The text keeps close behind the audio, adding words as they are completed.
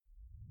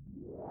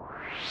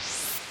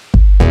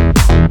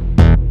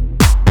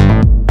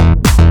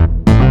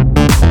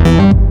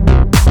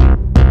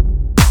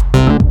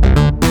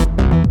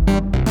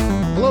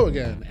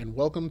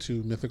welcome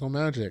to Mythical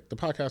Magic, the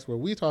podcast where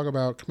we talk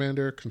about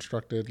Commander,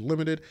 constructed,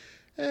 limited,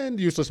 and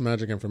useless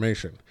magic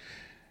information.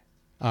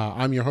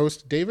 I'm your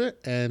host, David,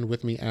 and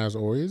with me, as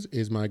always,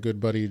 is my good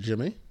buddy,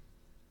 Jimmy.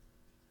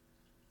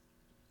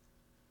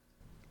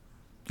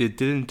 You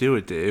didn't do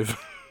it, Dave.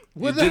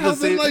 What the hell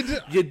did I do?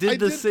 You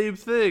did the same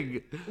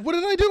thing. What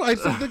did I do?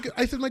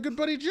 I said my good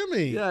buddy,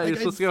 Jimmy. Yeah, you're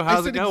supposed to go,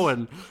 how's it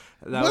going?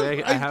 That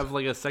way I have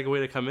like a segue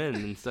to come in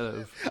instead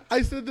of...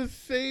 I said the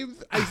same...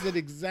 I said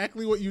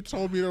exactly what you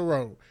told me to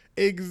wrote.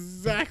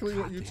 Exactly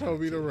what you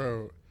told me to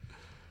wrote.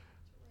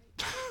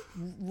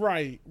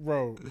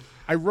 Wrote.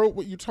 I wrote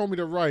what you told me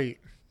to write.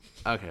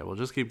 Okay, well,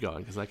 just keep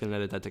going, because I can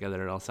edit that together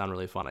and it'll sound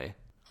really funny.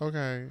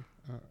 Okay.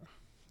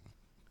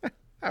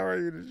 How are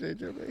you today,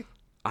 Jimmy?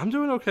 I'm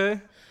doing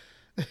okay.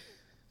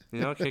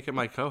 You know, I can't get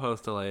my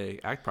co-host to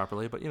like act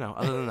properly, but you know,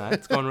 other than that,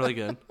 it's going really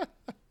good.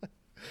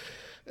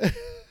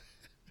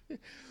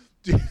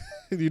 Do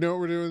you know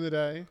what we're doing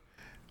today?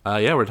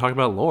 Yeah, we're talking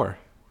about lore.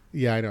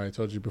 Yeah, I know. I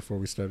told you before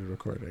we started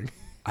recording.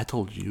 I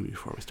told you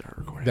before we started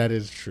recording. That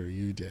is true.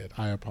 You did.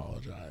 I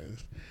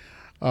apologize.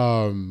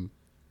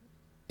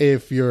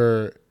 If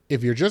you're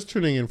just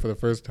tuning in for the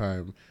first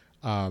time,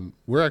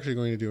 we're actually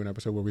going to do an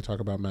episode where we talk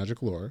about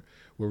magic lore,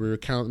 where we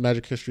recount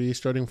magic history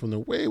starting from the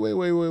way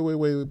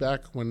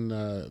back when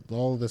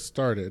all of this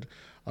started,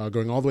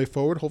 going all the way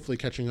forward, hopefully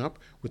catching up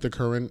with the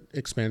current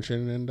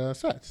expansion and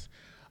sets.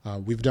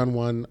 We've done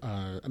one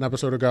an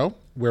episode ago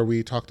where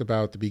we talked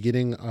about the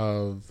beginning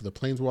of the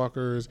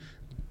Planeswalkers,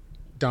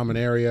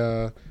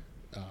 Dominaria,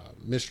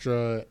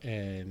 Mystra,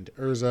 and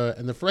Urza,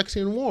 and the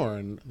Phyrexian War,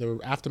 and the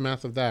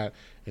aftermath of that,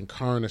 and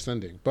Karn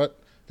ascending. But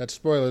that's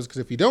spoilers, because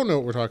if you don't know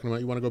what we're talking about,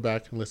 you want to go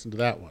back and listen to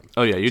that one.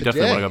 Oh, yeah, you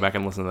definitely want to go back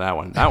and listen to that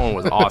one. That one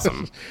was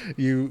awesome.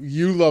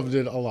 You loved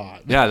it a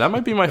lot. Yeah, that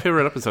might be my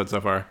favorite episode so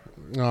far.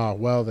 Oh,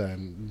 well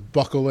then,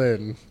 buckle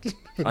in.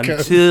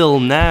 Until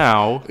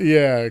now.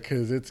 Yeah,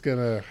 because it's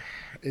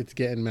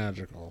getting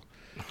magical.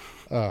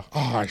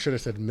 I should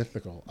have said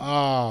mythical.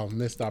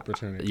 Missed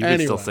opportunity. You can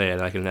still say it.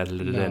 I can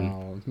edit it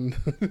in.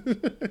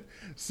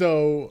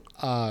 So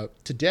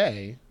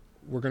today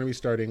we're going to be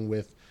starting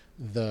with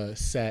the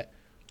set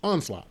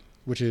Onslaught,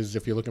 which is,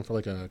 if you're looking for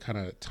like a kind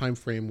of time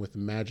frame with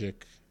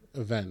magic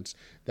events,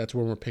 that's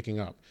where we're picking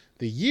up.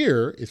 The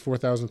year is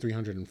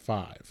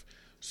 4,305.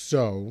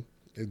 So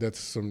that's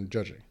some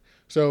judging.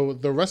 So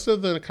the rest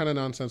of the kind of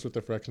nonsense with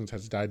the Phyrexians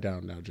has died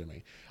down now,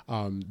 Jimmy.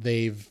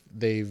 They've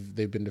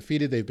been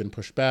defeated. They've been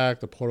pushed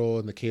back. The portal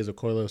in the Caves of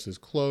Koilos is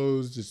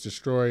closed. It's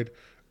destroyed.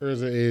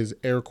 Urza is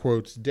air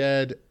quotes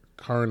dead.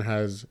 Karn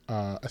has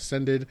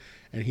ascended,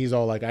 and he's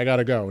all like, "I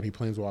gotta go," and he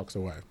planeswalks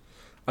away.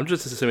 I'm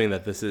just assuming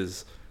that this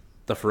is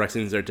the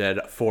Phyrexians are dead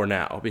for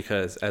now,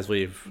 because as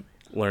we've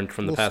learned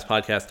from the past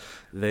podcast,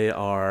 they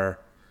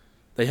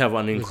have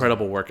an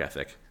incredible work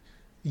ethic.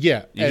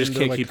 Yeah, you just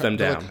can't keep them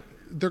down.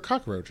 They're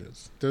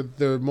cockroaches. They're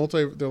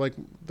like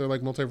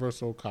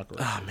multiversal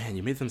cockroaches. Oh man,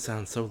 you made them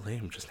sound so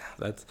lame just now.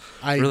 That's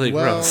really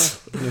gross.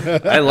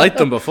 I liked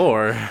them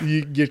before.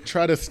 You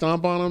try to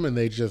stomp on them and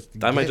they just.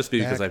 That might just be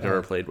because I've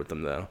never played with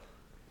them though.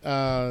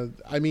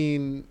 I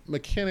mean,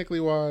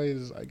 mechanically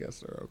wise, I guess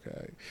they're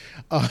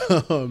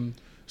okay.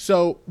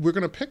 So we're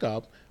gonna pick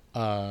up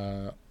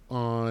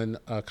on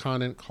a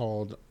continent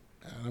called.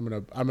 I'm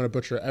gonna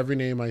butcher every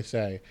name I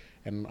say,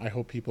 and I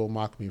hope people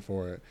mock me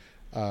for it.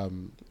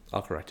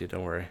 I'll correct you.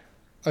 Don't worry.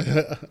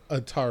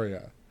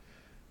 Ataria.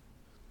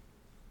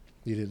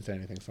 You didn't say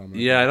anything, so I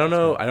don't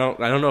know. I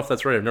don't know if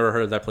that's right. I've never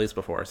heard of that place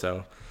before,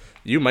 so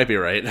you might be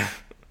right.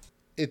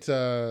 It's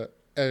an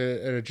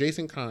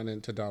adjacent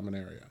continent to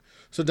Dominaria.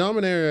 So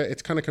Dominaria,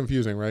 it's kind of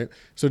confusing, right?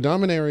 So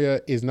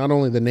Dominaria is not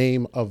only the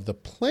name of the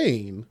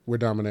plane where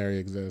Dominaria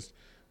exists,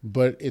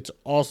 but it's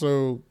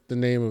also the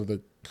name of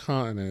the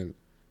continent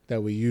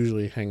that we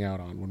usually hang out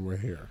on when we're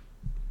here.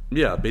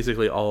 Yeah,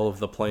 basically all of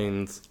the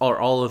planes, or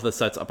all of the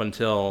sets up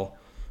until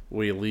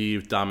we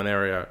leave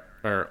Dominaria,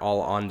 or all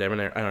on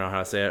Dominaria. I don't know how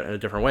to say it in a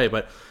different way,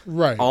 but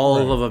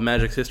all of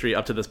Magic's history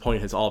up to this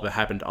point has all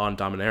happened on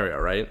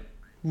Dominaria, right?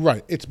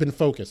 Right. It's been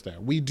focused there.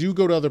 We do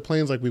go to other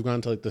planes, like we've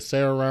gone to like the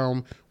Sarah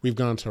realm, we've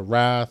gone to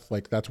Wrath,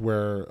 like that's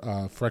where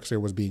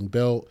Phyrexia was being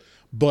built.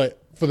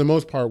 But for the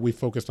most part, we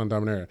focused on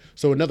Dominaria.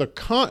 So another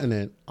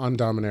continent on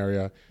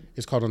Dominaria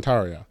is called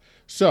Ontaria.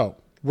 So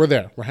we're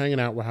there. We're hanging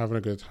out. We're having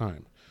a good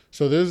time.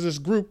 So there's this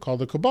group called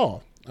the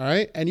Cabal, all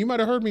right? And you might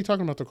have heard me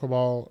talking about the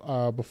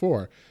Cabal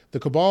before.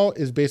 The Cabal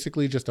is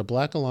basically just a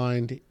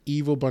black-aligned,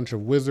 evil bunch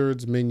of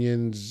wizards,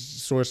 minions,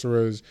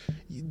 sorcerers.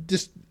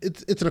 It's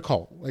an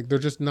occult. Like, they're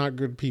just not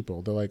good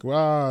people. They're like,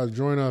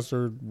 join us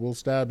or we'll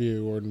stab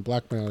you or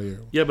blackmail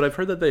you. Yeah, but I've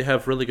heard that they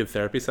have really good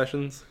therapy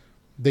sessions.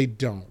 They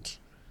don't.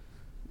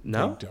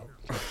 No? They don't.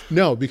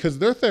 No, because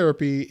their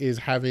therapy is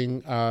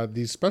having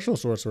these special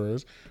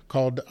sorcerers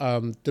called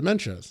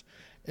Dementias.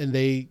 And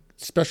they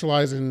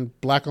specialize in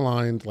black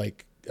aligned,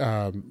 like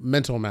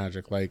mental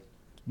magic, like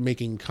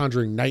making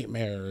conjuring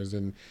nightmares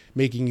and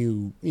making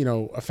you,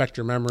 affect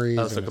your memories.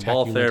 Oh, so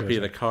Cabal Therapy,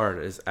 the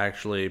card, is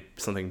actually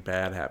something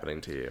bad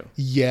happening to you.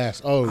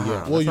 Yes. Oh,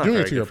 yeah. Well, you're doing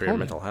it to your opponent. Your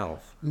mental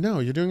health. No,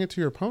 you're doing it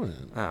to your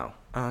opponent. Oh,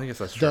 I guess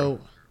that's true.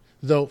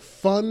 Though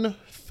fun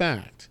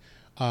fact,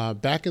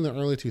 back in the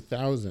early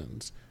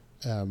 2000s,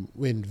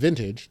 in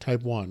Vintage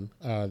Type 1,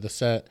 the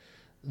set,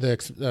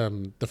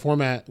 the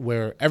format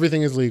where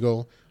everything is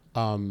legal,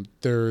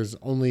 there's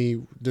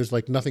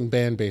like nothing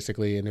banned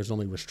basically, and there's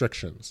only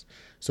restrictions.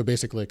 So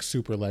basically like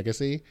Super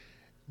Legacy,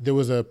 there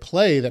was a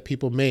play that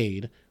people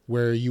made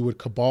where you would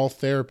Cabal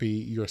Therapy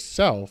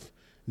yourself,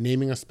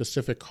 naming a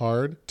specific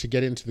card to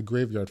get into the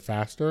graveyard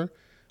faster.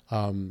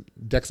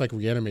 Decks like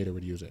Reanimator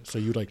would use it. So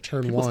you'd like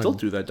turn people one. People still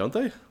do that, don't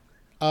they?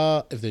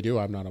 If they do,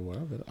 I'm not aware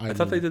of it. I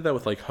thought they did that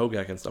with like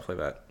Hogak and stuff like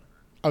that.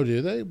 Oh,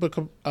 do they? But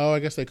I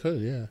guess they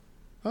could. Yeah.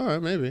 All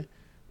right, maybe.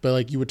 But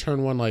like you would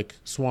turn one like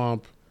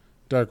Swamp,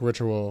 Dark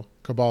Ritual,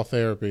 Cabal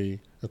Therapy,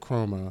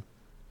 Akroma,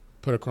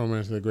 put Akroma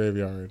into the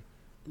graveyard,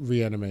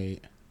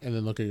 reanimate, and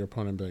then look at your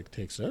opponent and be like,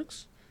 take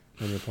 6?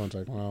 And your opponent's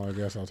like, well, I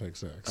guess I'll take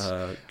 6.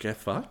 Get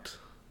fucked?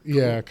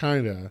 Yeah,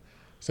 kind of.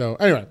 So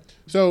anyway,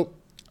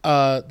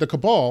 the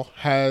Cabal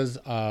has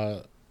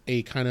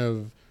a kind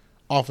of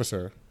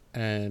officer,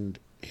 and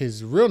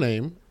his real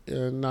name,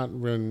 not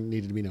really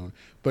needed to be known,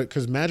 but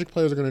because Magic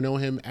players are going to know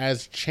him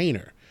as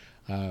Chainer.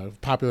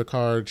 Popular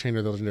card,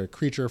 Chainer, the legendary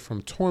creature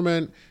from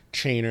Torment,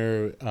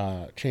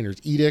 Chainer's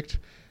Edict.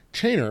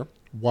 Chainer,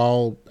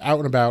 while out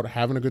and about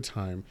having a good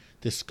time,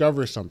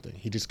 discovers something.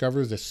 He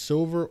discovers this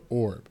silver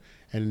orb,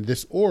 and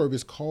this orb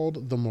is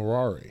called the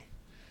Mirari.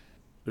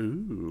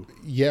 Ooh.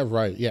 Yeah,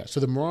 right. Yeah. So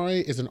the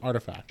Mirari is an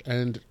artifact,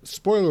 and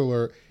spoiler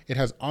alert, it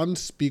has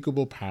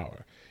unspeakable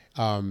power.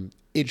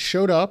 It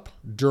showed up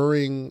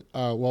during,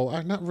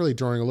 not really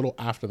during, a little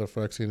after the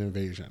Phyrexian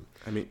invasion.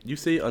 I mean, you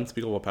say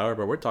unspeakable power,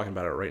 but we're talking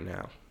about it right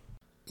now.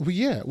 Well,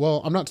 yeah.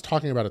 Well, I'm not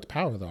talking about its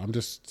power, though. I'm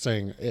just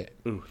saying it.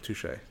 Ooh,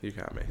 touche. You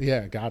got me.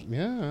 Yeah,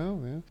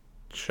 yeah.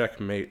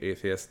 Checkmate,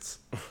 atheists.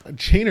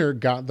 Chainer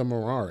got the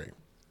Mirari.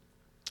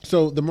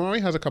 So the Mirari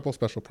has a couple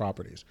special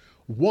properties.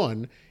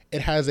 One,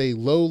 it has a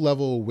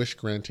low-level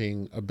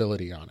wish-granting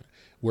ability on it,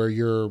 where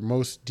your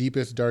most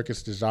deepest,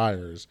 darkest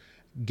desires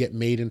get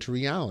made into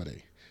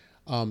reality.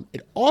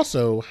 It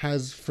also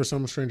has, for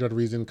some strange odd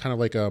reason, kind of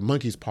like a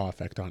monkey's paw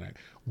effect on it,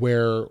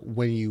 where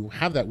when you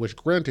have that wish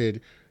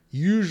granted,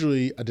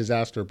 usually a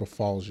disaster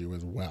befalls you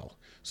as well.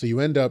 So you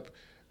end up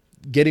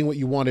getting what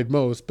you wanted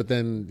most, but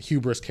then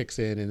hubris kicks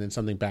in and then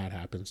something bad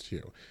happens to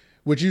you,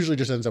 which usually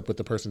just ends up with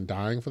the person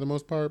dying for the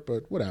most part,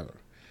 but whatever.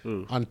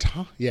 On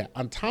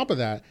top of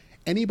that,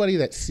 anybody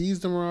that sees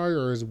the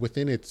Mirari or is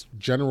within its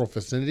general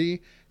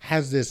vicinity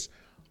has this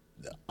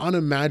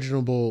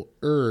unimaginable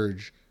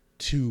urge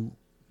to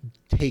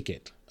take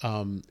it.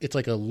 It's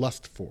like a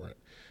lust for it,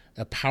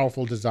 a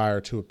powerful desire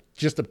to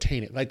just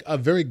obtain it, like a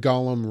very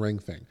Gollum ring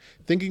thing.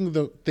 Thinking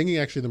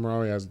actually the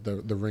Mirari as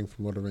the ring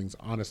from Lord of the Rings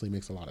honestly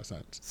makes a lot of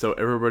sense. So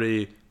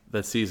everybody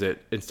that sees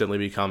it instantly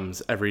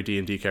becomes every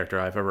D&D character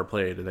I've ever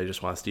played, and they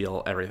just want to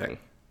steal everything.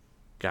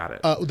 Got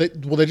it.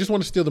 They just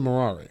want to steal the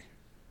Mirari.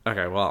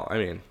 Okay, well, I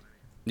mean,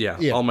 yeah.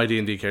 All my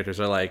D&D characters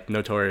are like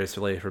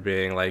notoriously for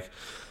being like,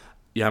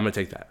 yeah, I'm gonna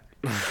take that.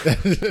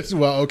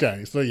 Well,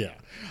 okay, so yeah.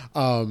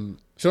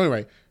 So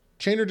anyway,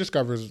 Chainer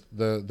discovers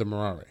the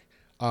Mirari.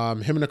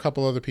 Him and a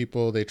couple other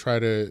people,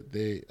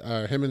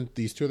 him and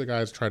these two other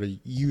guys try to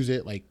use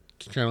it, like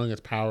channeling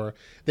its power.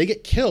 They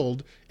get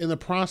killed in the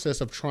process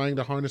of trying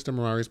to harness the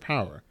Mirari's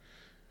power.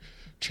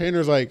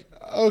 Chainer's like,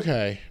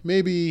 okay,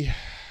 maybe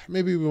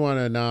we want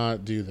to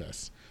not do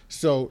this.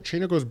 So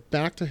Chainer goes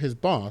back to his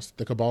boss,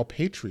 the Cabal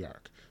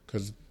Patriarch,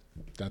 because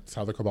that's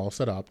how the Cabal is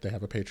set up. They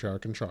have a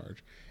Patriarch in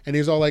charge. And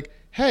he's all like,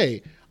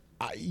 hey,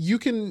 you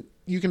can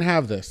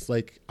have this.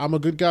 Like, I'm a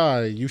good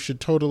guy. You should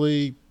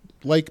totally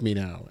like me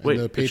now. And wait,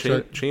 the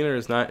Chainer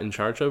is not in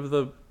charge of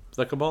the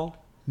Cabal?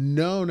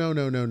 No.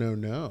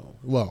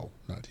 Well,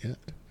 not yet.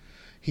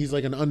 He's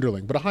like an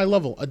underling, but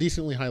a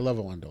decently high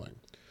level underling.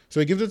 So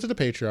he gives it to the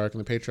Patriarch,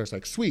 and the Patriarch's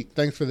like, sweet,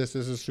 thanks for this.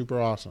 This is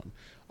super awesome.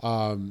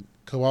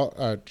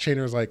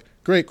 Chainer's like,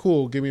 great,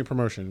 cool, give me a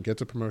promotion.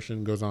 Gets a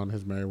promotion, goes on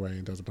his merry way,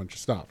 and does a bunch of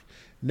stuff.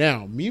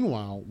 Now,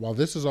 meanwhile, while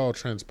this is all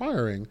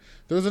transpiring,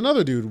 there's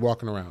another dude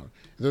walking around.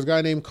 There's a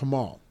guy named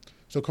Kamal.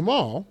 So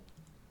Kamal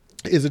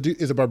is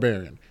a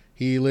barbarian.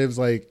 He lives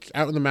like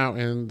out in the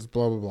mountains,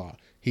 blah, blah, blah.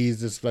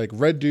 He's this like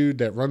red dude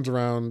that runs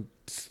around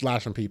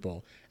slashing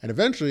people. And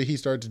eventually he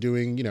starts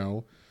doing,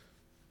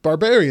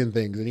 barbarian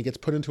things, and he gets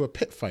put into a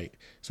pit fight.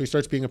 So he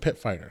starts being a pit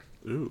fighter.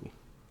 Ooh.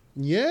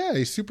 Yeah,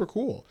 he's super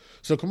cool.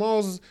 So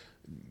Kamal's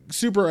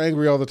super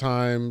angry all the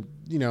time,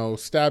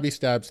 stabby,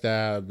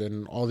 stab,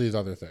 and all these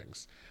other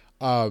things.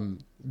 When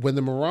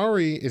the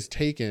Mirari is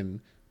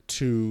taken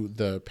to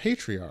the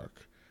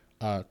Patriarch,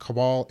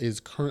 Cabal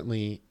is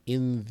currently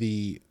in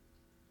the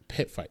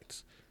pit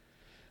fights.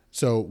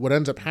 So what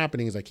ends up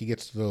happening is like he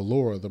gets to the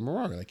lure of the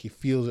Mirari, like he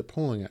feels it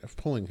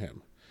pulling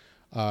him.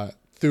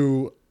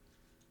 Through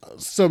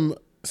some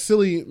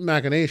silly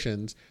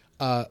machinations,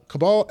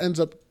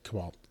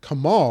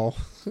 Kamal.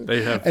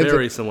 They have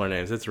very similar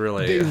names. It's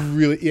really,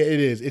 yeah, it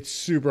is. It's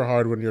super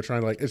hard when you're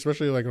trying to like,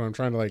 especially like when I'm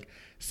trying to like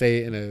say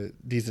it in a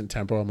decent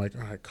tempo. I'm like,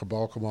 all right,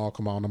 Kamal,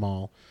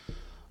 Namal,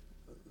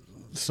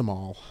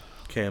 Samal,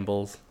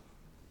 Campbell's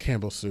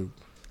soup.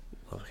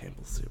 Love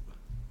Campbell's soup.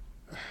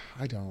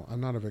 I don't. I'm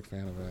not a big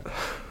fan of it.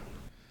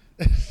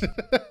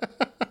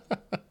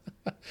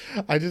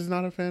 I'm just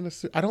not a fan of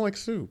soup. I don't like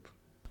soup.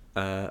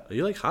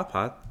 You like hot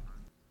pot?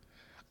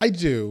 I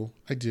do.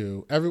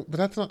 But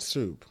that's not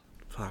soup.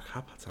 Fuck,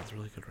 hot pot sounds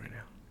really good right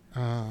now.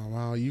 Oh,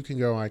 well, you can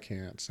go, I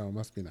can't, so it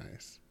must be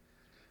nice.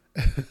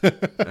 All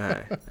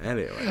right.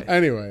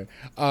 Anyway.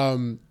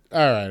 All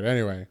right.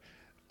 Anyway.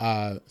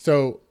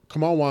 So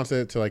Kamal wants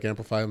it to like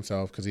amplify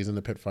himself because he's in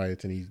the pit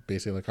fights and he's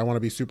basically like, I want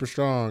to be super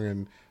strong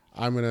and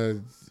I'm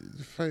gonna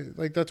fight.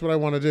 Like that's what I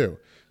want to do.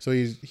 So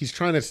he's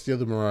trying to steal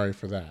the Mirari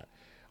for that.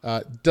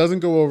 Doesn't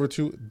go over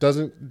too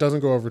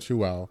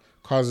well.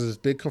 Causes this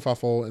big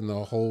kerfuffle in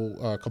the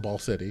whole Cabal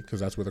city because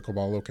that's where the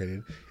Cabal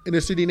located in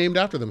a city named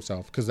after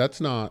themselves because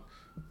that's not,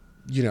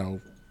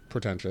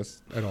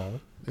 pretentious at all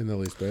in the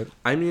least bit.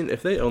 I mean,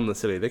 if they own the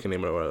city, they can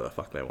name it whatever the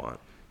fuck they want.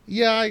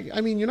 Yeah,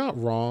 I mean, you're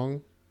not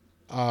wrong.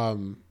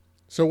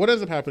 So what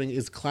ends up happening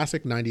is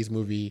classic 90s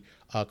movie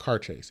car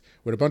chase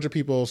with a bunch of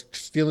people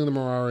stealing the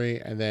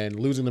Mirari and then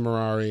losing the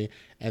Mirari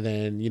and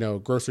then,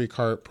 grocery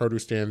cart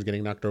produce stands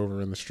getting knocked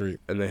over in the street.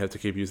 And they have to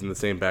keep using the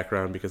same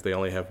background because they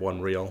only have one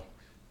reel.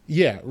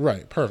 Yeah,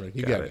 right. Perfect.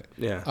 You get it.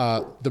 Yeah.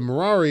 The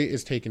Mirari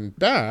is taken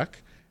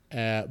back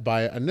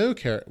by a new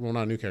character. Well,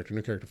 not a new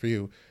character for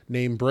you,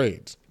 named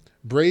Braids.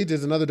 Braids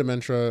is another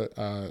Dementia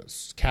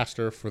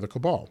caster for the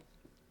Cabal.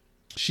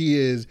 She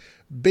is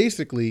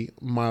basically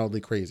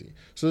mildly crazy.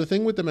 So the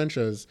thing with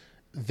dementias,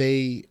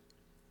 they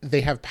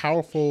have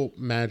powerful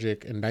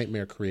magic and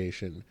nightmare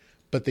creation,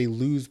 but they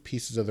lose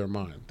pieces of their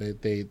mind.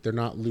 They're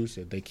not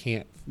lucid. They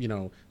can't,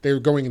 they're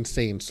going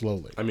insane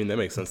slowly. I mean, that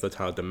makes sense. That's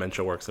how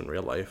dementia works in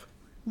real life.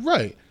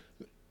 Right.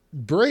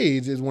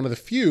 Braids is one of the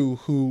few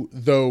who,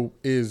 though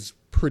is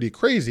pretty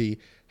crazy,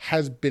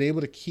 has been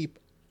able to keep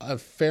a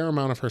fair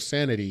amount of her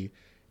sanity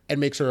and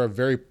makes her a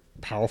very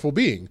powerful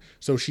being.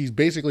 So she's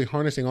basically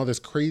harnessing all this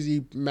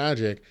crazy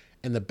magic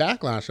and the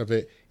backlash of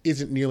it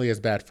isn't nearly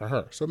as bad for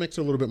her. So it makes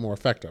her a little bit more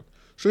effective.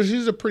 So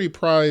she's a pretty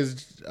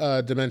prized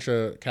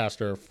dementia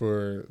caster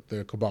for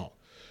the Cabal.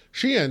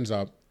 She ends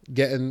up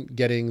getting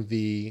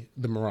the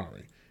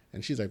Mirari.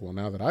 And she's like, well,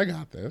 now that I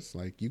got this,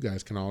 like, you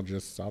guys can all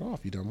just sod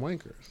off, you dumb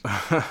wankers.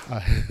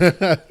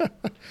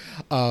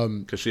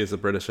 Because she has a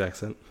British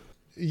accent.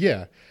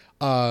 Yeah.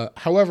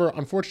 However,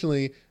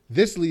 unfortunately,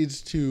 this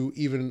leads to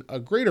even a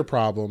greater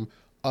problem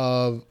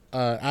of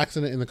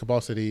accident in the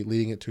Cabal City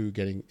leading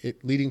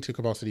to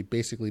Cabal City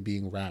basically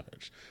being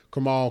ravaged.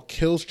 Kamal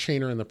kills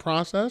Chainer in the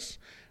process,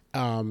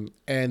 and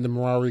the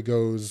Mirari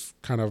goes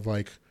kind of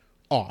like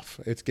off.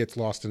 It gets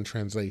lost in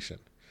translation.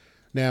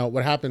 Now,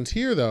 what happens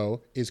here,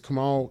 though, is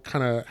Kamal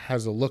kind of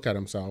has a look at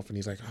himself, and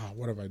he's like, oh,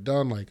 what have I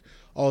done? Like,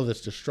 all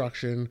this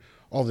destruction,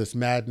 all this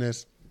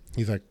madness.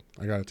 He's like,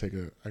 I gotta take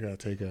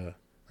a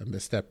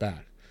step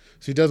back.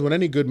 So he does what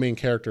any good main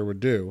character would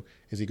do,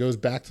 is he goes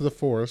back to the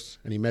forest,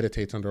 and he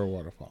meditates under a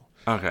waterfall.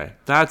 Okay,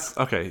 that's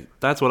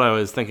what I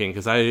was thinking,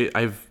 because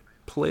I've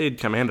played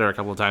Commander a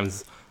couple of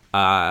times,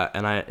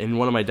 and in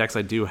one of my decks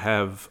I do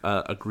have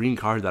a green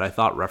card that I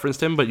thought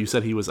referenced him, but you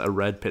said he was a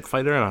red pit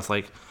fighter, and I was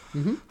like,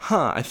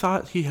 I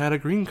thought he had a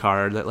green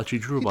card that let you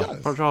draw a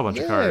bunch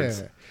of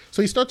cards.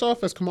 So he starts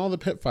off as Kamal the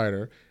Pit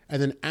Fighter, and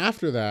then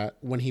after that,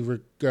 when he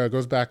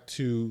goes back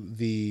to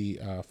the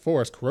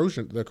forest,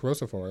 the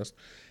corrosive forest,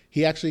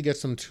 he actually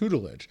gets some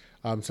tutelage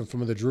from some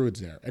of the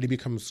druids there, and he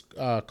becomes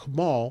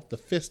Kamal, the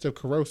Fist of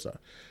Corrosa.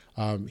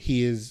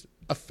 He is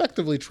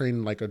effectively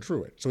trained like a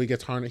druid, so he's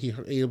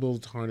able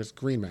to harness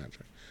green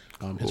magic.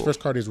 His first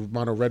card is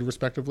mono red,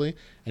 respectively,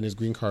 and his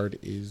green card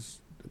is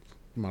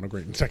mono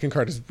green. Second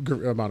card is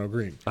mono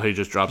green. Oh, he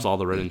just drops all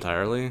the red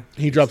entirely?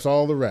 He drops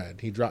all the red.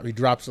 He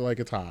drops it like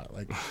it's hot,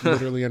 like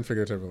literally and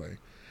figuratively.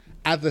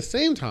 At the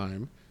same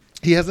time,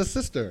 he has a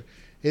sister,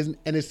 and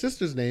his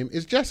sister's name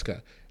is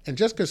Jessica. And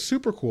Jessica's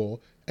super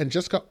cool, and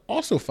Jessica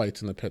also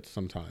fights in the pits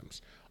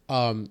sometimes.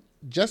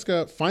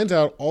 Jessica finds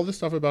out all this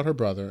stuff about her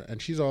brother,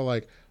 and she's all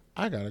like,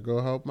 I gotta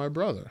go help my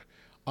brother.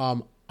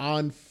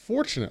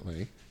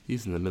 Unfortunately...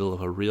 He's in the middle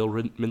of a real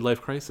midlife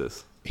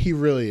crisis. He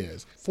really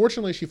is.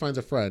 Fortunately, she finds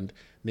a friend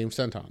named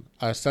Centaur.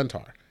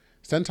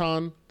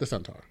 Centon the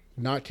Centaur.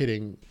 Not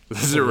kidding.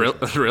 Is it real?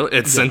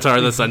 It's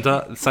Centaur the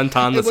Centaur?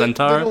 Centon the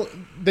Centaur?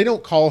 They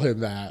don't call him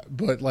that,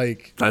 but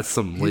like... That's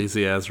some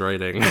lazy-ass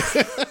writing.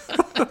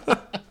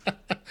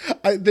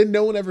 Then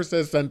no one ever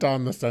says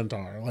Centon the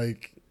Centaur.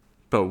 Like,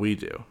 but we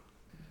do.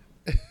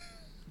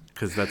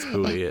 Because that's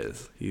who he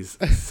is. He's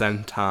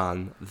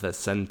Centon the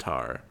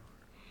Centaur.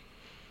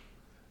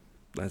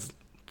 That's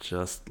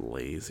just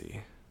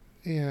lazy.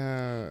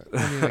 Yeah,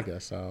 I mean, I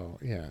guess so.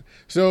 Yeah.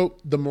 So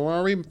the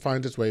Mirari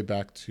finds its way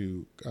back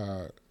to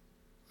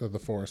the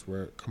forest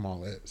where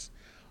Kamal is.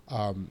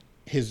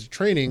 His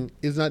training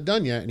is not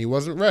done yet, and he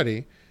wasn't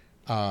ready.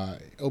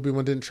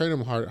 Obi-Wan didn't train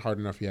him hard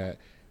enough yet,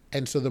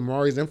 and so the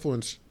Mirari's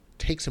influence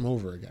takes him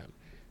over again.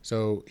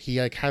 So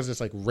he like has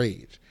this like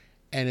rage,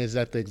 and is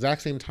at the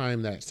exact same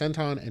time that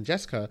Senton and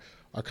Jessica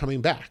are coming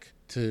back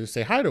to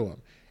say hi to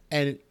him,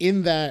 and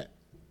in that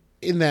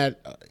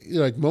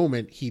like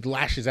moment, he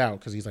lashes out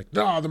because he's like,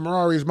 "No, the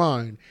Mirari's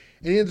mine,"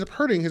 and he ends up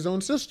hurting his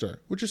own sister,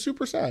 which is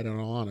super sad in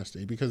all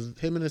honesty, because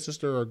him and his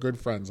sister are good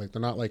friends. Like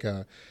they're not like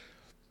a,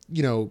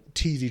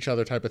 tease each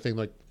other type of thing.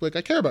 Like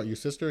I care about you,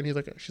 sister, and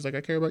she's like,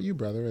 I care about you,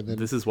 brother. And then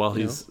this is while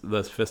he's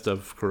the Fist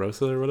of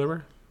Kurosa or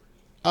whatever.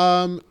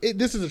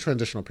 This is a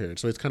transitional period,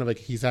 so it's kind of like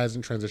he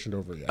hasn't transitioned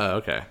over yet. Oh,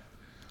 okay.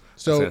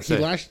 So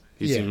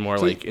he seemed more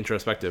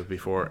introspective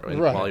before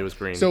while he was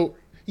green. So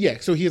he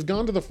has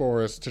gone to the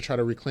forest to try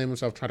to reclaim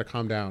himself, try to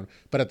calm down,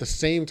 but at the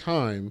same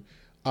time,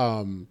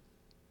 the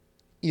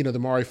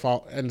Mari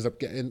ends up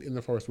getting in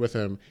the forest with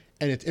him,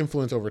 and its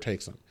influence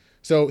overtakes him.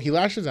 So he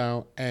lashes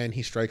out and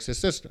he strikes his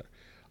sister.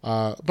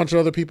 A bunch of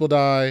other people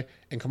die,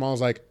 and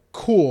Kamal's like,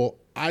 "Cool,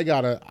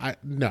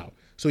 no."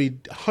 So he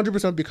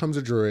 100% becomes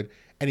a druid,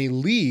 and he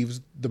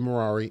leaves the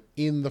Mirari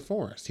in the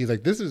forest. He's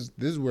like, this is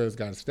where it's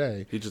got to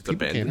stay. He just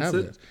abandons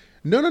it?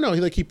 No.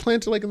 He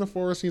plants it in the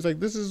forest. And he's like,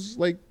 this is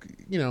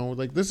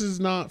this is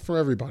not for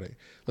everybody.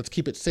 Let's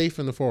keep it safe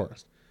in the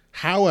forest.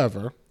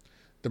 However,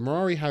 the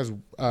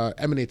Mirari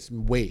emanates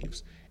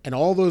waves, and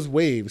all those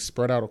waves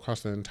spread out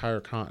across the entire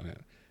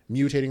continent,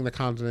 mutating the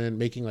continent,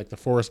 making the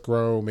forest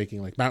grow,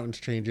 making mountains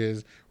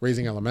changes,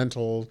 raising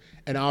elementals,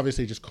 and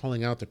obviously just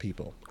calling out to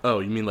people. Oh,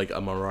 you mean like a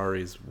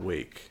Mirari's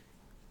wake?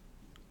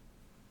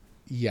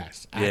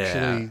 Yes,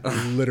 actually,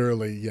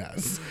 literally,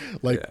 yes.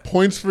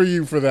 Points for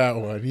you for that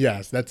one.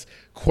 Yes, that's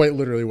quite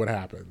literally what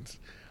happens.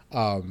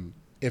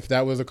 If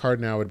that was a card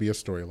now, it would be a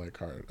storylight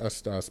card, a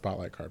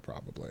spotlight card,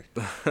 probably.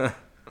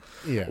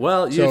 Yeah.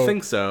 Well, you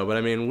think so, but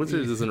I mean,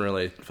 Wizards isn't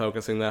really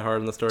focusing that hard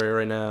on the story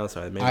right now,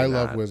 so maybe I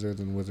love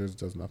Wizards, and Wizards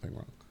does nothing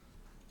wrong.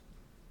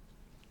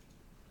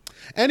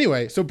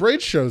 Anyway, so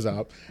Braids shows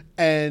up,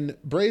 and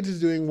Braids is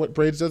doing what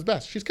Braids does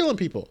best. She's killing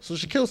people. So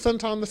she kills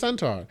Senton the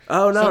Centaur.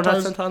 Oh, no, not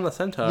Senton the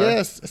Centaur.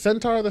 Yes,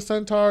 Centaur the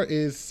Centaur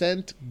is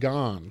sent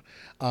gone.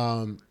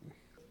 So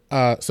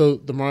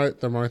the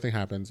more thing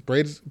happens,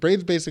 Braids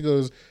basically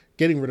goes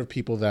getting rid of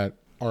people that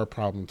are a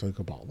problem to the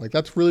Cabal.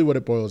 That's really what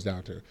it boils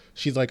down to.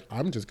 She's like,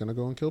 I'm just going to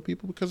go and kill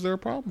people because they're a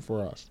problem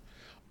for us.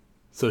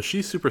 So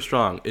she's super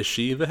strong. Is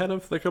she the head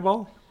of the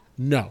Cabal?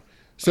 No.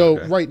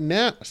 So right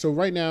now,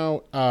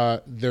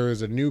 there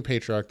is a new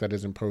patriarch that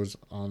is imposed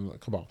on the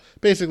Cabal.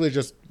 Basically,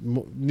 just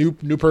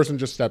new person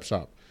just steps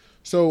up.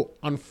 So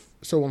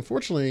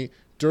unfortunately,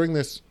 during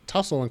this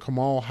tussle and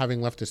Kamal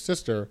having left his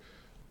sister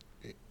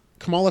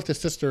in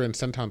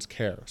Senton's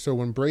care. So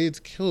when Braids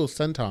kills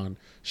Senton,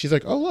 she's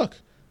like, "Oh look,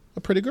 a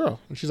pretty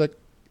girl," and she's like,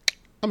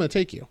 "I'm gonna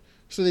take you."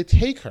 So they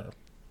take her,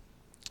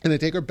 and they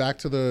take her back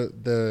to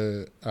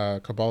the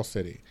Cabal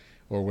city,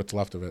 or what's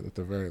left of it at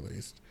the very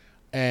least.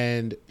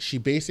 And she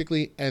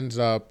basically ends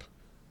up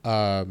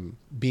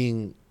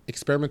being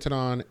experimented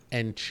on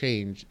and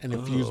changed and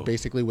infused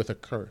basically with a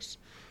curse.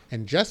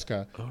 And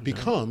Jessica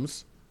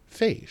becomes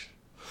Phage,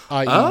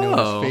 i.e. known as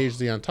Phage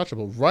the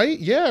Untouchable. Right?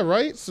 Yeah,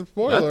 right?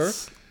 Spoiler.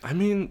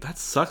 That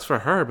sucks for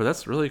her, but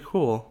that's really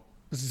cool.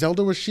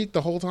 Zelda was Sheik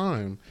the whole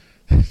time.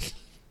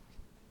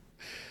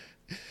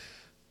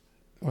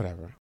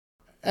 Whatever.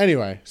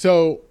 Anyway,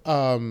 so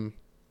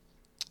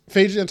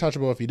Phage the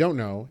Untouchable, if you don't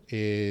know,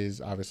 is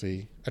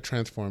obviously a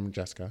transformed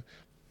Jessica.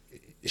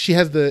 She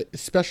has the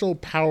special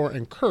power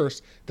and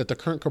curse that the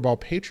current Cabal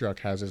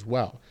Patriarch has as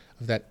well,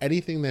 of that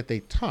anything that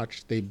they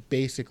touch, they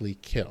basically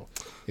kill.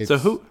 So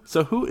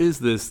who is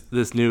this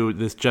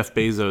Jeff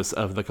Bezos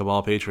of the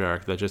Cabal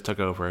Patriarch that just took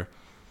over?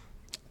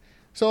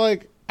 So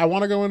I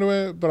want to go into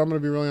it, but I'm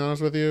going to be really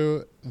honest with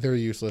you. They're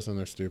useless and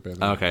they're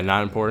stupid. Okay,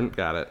 not important.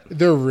 Got it.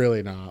 They're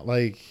really not.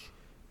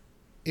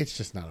 It's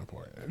just not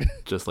important.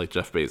 Just like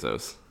Jeff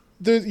Bezos.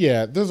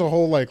 There's a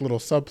whole little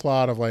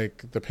subplot of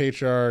the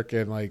patriarch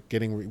and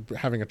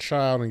having a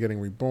child and getting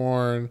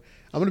reborn.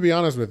 I'm gonna be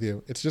honest with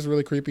you, it's just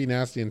really creepy,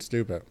 nasty, and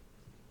stupid.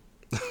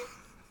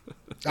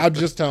 I'm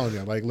just telling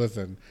you.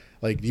 Listen,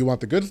 do you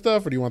want the good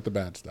stuff or do you want the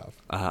bad stuff?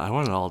 I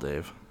want it all,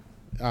 Dave.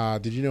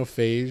 Did you know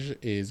Phage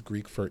is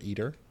Greek for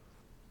eater?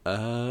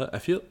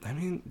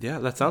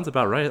 That sounds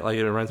about right.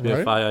 It reminds me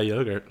of Faya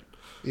yogurt.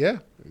 Yeah,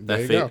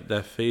 that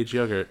Phage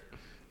yogurt.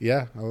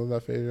 Yeah, I love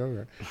that Phage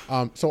yogurt.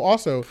 So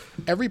also,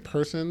 every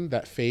person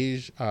that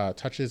Phage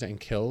touches and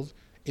kills,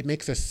 it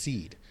makes a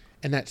seed.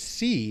 And that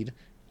seed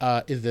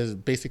is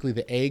basically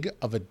the egg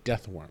of a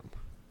death worm.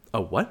 A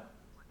what?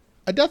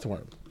 A death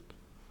worm.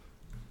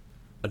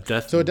 A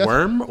death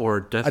worm or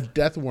death? A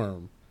death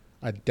worm.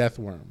 A death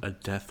worm. A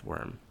death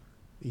worm.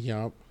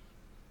 Yup.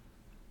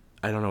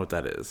 I don't know what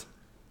that is.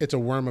 It's a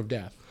worm of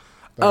death.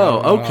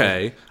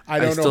 Okay.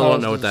 I still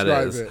don't know what that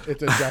is.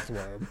 It's a death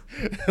worm.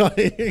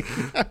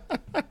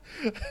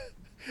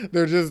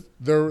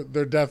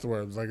 They're death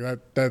worms.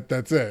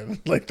 That's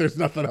it. There's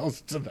nothing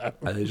else to them.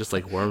 Are they just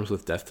worms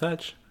with death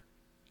touch?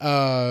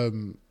 Yeah.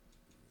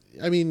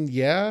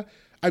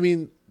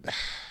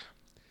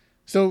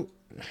 So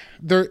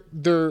they're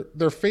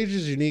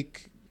Phage's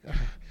unique.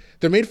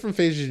 They're made from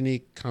Phage's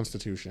unique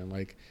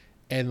constitution.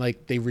 and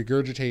like they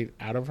regurgitate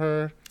out of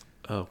her.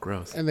 Oh,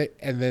 gross. And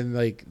then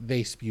like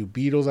they spew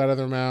beetles out of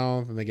their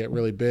mouth, and they get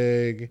really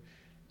big,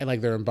 and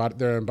like their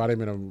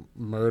embodiment of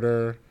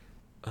murder.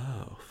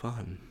 Oh,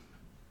 fun.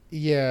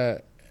 Yeah,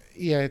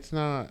 it's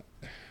not.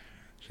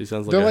 She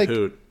sounds like a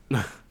hoot.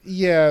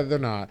 Yeah, they're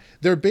not.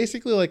 They're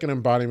basically like an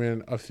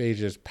embodiment of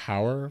Phage's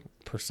power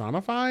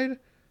personified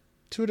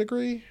to a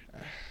degree.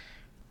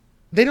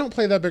 They don't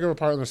play that big of a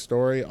part in the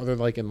story, other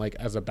like in like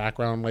as a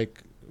background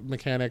like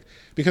mechanic,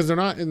 because they're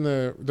not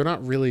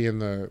really in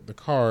the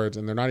cards,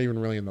 and they're not even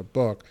really in the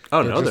book.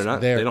 Oh no, they're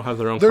not. They don't have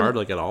their own card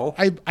like at all.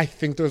 I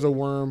think there's a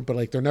worm, but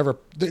like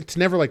it's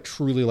never like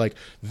truly like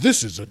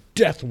this is a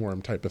death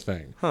worm type of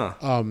thing.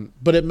 Huh.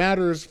 But it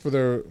matters for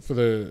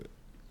the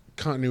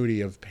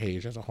continuity of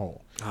Paige as a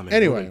whole. Oh, man,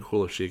 anyway, it would be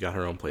cool if she got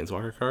her own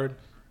Planeswalker card.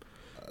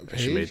 Paige?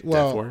 She made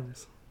death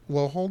worms.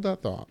 Well, hold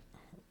that thought.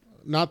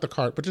 Not the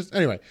card, but just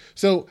anyway.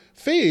 So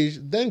Phage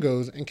then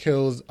goes and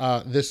kills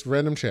this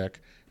random chick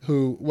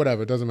who,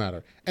 whatever, doesn't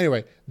matter.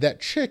 Anyway,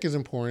 that chick is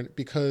important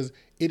because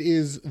it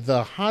is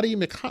the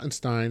Hottie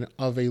McHottenstein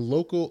of a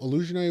local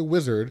illusionary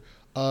wizard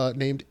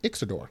named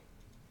Ixidor.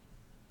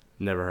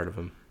 Never heard of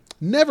him.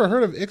 Never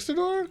heard of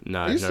Ixidor?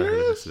 No, I've never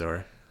heard of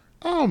Ixidor.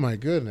 Oh my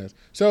goodness.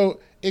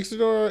 So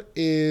Ixidor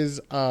is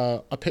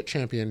a pit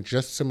champion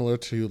just similar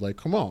to like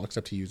Kamahl,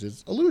 except he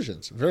uses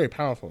illusions. Very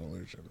powerful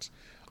illusions.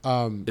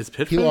 Is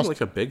pit fame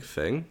like a big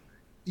thing?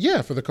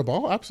 Yeah, for the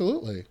Cabal,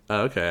 absolutely.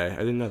 Oh, okay. I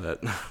didn't know that.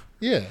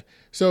 Yeah.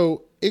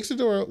 So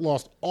Ixidor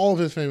lost all of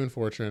his fame and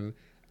fortune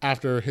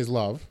after his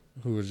love,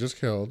 who was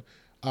just killed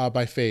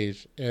by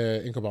Phage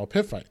in Cabal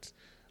pit fights.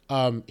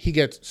 He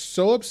gets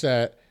so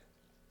upset,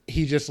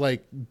 he just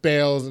like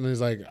bails and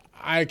is like,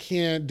 I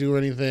can't do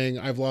anything.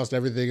 I've lost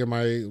everything in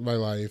my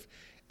life.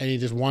 And he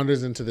just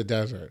wanders into the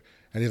desert.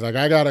 And he's like,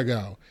 I gotta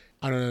go.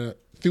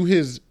 Through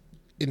his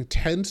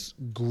intense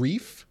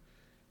grief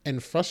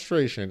and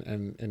frustration,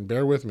 and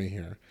bear with me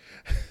here,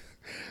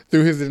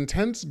 through his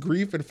intense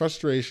grief and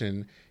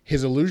frustration,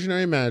 his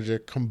illusionary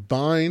magic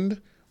combined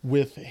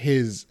with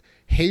his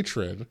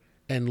hatred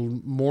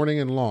and mourning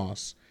and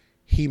loss,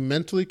 he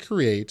mentally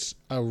creates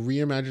a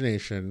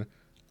reimagination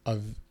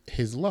of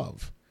his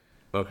love.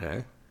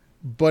 Okay.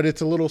 But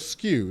it's a little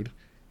skewed,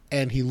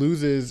 and he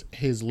loses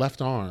his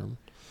left arm,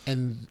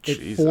 and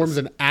it forms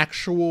an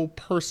actual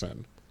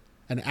person,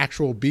 an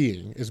actual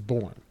being is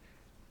born.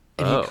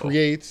 And he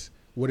creates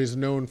what is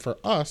known for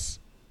us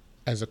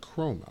as a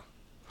chroma.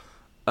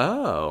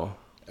 Oh.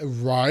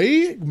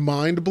 Right?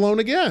 Mind blown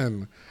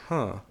again.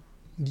 Huh.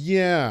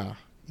 Yeah.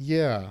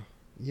 That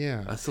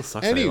still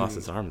sucks that he lost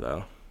his arm,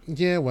 though.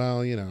 Yeah,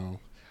 well, you know.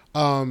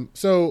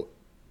 So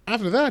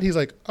after that, he's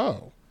like,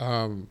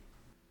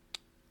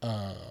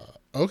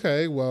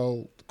 okay,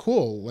 well,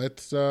 cool.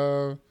 Let's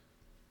do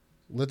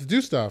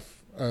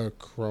stuff,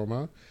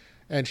 Chroma.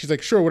 And she's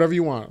like, sure, whatever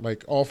you want.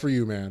 Like, all for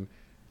you, man.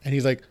 And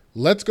he's like,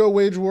 let's go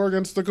wage war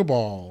against the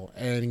Cabal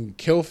and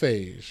kill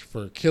Phage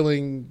for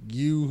killing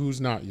you who's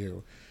not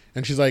you.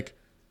 And she's like,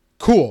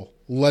 cool,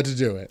 let's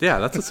do it. Yeah,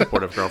 that's a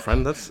supportive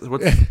girlfriend. What's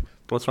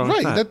wrong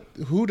with that?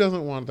 Who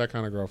doesn't want that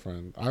kind of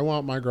girlfriend? I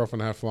want my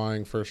girlfriend to have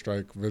flying, first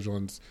strike,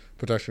 vigilance,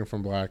 protection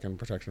from black, and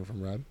protection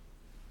from red.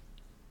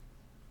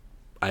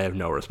 I have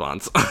no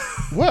response.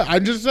 What?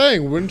 I'm just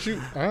saying, wouldn't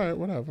you? All right,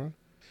 whatever.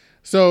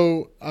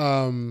 So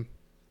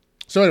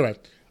anyway,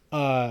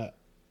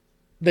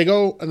 they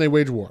go and they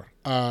wage war.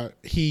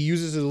 He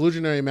uses his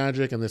illusionary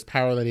magic and this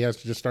power that he has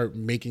to just start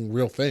making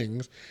real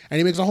things, and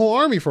he makes a whole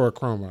army for a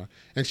Chroma.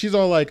 And she's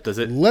all like,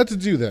 let's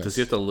do this. Does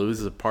he have to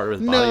lose a part of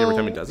his body every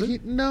time he does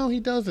it? No, he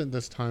doesn't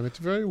this time. It's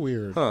very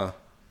weird. Huh.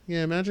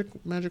 Yeah, magic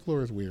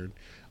lore is weird.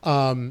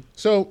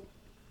 So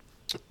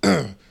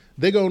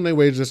they go and they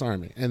wage this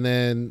army, and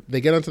then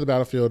they get onto the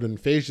battlefield, and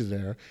Phage is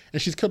there,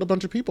 and she's killed a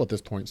bunch of people at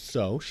this point.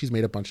 So she's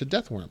made a bunch of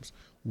death worms.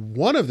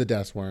 One of the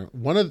death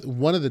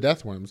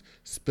worms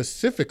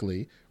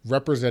specifically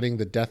representing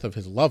the death of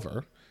his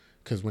lover,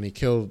 because when he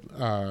killed,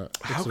 how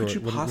could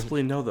you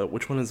possibly know that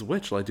which one is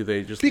which? Like, do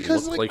they just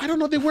because like I don't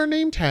know, they wear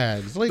name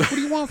tags. Like, what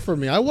do you want from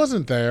me? I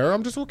wasn't there.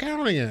 I'm just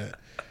recounting it.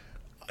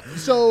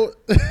 So.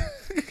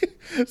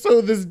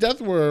 So this death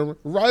worm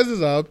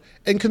rises up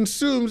and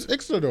consumes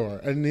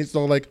Ixidor, and he's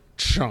all like,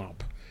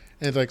 chomp.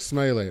 And it's like,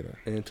 smell you later.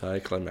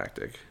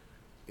 Anticlimactic.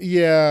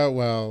 Yeah,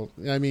 well,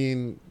 I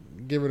mean,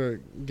 give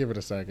it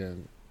a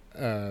second,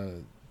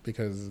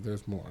 because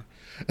there's more.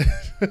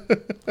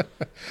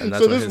 And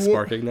that's when his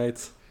spark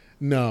ignites?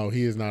 No,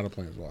 he is not a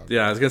planeswalker.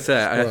 Yeah, I was going to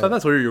say, I thought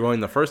that's where you were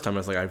going the first time. I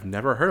was like, I've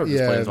never heard of this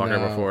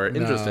planeswalker before.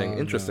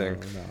 Interesting.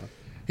 No.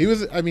 He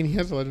has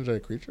a legendary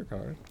creature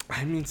card.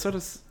 I mean, so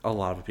does a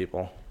lot of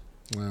people.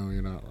 Well,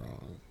 you're not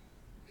wrong.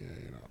 Yeah,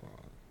 you're not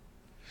wrong.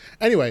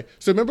 Anyway,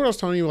 so remember I was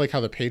telling you like how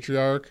the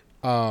Patriarch,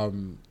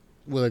 with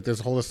like there's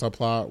a whole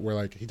subplot where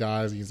like he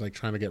dies and he's like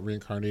trying to get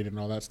reincarnated and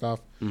all that stuff.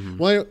 Mm-hmm.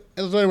 Well,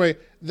 so anyway,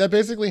 that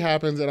basically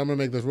happens, and I'm gonna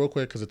make this real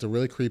quick because it's a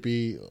really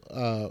creepy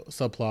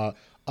subplot.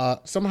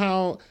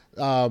 Somehow,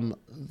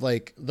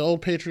 like the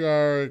old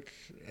Patriarch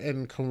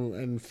and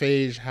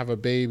Phage have a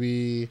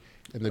baby,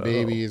 and the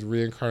baby is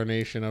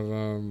reincarnation of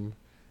him.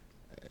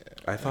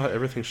 I thought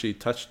everything she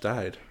touched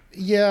died.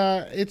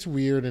 Yeah, it's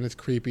weird and it's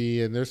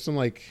creepy, and there's some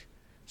like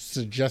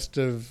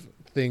suggestive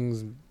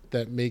things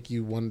that make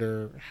you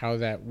wonder how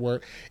that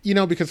works.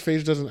 Because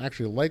Phage doesn't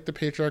actually like the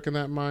patriarch in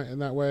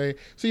that way.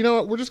 So you know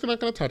what? We're just not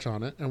going to touch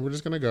on it, and we're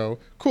just going to go.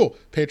 Cool.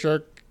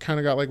 Patriarch kind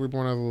of got like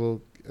reborn as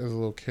a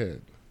little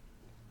kid.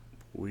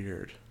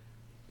 Weird.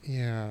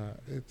 Yeah,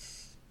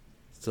 it's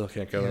still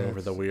can't go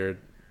over the weird.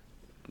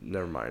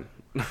 Never mind.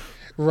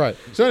 Right.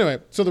 So anyway,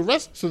 so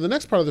the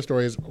next part of the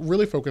story is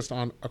really focused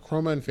on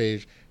Akroma and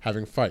Phage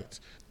having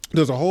fights.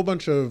 There's a whole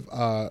bunch of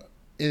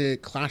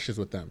it clashes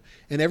with them,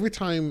 and every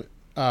time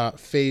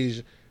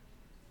Phage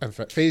and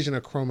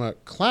Akroma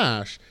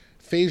clash,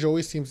 Phage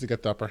always seems to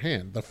get the upper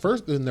hand.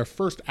 In their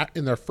first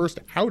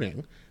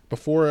outing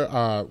before,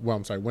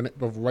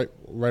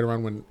 right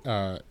around when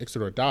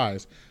Ixodor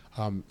dies,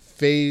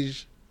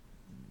 Phage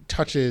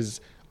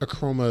touches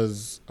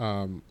Akroma's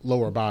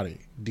lower body,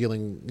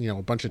 dealing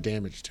a bunch of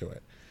damage to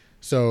it.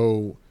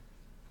 So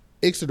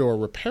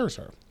Ixodor repairs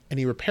her, and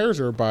he repairs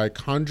her by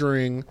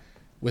conjuring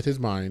with his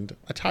mind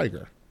a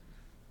tiger.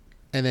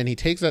 And then he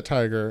takes that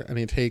tiger and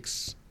he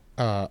takes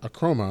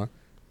Akroma,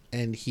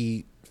 and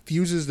he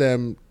fuses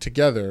them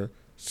together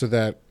so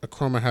that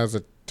Akroma has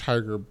a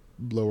tiger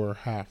lower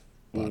half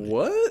body.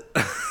 What?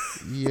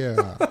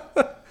 Yeah.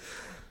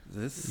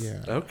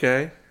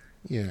 Okay.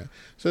 Yeah.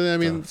 So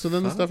then,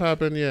 the stuff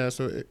happened. Yeah.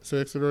 So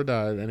Ixodor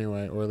died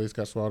anyway, or at least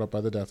got swallowed up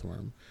by the death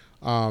worm.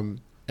 And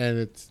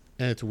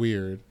it's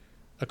weird.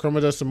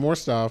 Akroma does some more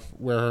stuff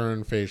where her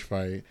and Phage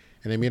fight,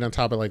 and they meet on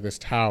top of like this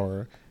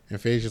tower. And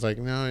Phage is like,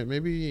 no,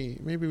 maybe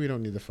we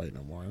don't need to fight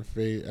no more. And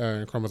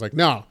Akroma's like,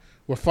 no,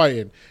 we're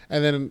fighting.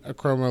 And then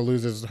Akroma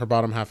loses her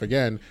bottom half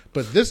again.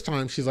 But this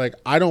time she's like,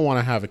 I don't want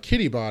to have a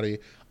kitty body.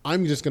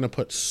 I'm just gonna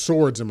put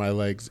swords in my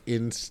legs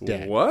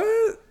instead.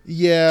 What?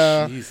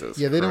 Yeah. Jesus.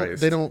 Yeah. They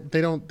Christ.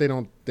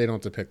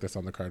 don't depict this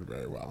on the card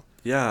very well.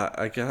 Yeah.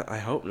 I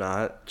hope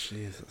not.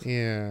 Jesus.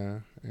 Yeah.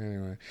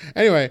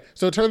 Anyway,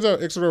 so it turns out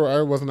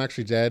Ixodor wasn't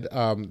actually dead.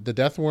 The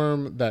death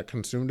worm that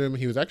consumed him,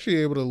 he was actually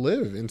able to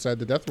live inside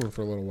the death worm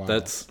for a little while.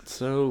 That's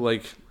so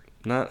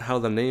not how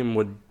the name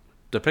would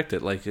depict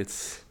it.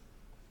 It's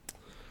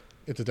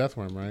a death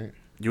worm, right?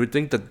 You would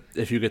think that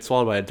if you get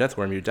swallowed by a death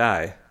worm, you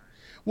die.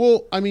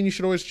 Well, you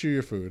should always chew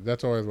your food.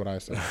 That's always what I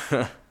say.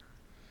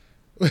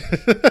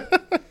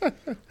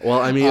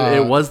 Well,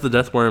 it was the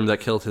death worm that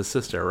killed his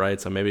sister,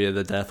 right? So maybe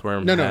the death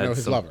worm. No,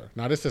 his lover,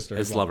 not his sister.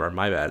 His lover.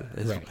 My bad.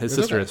 His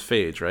sister is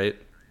Phage, right?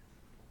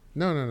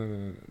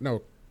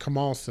 No.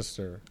 Kamal's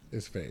sister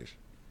is Phage.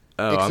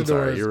 Oh, I'm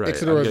sorry. You're right.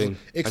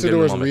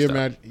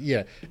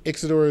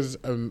 Ixodor's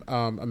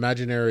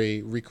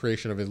imaginary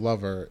recreation of his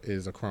lover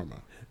is Akroma.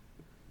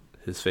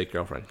 His fake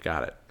girlfriend.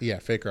 Got it. Yeah,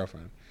 fake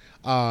girlfriend.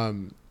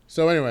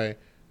 So anyway,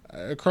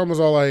 Akroma's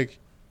all like,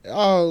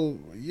 oh,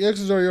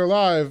 Ixodor, you're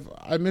alive.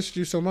 I missed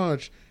you so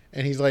much.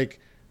 And he's like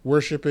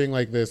worshiping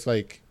like this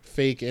like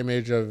fake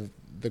image of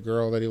the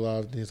girl that he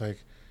loved. And he's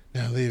like,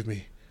 no, leave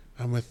me.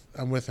 I'm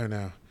with her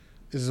now.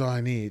 This is all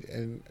I need.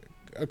 And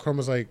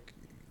Akroma's like,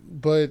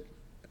 but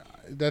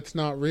that's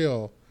not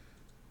real.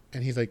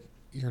 And he's like,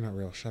 you're not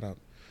real. Shut up.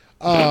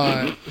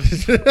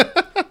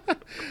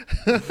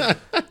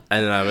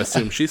 And I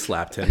assume she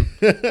slapped him.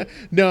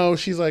 No,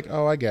 she's like,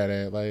 oh, I get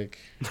it. Like,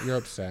 you're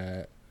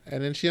upset.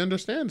 And then she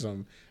understands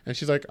him. And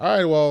she's like, all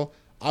right, well,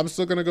 I'm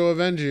still going to go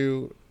avenge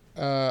you.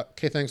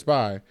 Okay, thanks,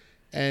 bye.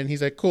 And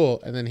he's like,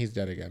 cool. And then he's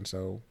dead again.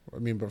 So,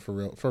 but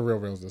for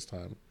reals this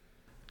time.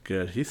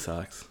 Good. He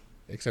sucks.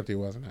 Except he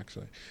wasn't,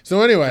 actually.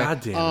 So anyway.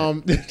 God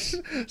damn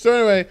it. So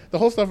anyway, the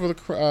whole stuff with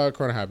the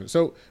Corona happened.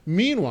 So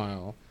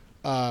meanwhile,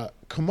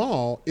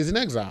 Kamal is in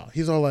exile.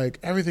 He's all like,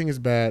 everything is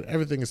bad.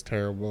 Everything is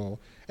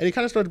terrible. And he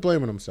kind of started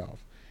blaming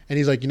himself. And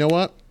he's like, you know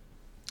what?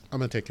 I'm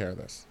going to take care of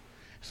this.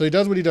 So he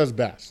does what he does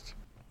best.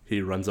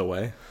 He runs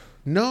away?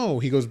 No,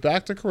 he goes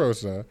back to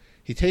Karosa.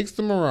 He takes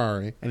the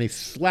Mirari and he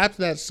slaps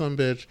that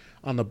sumbitch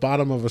on the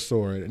bottom of a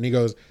sword. And he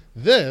goes,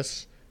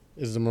 this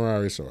is the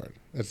Mirari sword.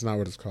 That's not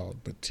what it's called,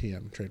 but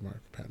TM,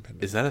 trademark, patent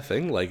pending. Is that a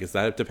thing? Is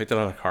that depicted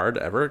on a card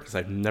ever? Because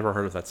I've never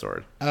heard of that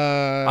sword.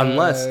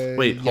 Unless,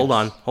 wait, yes. Hold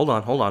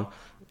on.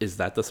 Is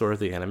that the sword of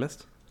the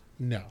Animist?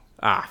 No.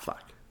 Ah,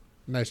 fuck.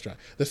 Nice try.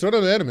 The Sword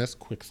of the Animist,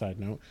 quick side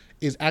note,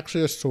 is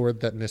actually a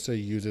sword that Nissa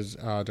uses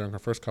during her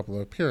first couple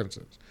of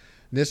appearances.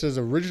 Nissa's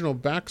original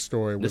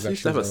backstory was that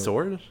she have a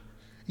sword?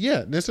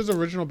 Yeah, Nissa's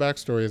original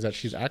backstory is that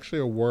she's actually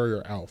a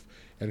warrior elf,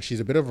 and she's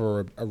a bit of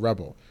a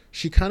rebel.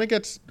 She kind of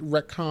gets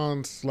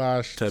retconned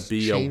 / to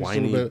be a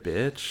whiny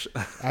bitch.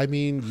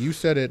 You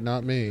said it,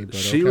 not me. But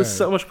she was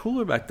so much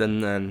cooler back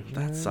then.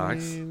 That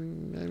sucks.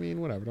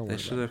 Whatever. Don't worry.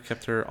 They should have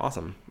kept her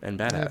awesome and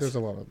badass. Yeah, there's a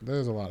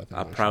lot of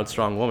things. A proud,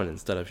 strong woman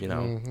instead of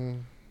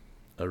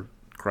a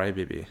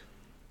crybaby.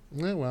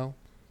 Yeah, well,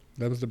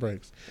 them's the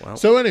breaks. Well.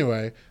 So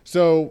anyway,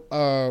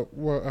 where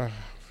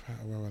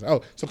was I?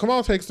 Oh, so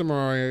Kamal takes the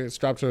Mirari,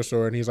 straps to her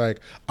sword, and he's like,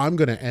 I'm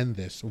going to end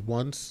this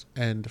once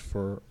and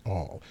for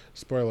all.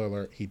 Spoiler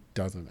alert, he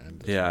doesn't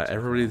end this. Yeah,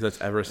 everybody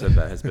that's ever said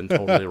that has been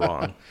totally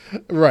wrong.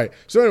 Right.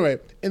 So anyway,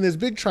 in this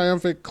big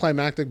triumphant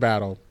climactic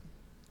battle,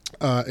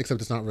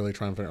 except it's not really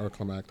triumphant or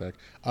climactic.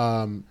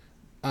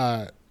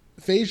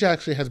 Phage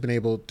actually has been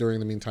able, during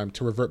the meantime,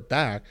 to revert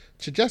back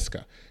to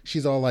Jessica.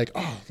 She's all like,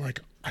 oh, like,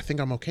 I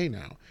think I'm okay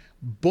now.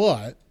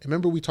 But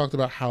remember we talked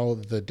about how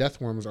the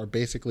Deathworms are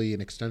basically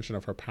an extension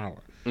of her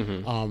power.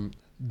 Mm-hmm.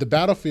 The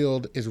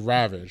battlefield is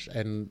ravaged,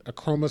 and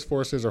Akroma's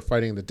forces are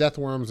fighting the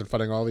Deathworms and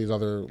fighting all these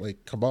other,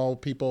 like, Cabal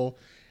people.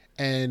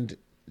 And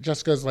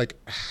Jessica's like,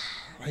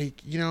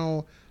 you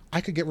know,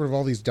 I could get rid of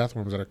all these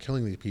Deathworms that are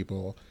killing these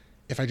people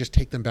if I just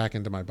take them back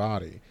into my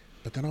body.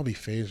 But then I'll be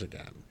phased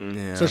again.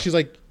 Yeah. So she's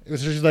like,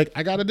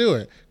 I got to do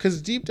it.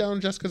 Because deep down,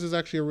 Jessica's is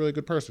actually a really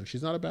good person.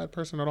 She's not a bad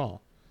person at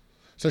all.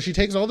 So she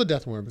takes all the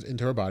Deathworms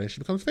into her body and she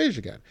becomes Phage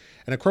again.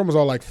 And Akroma's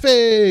all like,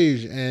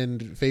 Phage!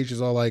 And Phage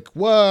is all like,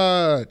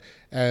 what?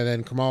 And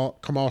then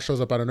Kamal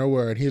shows up out of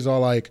nowhere and he's all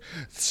like,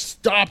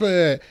 stop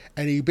it!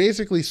 And he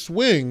basically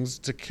swings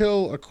to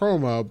kill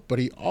Akroma, but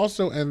he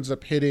also ends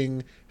up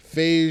hitting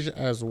Phage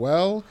as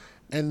well.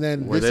 And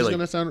then were going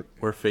to sound...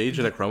 Were Phage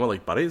and Akroma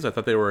like buddies? I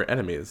thought they were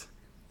enemies.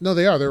 No,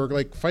 they are. They were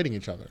like fighting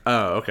each other.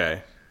 Oh,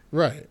 okay.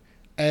 Right.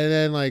 And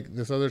then, like,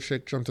 this other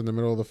chick jumped in the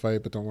middle of the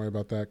fight, but don't worry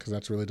about that because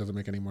that really doesn't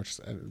make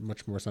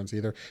much more sense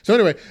either. So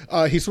anyway,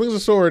 he swings a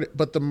sword,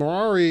 but the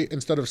Mirari,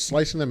 instead of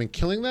slicing them and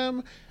killing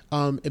them,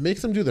 it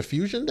makes them do the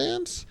fusion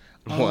dance.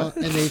 What?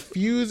 And they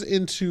fuse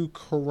into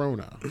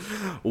Corona.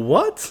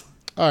 What?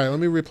 All right, let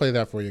me replay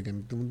that for you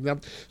again.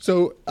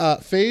 So,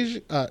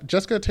 Phage,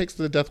 Jessica takes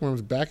the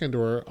Deathworms back into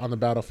her on the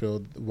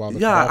battlefield while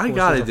the I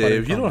got it,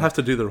 Dave. You don't have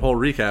to do the whole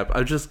recap.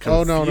 I'm just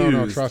confused. Oh,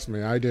 no. Trust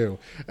me, I do.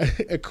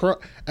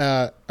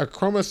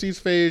 Akroma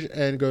sees Phage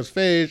and goes,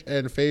 Phage,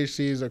 and Phage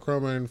sees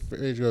Akroma and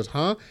Phage goes,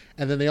 huh?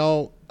 And then they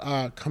all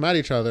come at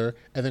each other,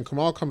 and then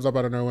Kamal comes up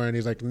out of nowhere, and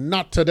he's like,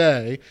 not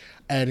today.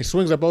 And he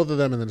swings at both of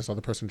them, and then this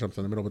other person jumps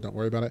in the middle, but don't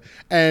worry about it.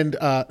 And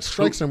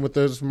strikes him with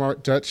those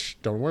Dutch,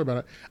 don't worry about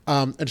it,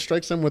 and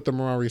strikes him with the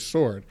Mirari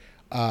sword,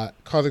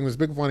 causing this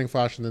big blinding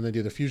flash, and then they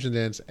do the fusion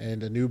dance,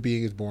 and a new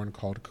being is born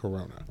called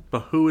Corona.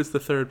 But who is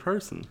the third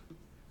person?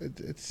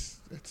 It's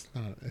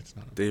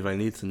not. Dave, I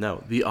need to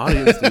know. The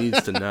audience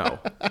needs to know.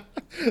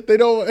 They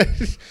don't.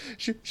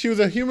 She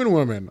was a human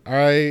woman, all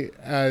right?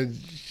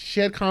 She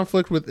had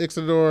conflict with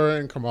Ixidor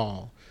and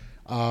Kamal.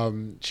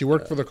 She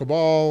worked for the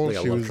Cabal. Like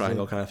a love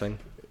triangle kind of thing?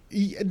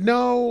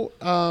 No.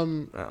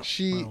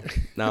 She... Well,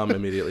 now I'm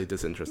immediately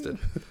disinterested.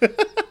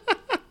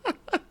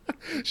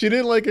 She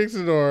didn't like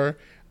Ixidor.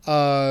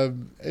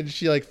 And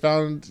she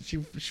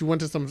she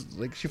went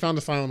to she found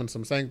asylum in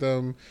some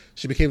sanctum.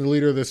 She became the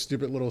leader of this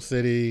stupid little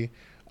city.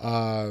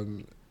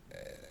 She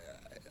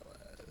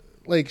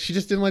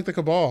just didn't like the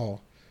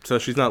Cabal. So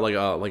she's not like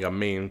a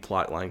main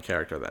plotline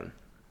character then?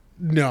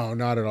 No,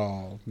 not at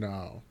all.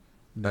 No.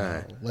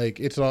 Right. Like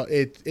it's all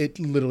it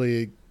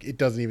literally it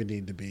doesn't even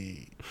need to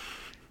be.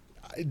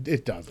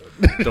 It doesn't.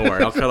 Don't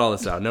worry, I'll cut all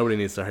this out. Nobody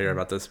needs to hear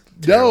about this.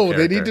 No,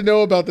 they need to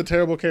know about the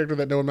terrible character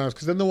that no one knows,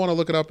 because then they'll want to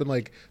look it up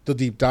and they'll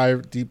deep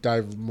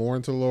dive more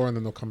into the lore, and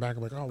then they'll come back and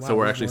be like, oh wow. So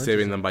we're actually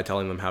saving them by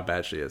telling them how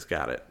bad she is.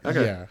 Got it.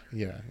 Okay.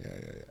 Yeah.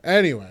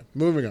 Anyway,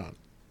 moving on.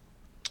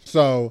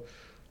 So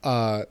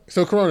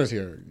Corona's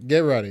here. Get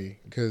ready,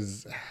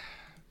 because.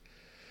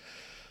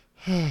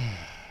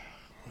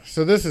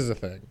 So this is the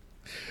thing.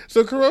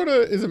 So Corona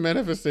is a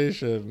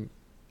manifestation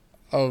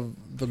of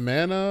the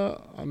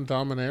mana on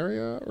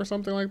Dominaria or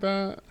something like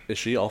that. Is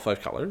she all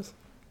 5 colors?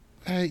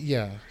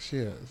 Yeah, she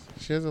is.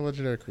 She is a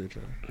legendary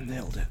creature.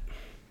 Nailed it.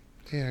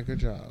 Yeah, good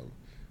job.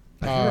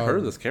 I've never heard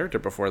of this character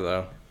before,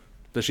 though.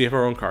 Does she have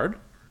her own card?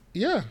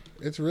 Yeah,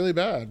 it's really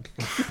bad.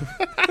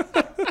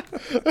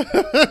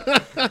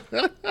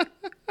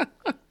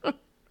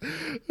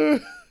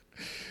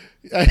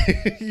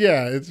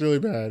 Yeah, it's really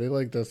bad.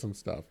 It does some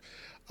stuff.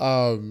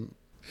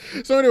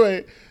 So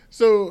anyway,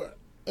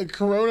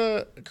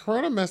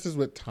 Corona messes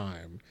with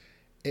time.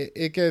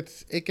 It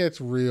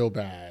gets real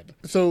bad.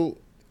 So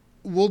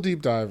we'll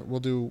deep dive. We'll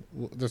do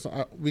this.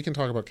 We can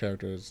talk about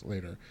characters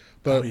later.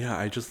 But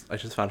I just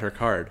found her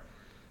card.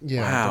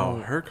 Yeah.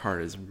 Wow, her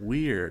card is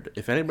weird.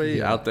 If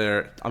anybody out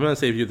there, I'm gonna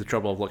save you the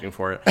trouble of looking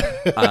for it.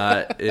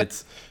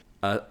 It's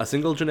a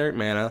single generic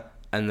mana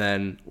and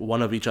then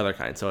one of each other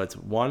kind. So it's a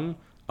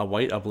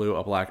white, a blue,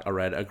 a black, a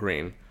red, a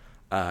green.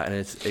 And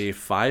it's a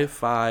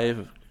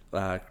 5/5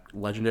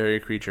 legendary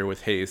creature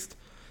with haste.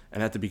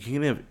 And at the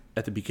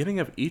beginning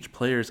of each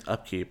player's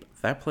upkeep,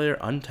 that player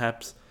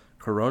untaps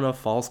Corona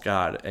False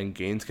God and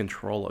gains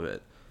control of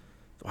it.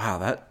 Wow,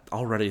 that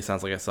already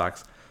sounds like it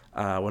sucks.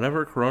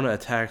 Whenever Corona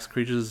attacks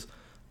creatures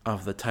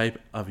of the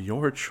type of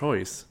your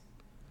choice,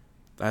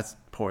 that's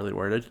poorly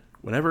worded.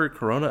 Whenever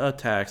Corona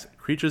attacks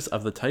creatures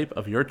of the type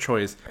of your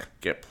choice,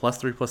 get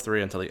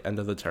 +3/+3 until the end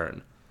of the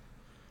turn.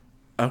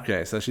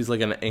 Okay, so she's like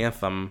an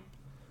anthem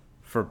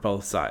for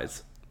both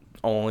sides.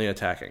 Only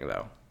attacking,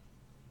 though.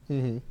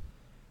 Mm-hmm.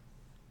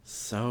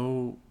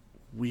 So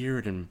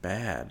weird and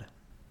bad.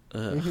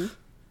 Ugh. Mm-hmm.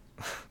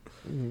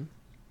 Mm-hmm.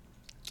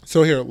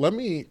 So here, let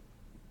me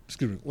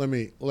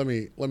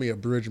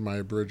abridge my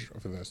abridge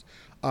for this.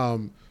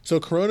 So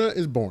Corona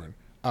is born.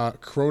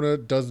 Corona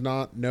does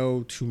not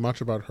know too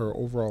much about her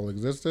overall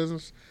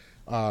existence.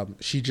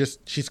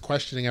 She's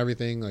questioning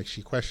everything. Like,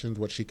 she questions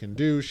what she can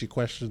do. She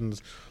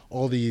questions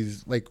all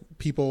these like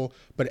people.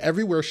 But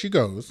everywhere she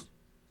goes,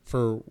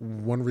 for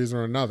one reason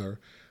or another,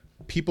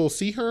 people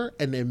see her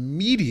and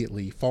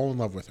immediately fall in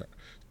love with her.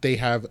 They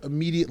have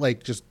immediate,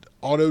 like, just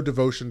auto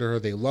devotion to her.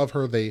 They love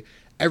her.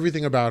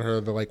 Everything about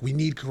her. They're like, we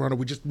need Corona.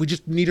 We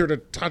just need her to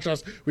touch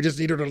us. We just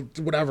need her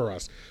to whatever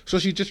us. So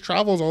she just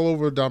travels all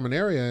over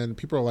Dominaria, and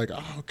people are like,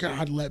 oh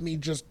God, let me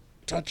just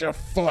touch a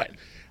foot.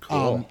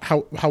 Cool.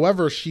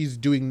 However, she's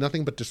doing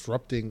nothing but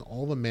disrupting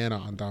all the mana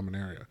on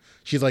Dominaria.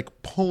 She's like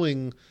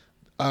pulling.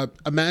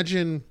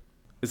 Imagine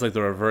it's like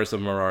the reverse of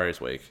Mirari's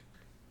Wake.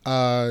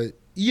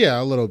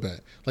 Yeah, a little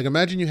bit. Like,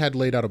 imagine you had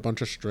laid out a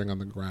bunch of string on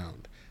the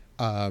ground,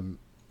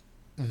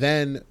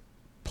 then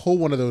pull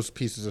one of those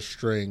pieces of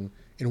string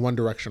in one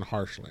direction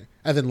harshly,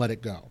 and then let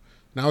it go.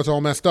 Now it's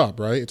all messed up,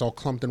 right? It's all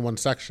clumped in one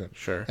section.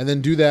 Sure. And then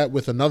do that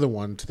with another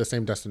one to the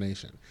same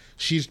destination.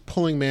 She's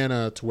pulling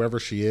mana to wherever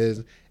she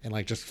is and,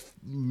 like, just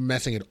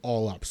messing it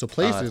all up. So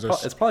places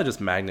it's probably just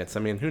magnets. I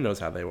mean, who knows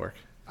how they work?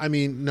 I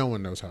mean, no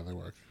one knows how they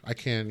work. I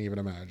can't even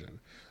imagine.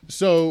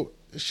 So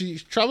she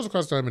travels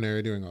across the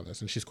Dominaria doing all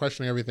this, and she's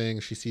questioning everything.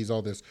 She sees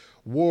all this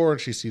war, and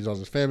she sees all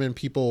this famine,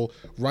 people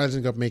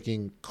rising up,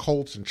 making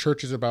cults and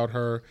churches about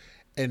her,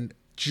 and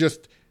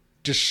just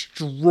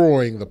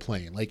destroying the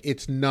plane. Like,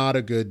 it's not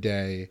a good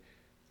day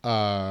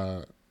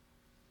at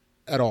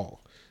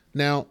all.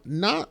 Now,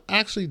 not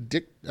actually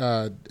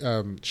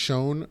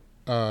shown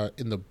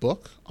in the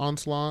book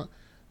Onslaught,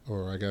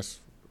 or I guess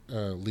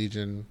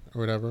Legion or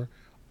whatever,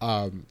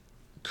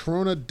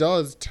 Corona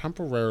does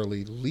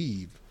temporarily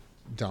leave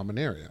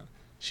Dominaria.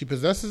 She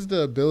possesses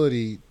the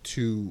ability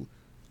to,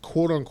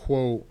 quote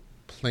unquote,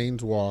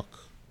 planeswalk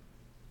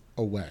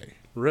away.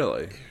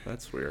 Really?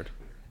 That's weird.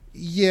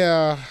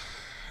 Yeah.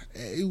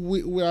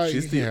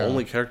 She's the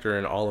only character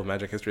in all of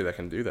Magic history that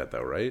can do that,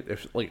 though, right?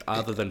 If, like,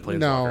 other than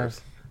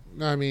planeswalkers.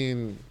 No, I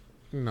mean,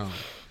 no.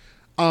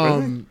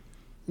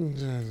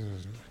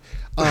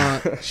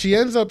 She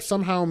ends up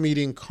somehow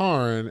meeting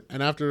Karn,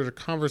 and after the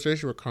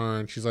conversation with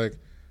Karn, she's like,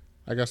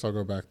 I guess I'll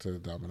go back to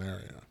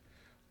Dominaria.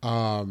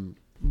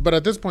 But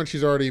at this point,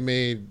 she's already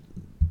made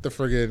the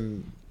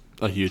friggin'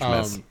 a huge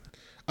mess.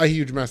 A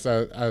huge mess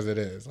as it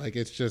is. Like,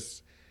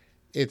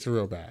 it's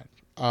real bad.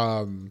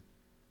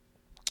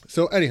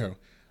 So anyhow,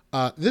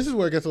 this is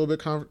where it gets a little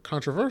bit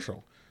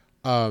controversial.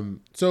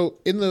 So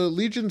in the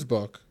Legion's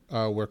book,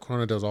 where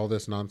Corona does all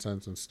this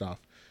nonsense and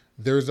stuff,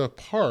 there's a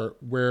part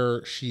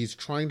where she's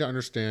trying to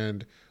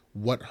understand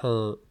what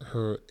her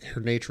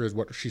nature is,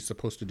 what she's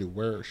supposed to do,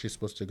 where she's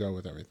supposed to go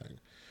with everything.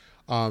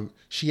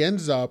 She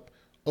ends up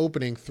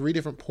opening 3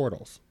 different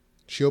portals.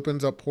 She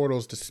opens up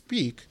portals to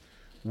speak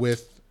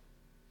with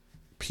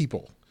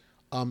people.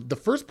 The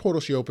first portal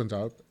she opens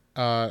up,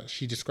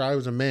 she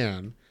describes a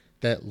man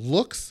that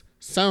looks,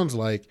 sounds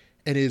like,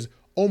 and is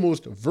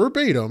almost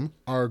verbatim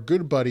our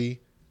good buddy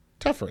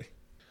Teferi.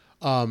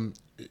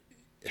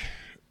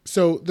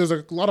 So there's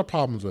a lot of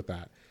problems with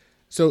that.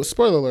 So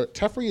spoiler alert,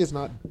 Teferi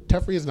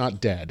is not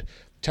dead.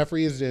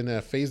 Teferi is in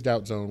a phased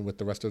out zone with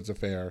the rest of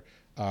Zephyr,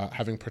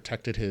 having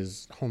protected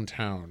his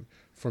hometown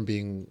from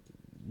being,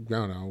 I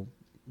don't know,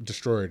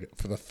 destroyed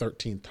for the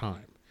 13th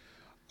time.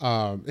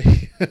 I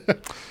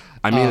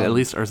mean, at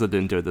least Urza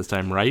didn't do it this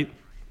time, right?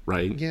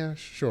 Right? Yeah,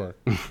 sure.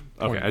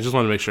 Okay, I just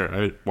want to make sure.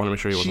 I want to make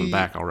sure he wasn't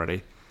back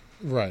already.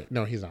 Right.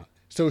 No, he's not.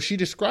 So she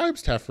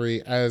describes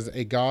Teferi as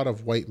a god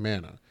of white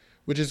mana,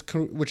 which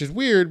is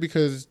weird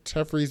because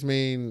Teferi's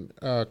main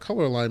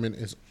color alignment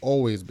has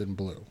always been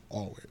blue,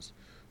 always.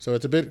 So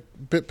it's a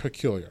bit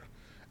peculiar.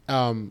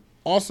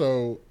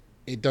 Also,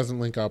 it doesn't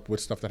link up with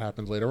stuff that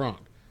happens later on.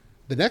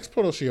 The next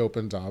portal she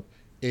opens up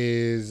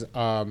is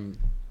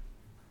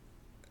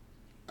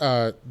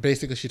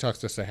basically she talks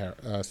to Sarah,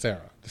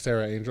 the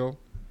Sarah Angel.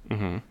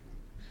 Mm-hmm.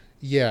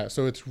 Yeah,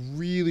 so it's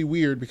really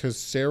weird because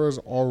Sarah's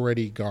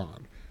already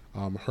gone.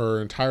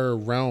 Her entire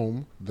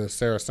realm, the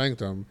Sarah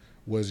Sanctum,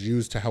 was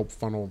used to help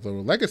funnel the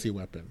legacy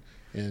weapon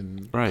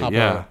in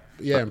Papa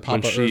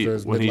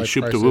Urza's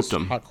midlife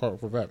crisis hot court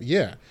for Vep.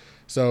 Yeah,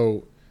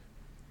 so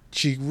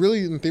she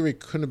really, in theory,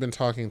 couldn't have been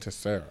talking to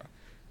Sarah.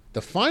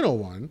 The final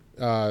one,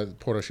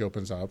 portal she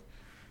opens up,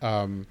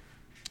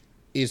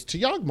 is to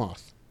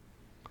Yawgmoth.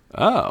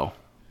 Oh.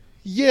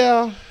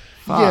 Yeah.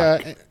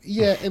 Fuck.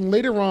 Yeah, and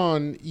later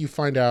on, you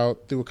find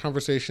out through a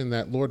conversation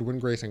that Lord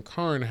Windgrace and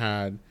Karn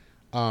had,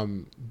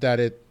 that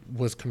it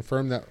was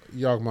confirmed that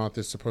Yawgmoth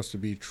is supposed to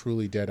be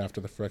truly dead after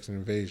the Phyrexian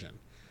invasion.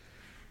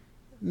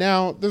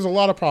 Now, there's a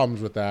lot of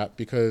problems with that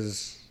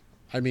because,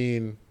 I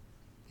mean,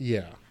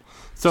 yeah.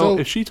 So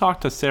if she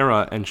talked to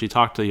Sarah and she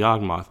talked to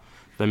Yawgmoth,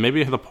 then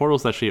maybe the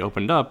portals that she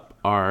opened up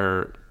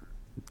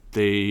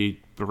they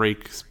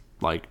break,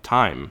 like,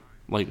 time.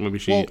 Like, maybe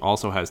she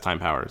also has time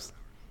powers.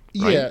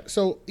 Right? Yeah,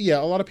 so, yeah,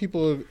 a lot of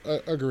people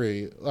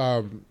agree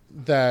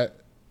that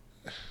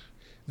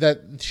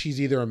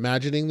she's either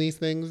imagining these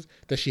things,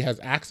 that she has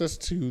access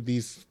to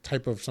these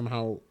type of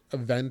somehow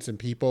events and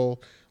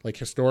people, like,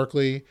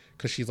 historically,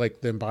 because she's,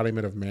 like, the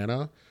embodiment of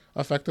mana,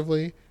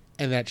 effectively,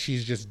 and that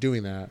she's just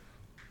doing that.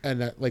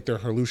 and that like they're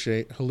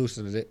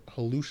hallucinations.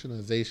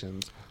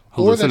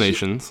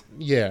 Hallucinations.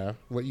 Yeah,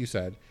 what you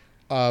said.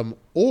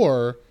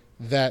 Or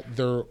that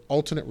they're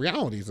alternate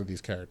realities of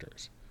these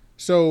characters.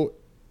 So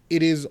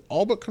it is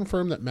all but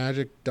confirmed that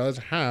magic does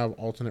have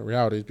alternate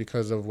realities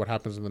because of what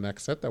happens in the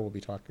next set that we'll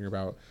be talking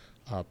about,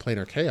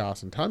 Planar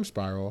Chaos and Time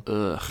Spiral,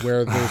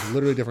 where there's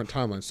literally different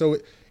timelines. So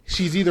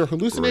she's either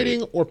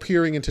hallucinating or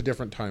peering into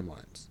different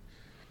timelines.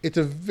 It's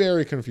a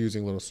very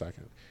confusing little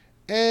second.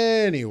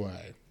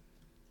 Anyway,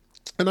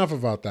 enough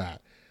about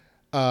that.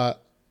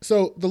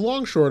 So the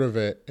long short of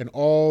it, and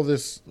all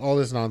this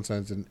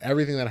nonsense and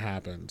everything that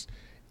happens,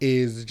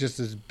 is just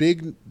this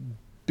big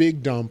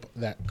dump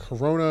that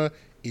Corona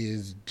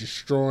is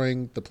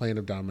destroying the plane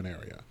of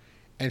Dominaria,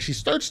 and she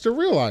starts to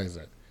realize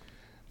it.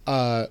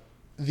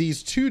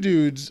 These two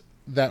dudes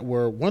that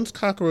were once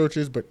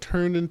cockroaches but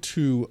turned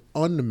into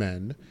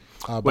unmen.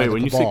 Wait,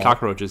 when you say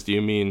cockroaches, do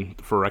you mean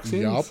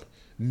Phyrexians? Yup.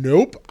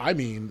 Nope. I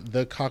mean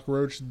the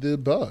cockroach, the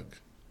bug.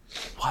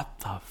 What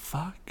the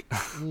fuck?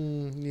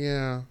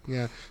 Yeah.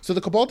 So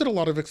the Cabal did a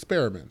lot of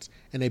experiments,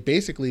 and they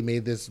basically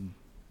made this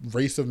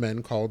race of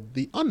men called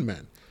the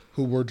Unmen,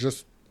 who were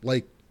just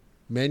like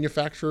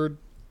manufactured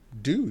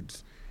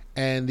dudes.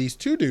 And these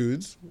two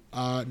dudes,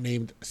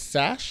 named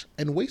Sash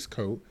and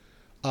Waistcoat,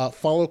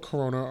 follow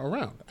Corona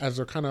around as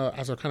their kind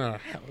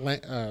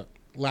of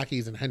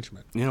lackeys and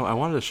henchmen. You know, I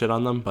wanted to shit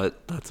on them,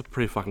 but that's a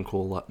pretty fucking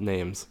cool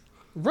names.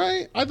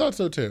 Right? I thought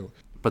so too.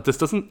 But this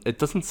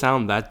doesn't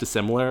sound that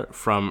dissimilar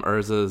from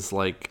Urza's,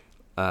 like,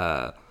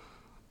 what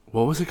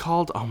was it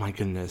called? Oh my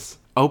goodness.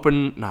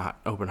 Not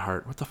Open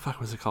Heart. What the fuck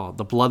was it called?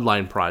 The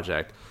Bloodline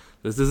Project.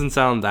 This doesn't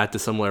sound that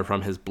dissimilar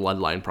from his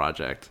Bloodline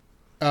Project.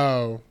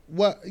 Oh,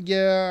 well,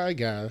 yeah, I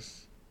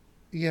guess.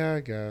 Yeah,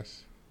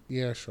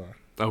 sure.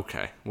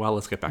 Okay, well,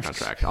 let's get back on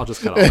track. I'll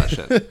just cut all that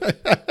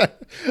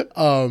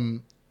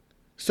shit.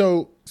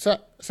 So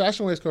Sash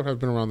and Waistcoat have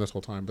been around this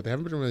whole time, but they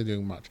haven't been really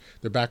doing much.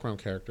 They're background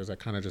characters that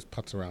kind of just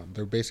putz around.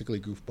 They're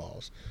basically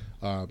goofballs.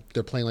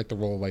 They're playing like the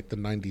role of like the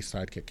 90s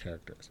sidekick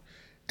characters.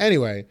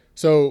 Anyway,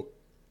 so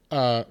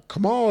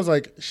Kamal is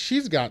like,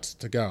 she's got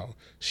to go.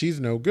 She's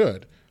no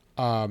good.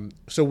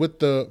 So with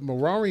the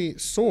Mirari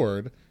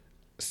sword,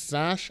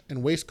 Sash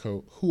and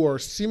Waistcoat, who are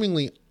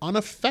seemingly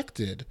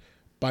unaffected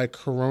by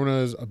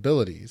Corona's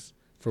abilities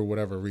for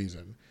whatever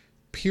reason,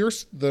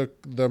 pierce the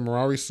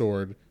Mirari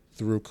sword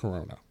through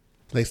Corona.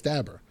 They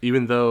stab her.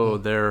 Even though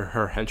they're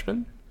her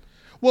henchmen?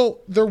 Well,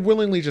 they're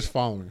willingly just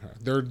following her.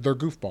 They're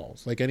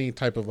goofballs, like any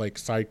type of like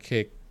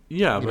sidekick.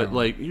 Yeah, but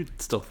like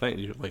you'd still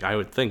think, like I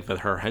would think that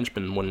her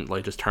henchmen wouldn't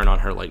like just turn on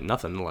her like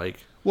nothing. Like,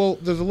 well,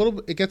 there's a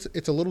little.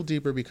 It's a little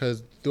deeper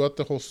because throughout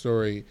the whole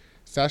story,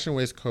 Sash and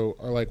Waistcoat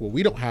are like, well,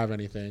 we don't have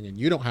anything and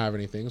you don't have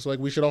anything, so like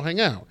we should all hang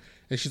out.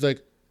 And she's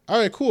like, all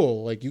right,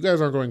 cool. Like you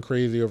guys aren't going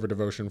crazy over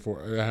devotion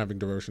for having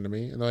devotion to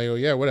me. And they go,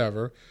 yeah,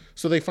 whatever.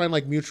 So they find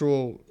like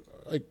mutual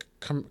like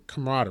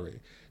camaraderie.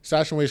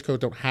 Sash and Waistcoat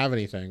don't have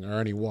anything or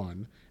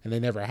anyone, and they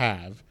never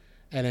have.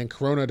 And then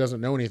Corona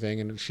doesn't know anything,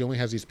 and she only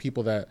has these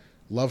people that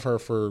love her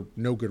for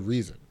no good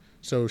reason.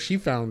 So she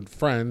found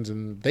friends,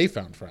 and they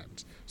found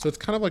friends. So it's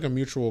kind of like a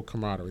mutual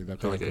camaraderie that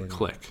they're like a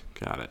clique.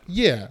 Got it.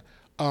 Yeah.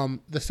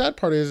 The sad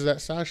part is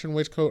that Sash and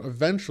Waistcoat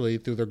eventually,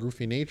 through their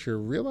goofy nature,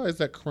 realize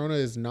that Corona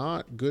is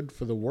not good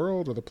for the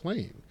world or the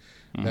plane.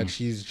 Mm-hmm. That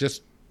she's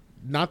just,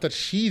 not that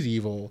she's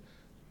evil,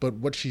 but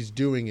what she's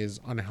doing is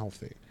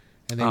unhealthy.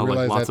 And they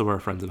realize like lots of our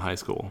friends in high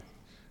school.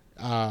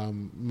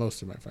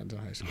 Most of my friends in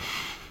high school.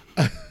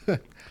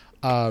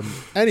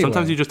 Anyway.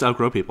 Sometimes you just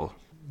outgrow people.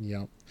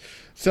 Yep.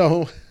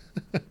 So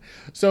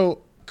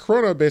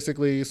Corona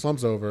basically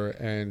slumps over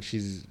and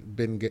she's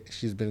been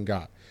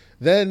got.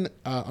 Then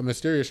a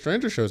mysterious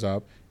stranger shows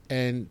up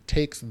and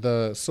takes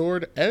the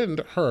sword and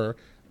her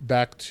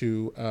back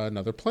to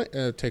another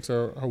plane. Takes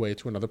her way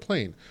to another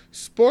plane.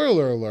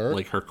 Spoiler alert!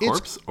 Like her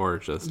corpse, or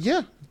just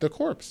the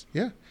corpse.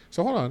 Yeah.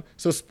 So hold on.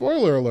 So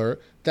spoiler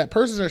alert: that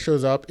person that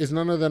shows up is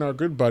none other than our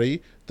good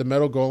buddy, the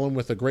metal golem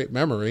with a great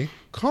memory,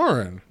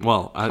 Karin.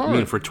 Well, I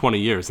mean, for 20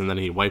 years, and then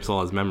he wipes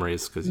all his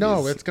memories because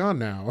it's gone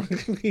now.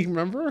 You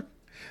remember?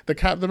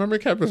 The memory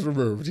cap was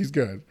removed. He's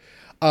good.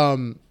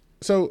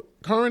 So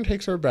Karin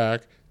takes her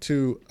back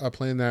to a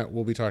plane that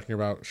we'll be talking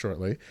about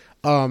shortly.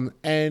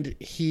 And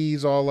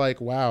he's all like,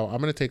 wow, I'm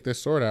going to take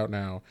this sword out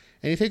now.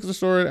 And he takes the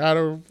sword out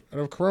of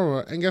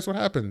Corona, and guess what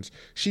happens?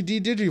 She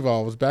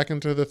de-digivolves back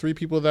into the three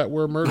people that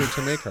were murdered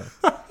to make her.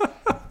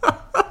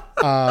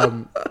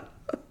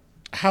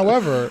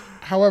 However,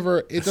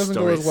 it doesn't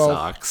go as well.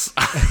 Sucks.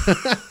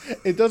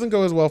 It doesn't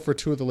go as well for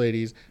two of the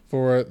ladies.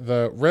 For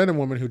the random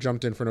woman who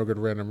jumped in for no good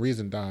random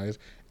reason dies.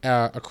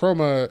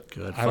 Akroma,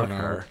 I don't know,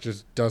 her.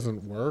 Just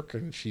doesn't work,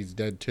 and she's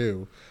dead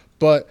too.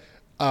 But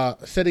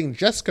setting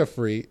Jessica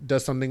free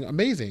does something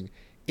amazing.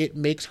 It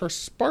makes her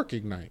spark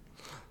ignite.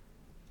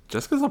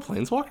 Jessica's a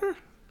planeswalker?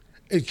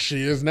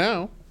 She is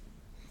now.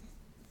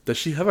 Does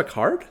she have a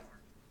card?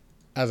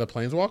 As a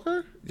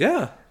planeswalker?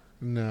 Yeah.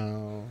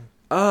 No.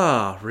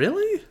 Ah,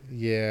 really?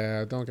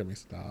 Yeah, don't get me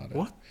started.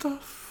 What the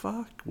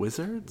fuck?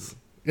 Wizards?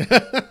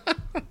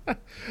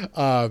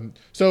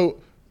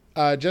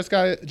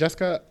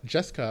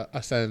 Jessica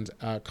ascends.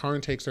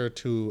 Karn takes her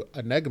to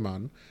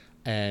Enegmon,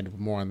 and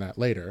more on that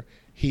later.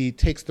 He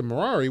takes the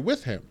Mirari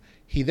with him.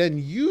 He then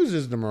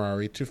uses the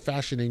Mirari to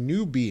fashion a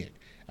new being,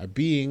 a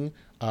being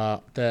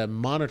to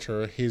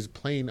monitor his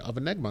plane of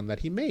Enegmon that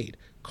he made,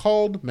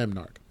 called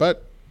Memnarch.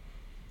 But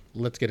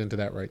let's get into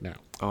that right now.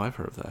 Oh, I've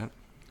heard of that.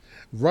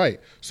 Right.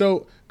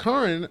 So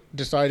Karn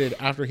decided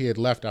after he had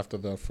left after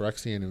the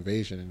Phyrexian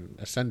invasion and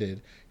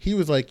ascended, he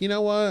was like, you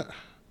know what?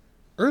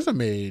 Urza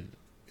made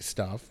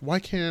stuff. Why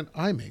can't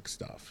I make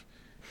stuff?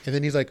 And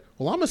then he's like,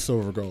 well, I'm a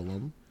silver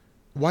golem.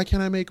 Why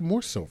can't I make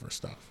more silver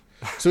stuff?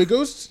 So he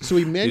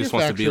manufactures. He just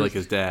wants to be like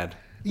his dad.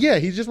 Yeah,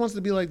 he just wants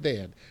to be like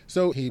dad.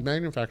 So he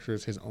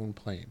manufactures his own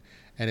plane,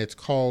 and it's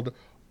called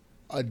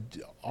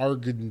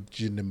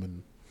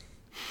Argentinum.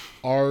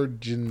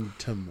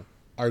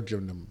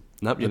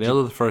 Nope, you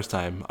nailed it the first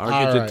time.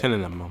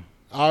 Argentinum.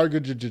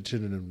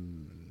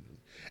 Argentinum.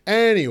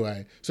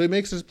 Anyway, so he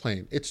makes his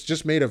plane. It's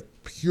just made of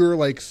pure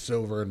like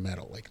silver and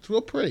metal. Like it's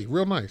real pretty,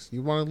 real nice.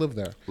 You want to live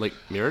there. Like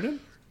Mirrodin?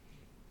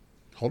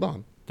 Hold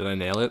on. Did I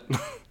nail it?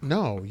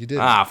 No, you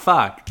didn't. Ah,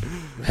 fuck.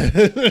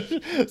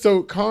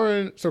 So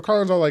Karn's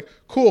all like,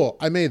 cool,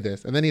 I made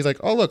this. And then he's like,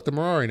 oh, look, the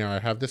Mirari now. I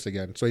have this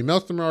again. So he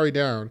melts the Mirari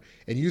down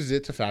and uses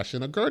it to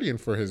fashion a guardian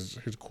for his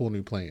cool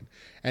new plane.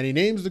 And he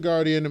names the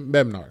guardian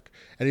Memnarch.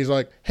 And he's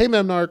like, hey,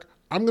 Memnarch,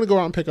 I'm going to go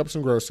out and pick up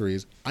some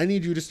groceries. I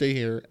need you to stay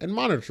here and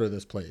monitor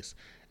this place.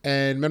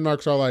 And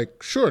Memnarch's all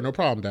like, sure, no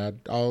problem, Dad.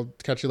 I'll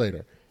catch you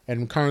later.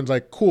 And Karn's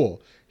like,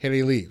 cool. And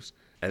he leaves.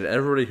 And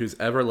everybody who's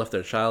ever left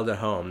their child at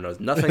home knows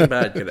nothing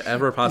bad could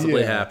ever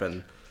possibly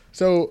happen.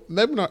 So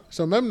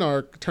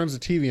Memnarch turns the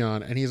TV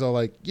on, and he's all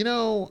like, you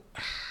know,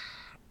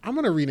 I'm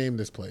going to rename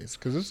this place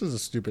because this is a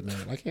stupid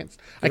name. I can't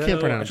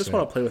pronounce it. I just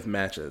want to play with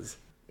matches.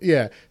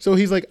 Yeah. So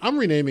he's like, I'm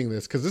renaming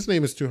this because this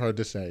name is too hard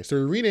to say. So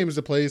he renames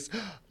the place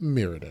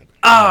Mirrodin.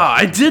 Ah,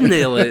 I did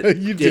nail it.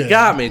 You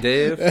got me,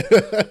 Dave.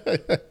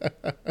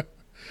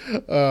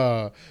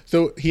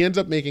 So he ends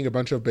up making a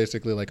bunch of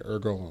basically like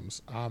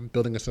golems,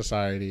 building a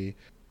society.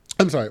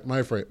 I'm sorry, let me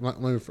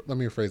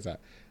rephrase that.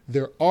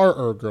 There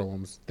are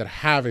golems that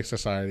have a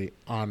society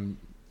on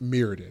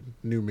Mirrodin,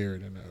 New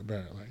Mirrodin,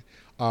 apparently.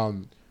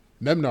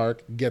 Memnarch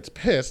gets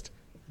pissed,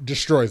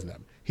 destroys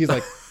them. He's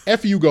like,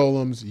 "F you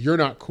golems, you're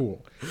not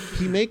cool."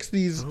 He makes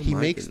these. He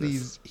makes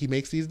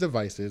these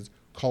devices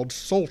called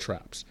soul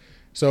traps.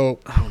 So.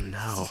 Oh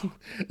no.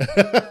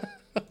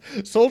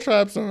 Soul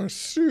traps are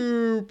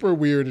super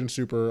weird and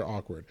super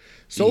awkward.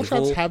 Soul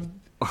traps have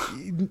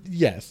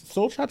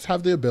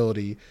the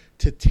ability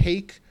to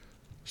take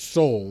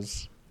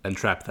souls and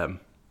trap them.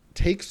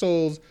 Take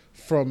souls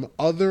from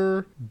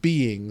other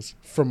beings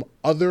from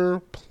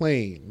other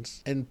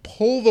planes and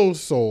pull those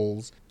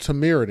souls to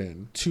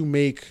Mirrodin to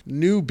make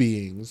new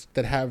beings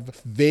that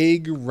have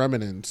vague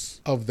remnants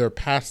of their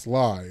past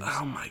lives.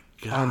 Oh my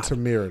god. Onto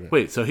Mirrodin.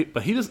 Wait, so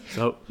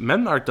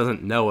Memnarch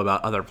doesn't know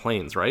about other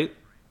planes, right?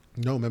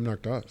 No,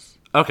 Memnarch does.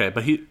 Okay,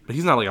 but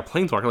he's not like a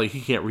planeswalker. Like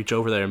he can't reach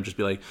over there and just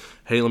be like,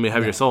 "Hey, let me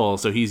have your soul."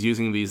 So he's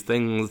using these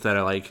things that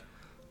are like,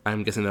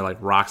 I'm guessing they're like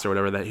rocks or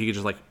whatever that he could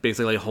just like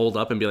basically hold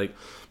up and be like,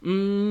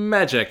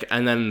 magic,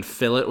 and then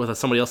fill it with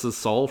somebody else's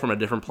soul from a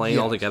different plane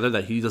altogether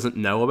that he doesn't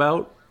know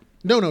about.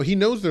 No, he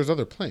knows there's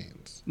other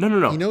planes.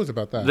 No. He knows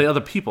about that. The other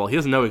people. He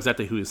doesn't know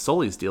exactly who his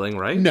soul he's stealing,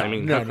 right? No, I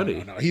mean, no.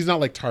 He's not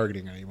like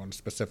targeting anyone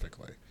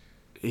specifically.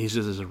 He's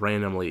just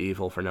randomly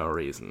evil for no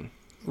reason.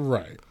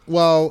 Right.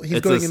 Well, he's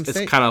going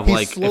insane. It's kind of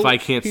like, if I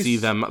can't see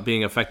them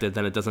being affected,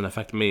 then it doesn't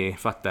affect me.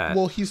 Fuck that.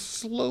 Well, he's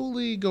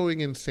slowly going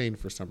insane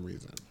for some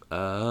reason.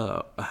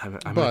 Oh,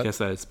 I might guess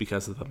that it's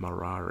because of the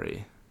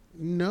Mirari.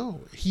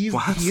 No, he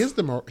is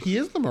the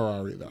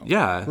Mirari though.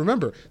 Yeah.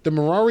 Remember, the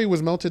Mirari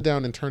was melted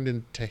down and turned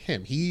into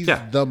him. He's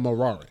the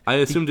Mirari. I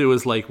assumed it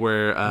was like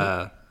where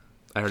I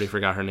already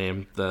forgot her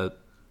name. Oh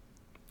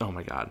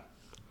my god,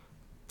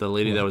 the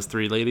lady that was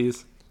three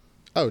ladies.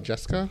 Oh,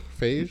 Jessica,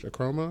 Phage,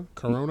 Corona.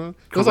 Corona.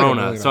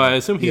 So I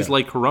assume he's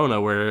like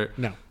Corona, where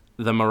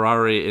the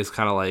Mirari is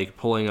kind of like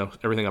pulling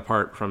everything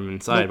apart from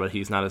inside, but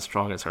he's not as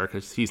strong as her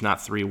because he's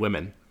not three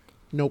women.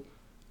 Nope.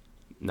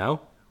 No?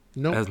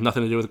 Nope. It has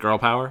nothing to do with girl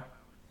power?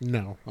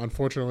 No.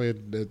 Unfortunately,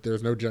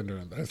 there's no gender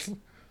in this.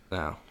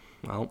 No.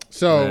 Well,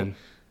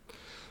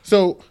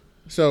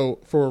 So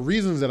for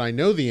reasons that I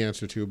know the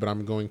answer to, but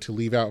I'm going to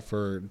leave out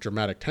for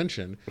dramatic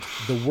tension,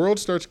 the world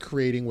starts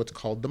creating what's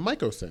called the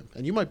Mycosynth.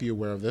 And you might be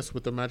aware of this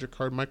with the magic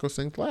card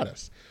Mycosynth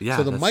Lattice. Yeah,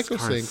 so the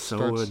Mycosynth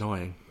starts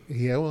annoying.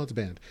 Yeah, well, it's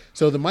banned.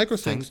 So the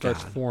Mycosynth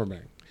starts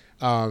forming.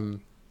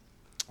 And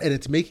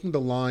it's making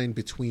the line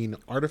between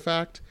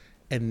artifact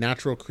and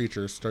natural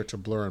creatures start to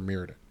blur and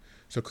mirror it.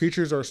 So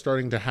creatures are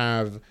starting to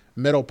have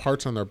metal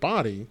parts on their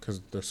body,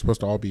 because they're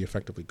supposed to all be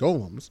effectively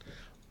golems,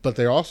 but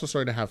they're also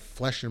starting to have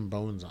flesh and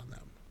bones on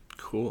them.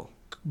 Cool.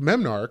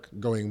 Memnarch,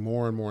 going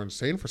more and more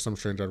insane for some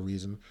strange odd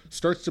reason,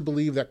 starts to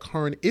believe that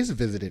Karn is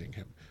visiting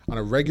him on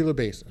a regular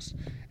basis.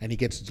 And he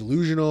gets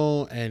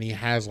delusional, and he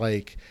has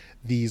like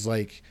these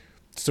like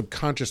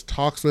subconscious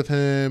talks with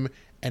him,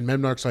 and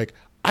Memnarch's like,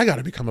 I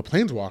gotta become a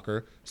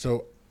planeswalker,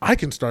 so I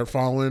can start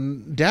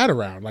following Dad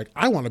around. Like,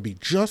 I want to be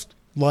just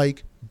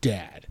like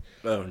Dad.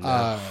 Oh,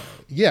 no.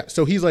 Yeah,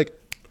 so he's like,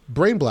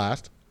 brain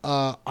blast,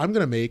 I'm going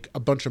to make a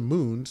bunch of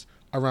moons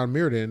around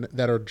Mirrodin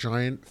that are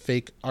giant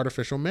fake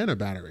artificial mana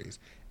batteries.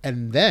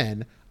 And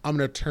then I'm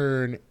going to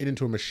turn it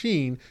into a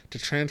machine to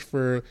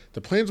transfer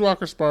the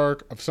Planeswalker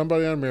spark of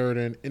somebody on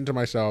Mirrodin into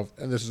myself.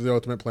 And this is the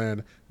ultimate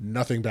plan.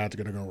 Nothing bad's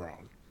going to go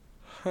wrong.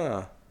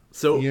 Huh.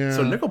 So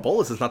Nicol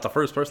Bolas is not the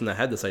first person that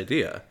had this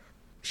idea.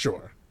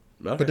 Sure.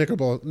 Okay.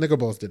 But Nicol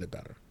Bolas did it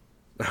better.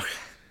 Okay.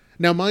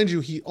 Now, mind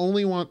you,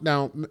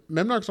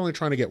 Memnarch's only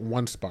trying to get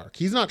one spark.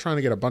 He's not trying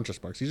to get a bunch of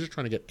sparks. He's just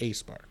trying to get a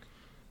spark.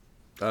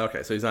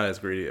 Okay, so he's not as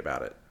greedy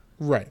about it.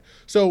 Right.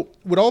 So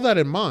with all that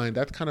in mind,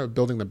 that's kind of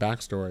building the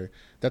backstory.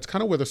 That's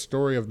kind of where the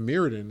story of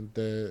Mirrodin,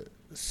 the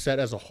set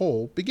as a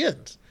whole,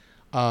 begins.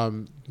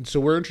 So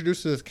we're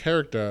introduced to this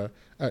character,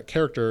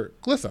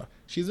 Glissa.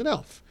 She's an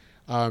elf.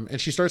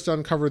 And she starts to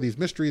uncover these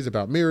mysteries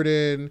about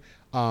Mirrodin.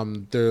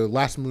 The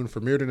last moon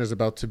for Mirrodin is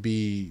about to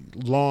be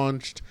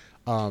launched.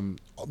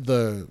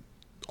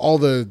 All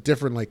the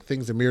different like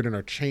things in Mirrodin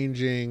are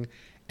changing,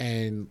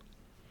 and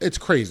it's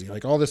crazy.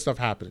 Like all this stuff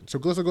happening. So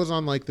Glissa goes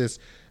on like this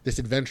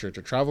adventure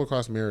to travel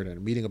across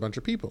Mirrodin, meeting a bunch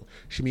of people.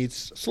 She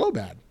meets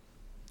Slobad.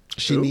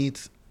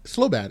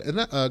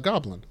 A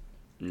goblin.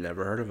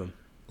 Never heard of him.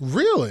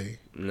 Really?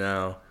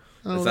 No.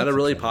 Is that a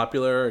really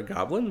popular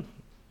goblin?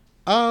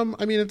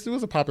 I mean, it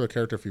was a popular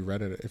character if you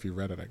read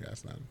it, I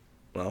guess, then.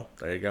 Well,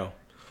 there you go.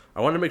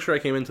 I wanted to make sure I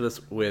came into this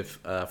with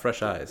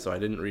fresh eyes, so I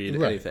didn't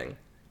read anything.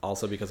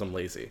 Also because I'm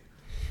lazy.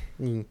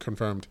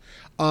 Confirmed.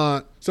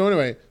 So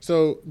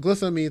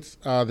Glissa meets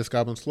this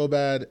goblin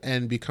Slobad,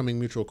 and becoming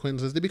mutual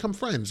acquaintances, they become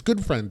friends,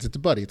 good friends. It's a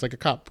buddy. It's like a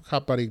cop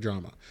buddy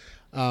drama.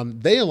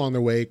 They, along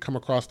their way, come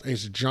across a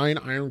giant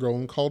iron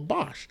golem called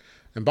Bosch.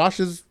 And Bosch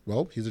is,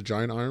 he's a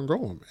giant iron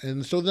golem.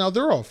 And so now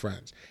they're all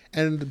friends.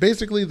 And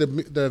basically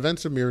the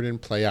events of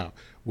Mirrodin play out,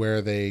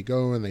 where they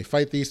go and they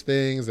fight these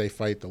things. They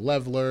fight the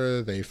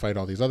Leveler. They fight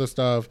all these other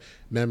stuff.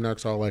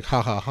 Memnarch's all like,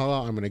 ha, ha,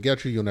 ha, I'm going to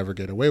get you. You'll never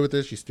get away with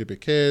this, you stupid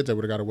kids. I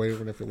would have got away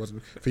with it if it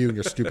wasn't for you and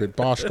your stupid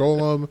Bosch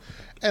golem.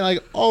 And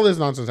like all this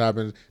nonsense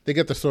happens. They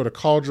get the Sword of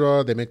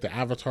Kaldra. They make the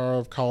avatar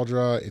of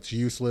Kaldra. It's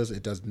useless.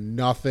 It does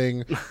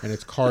nothing. And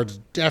its cards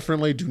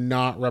definitely do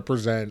not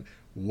represent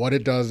what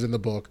it does in the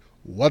book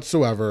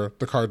whatsoever.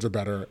 The cards are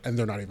better, and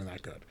they're not even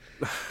that good.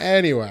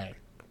 Anyway,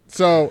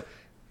 so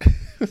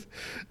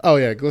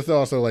Glissa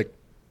also like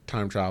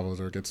time travels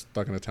or gets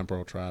stuck in a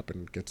temporal trap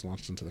and gets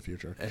launched into the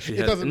future. And she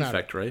has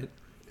infect, right?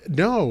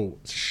 No,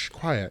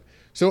 quiet.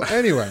 So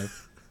anyway,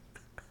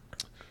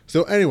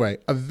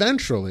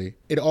 eventually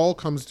it all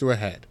comes to a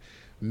head.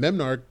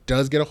 Memnarch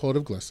does get a hold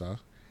of Glissa,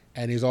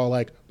 and he's all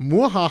like,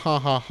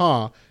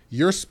 "Muahahaha,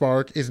 your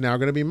spark is now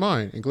going to be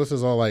mine." And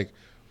Glissa's all like,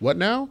 "What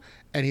now?"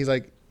 And he's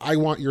like, "I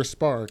want your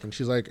spark." And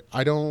she's like,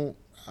 "I don't."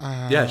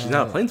 Yeah, she's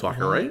not a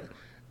planeswalker, right?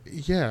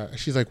 Yeah.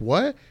 She's like,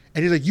 "What?"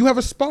 And he's like, "You have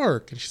a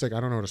spark." And she's like, "I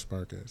don't know what a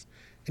spark is."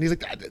 And he's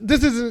like,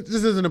 This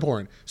isn't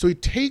important." So he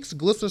takes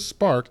Glissa's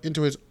spark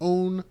into his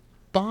own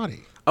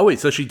body. Oh wait,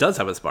 so she does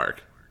have a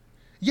spark.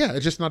 Yeah,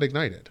 it's just not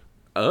ignited.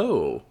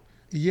 Oh.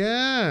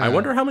 Yeah. I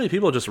wonder how many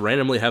people just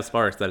randomly have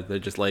sparks that they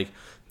just like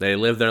they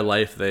live their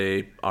life,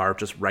 they are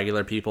just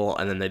regular people,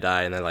 and then they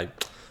die, and they're like,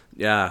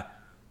 yeah.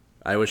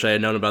 I wish I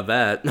had known about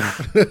that.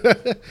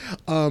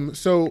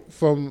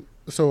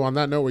 So on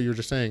that note, what you were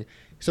just saying,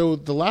 so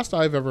the last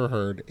I've ever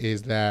heard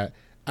is that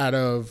out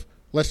of,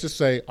 let's just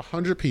say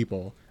 100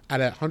 people,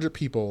 out of 100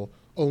 people,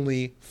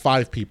 only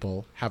 5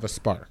 people have a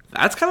spark.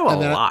 That's kind of a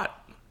lot.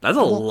 That's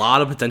a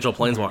lot of potential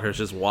planeswalkers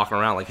just walking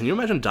around. Like, can you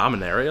imagine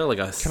Dominaria, like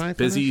a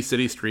busy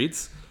city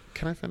streets?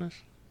 Can I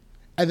finish?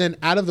 And then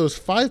out of those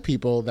 5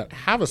 people that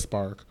have a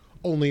spark,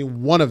 only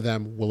one of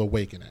them will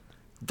awaken it.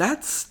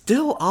 That's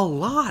still a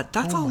lot.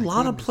 That's a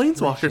lot of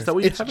planeswalkers that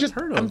we haven't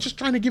heard of. I'm just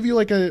trying to give you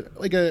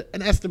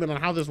an estimate on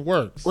how this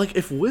works. Like,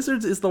 if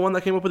Wizards is the one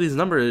that came up with these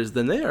numbers,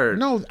 then they are...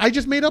 No, I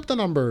just made up the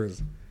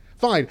numbers.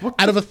 Fine.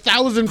 Out of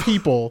 1,000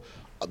 people,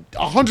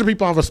 100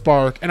 people have a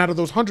spark, and out of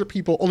those 100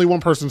 people, only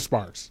one person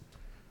sparks.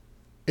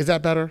 Is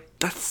that better?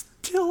 That's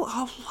still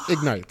a lot.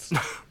 Ignites.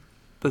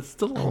 That's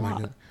still a lot.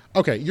 My God.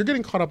 Okay, you're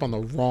getting caught up on the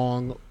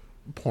wrong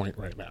point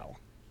right now.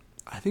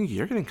 I think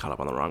you're getting caught up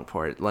on the wrong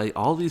part. Like,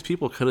 all these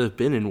people could have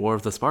been in War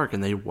of the Spark,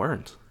 and they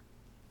weren't.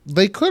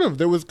 They could have.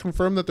 There was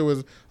confirmed that there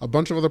was a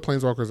bunch of other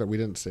planeswalkers that we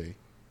didn't see.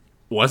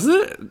 Was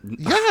it?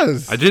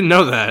 Yes. I didn't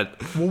know that.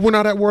 Well, we're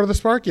not at War of the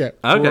Spark yet.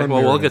 Okay,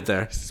 well, we'll get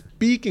there.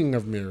 Speaking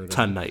of Mirrodin.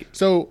 Tonight.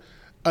 So,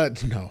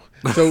 no.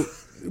 So,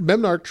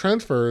 Memnarch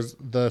transfers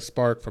the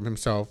spark from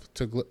himself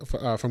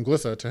from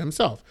Glissa to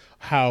himself.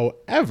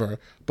 However,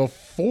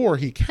 before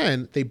he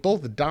can, they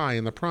both die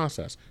in the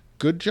process.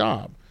 Good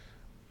job.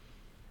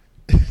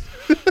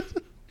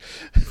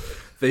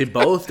 They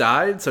both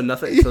died, so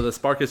nothing. So the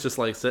spark is just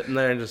like sitting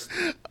there and just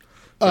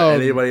for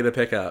anybody to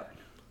pick up.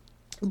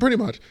 Pretty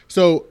much.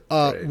 So,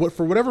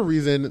 for whatever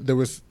reason, there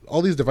was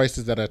all these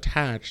devices that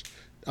attached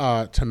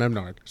to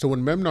Memnarch. So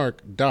when Memnarch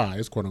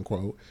dies, quote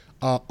unquote,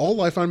 all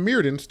life on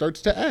Mirrodin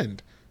starts to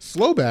end.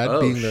 Slobad,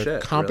 being the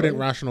competent,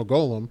 rational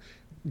golem,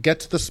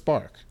 gets the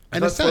spark. I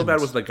thought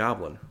Slowbad was the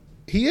goblin.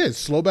 He is.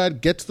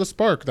 Slowbad gets the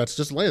spark. That's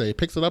just Layla. He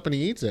picks it up and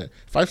he eats it.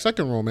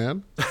 5-second rule,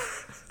 man.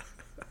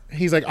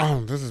 He's like,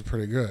 oh, this is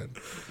pretty good.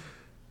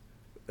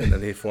 And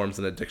then he forms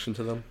an addiction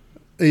to them?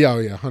 Yeah,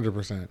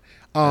 100%.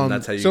 And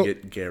that's how you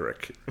get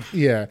Garrick.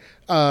 Yeah.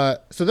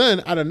 So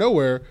then, out of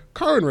nowhere,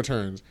 Karin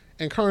returns.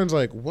 And Karin's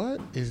like, what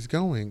is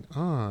going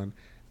on?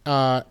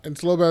 And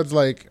Slowbad's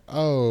like,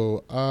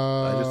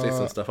 I just ate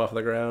some stuff off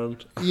the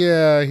ground.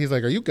 Yeah. He's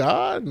like, are you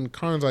God? And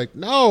Karin's like,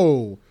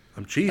 no.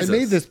 I'm Jesus. I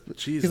made this.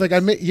 Jesus. He's like,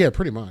 yeah,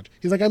 pretty much.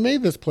 He's like, I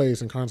made this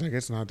place. And Karin's like,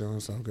 it's not doing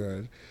so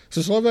good.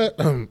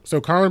 So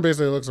Karin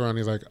basically looks around.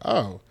 He's like,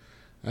 oh,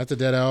 that's a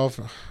dead elf.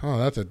 Oh,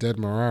 that's a dead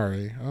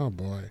Mirari. Oh,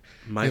 boy.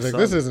 He's son. Like,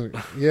 this isn't,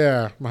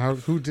 yeah.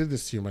 Who did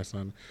this to you, my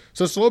son?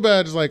 So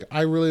Slowbad is like,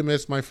 I really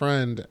miss my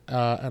friend,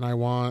 and I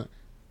want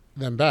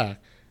them back.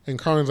 And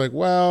Karin's like,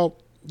 well,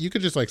 you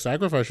could just like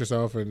sacrifice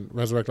yourself and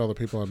resurrect all the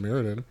people on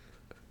Mirrodin.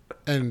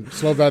 And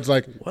Slowbad's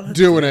like,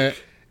 doing it.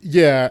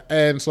 Yeah,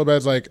 and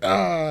Slowbad's like,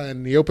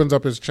 and he opens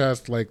up his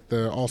chest like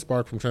the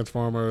Allspark from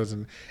Transformers,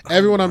 and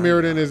everyone on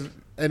Mirrodin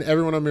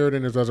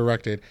is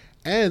resurrected,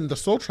 and the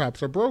soul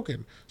traps are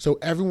broken. So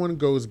everyone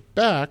goes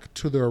back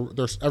to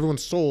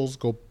everyone's souls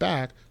go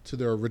back to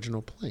their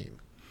original plane.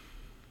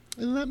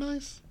 Isn't that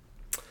nice?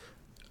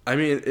 I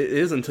mean, it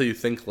is until you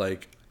think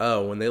like,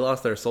 oh, when they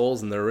lost their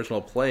souls in their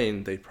original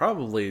plane, they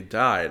probably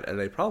died, and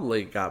they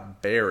probably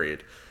got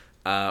buried.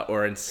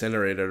 Or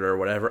incinerated or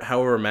whatever,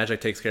 however magic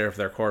takes care of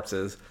their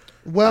corpses.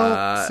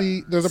 Well,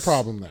 see, there's a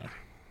problem there.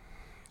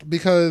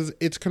 Because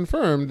it's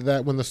confirmed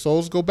that when the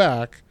souls go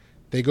back,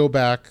 they go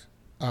back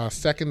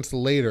seconds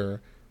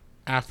later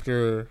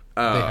after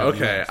they have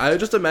okay. left. I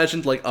just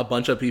imagined like a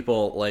bunch of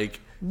people time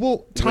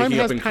waking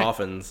has up in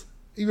coffins.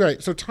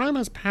 Right, so time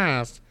has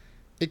passed,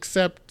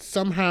 except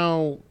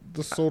somehow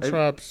the soul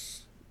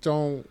traps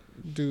don't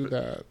do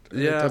that.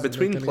 Yeah,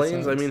 between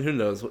planes, I mean, who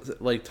knows?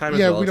 Like, time is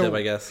relative,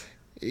 I guess.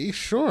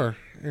 Sure.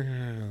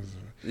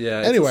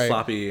 Yeah, it's a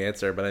sloppy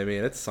answer, but I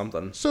mean, it's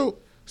something. So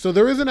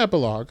there is an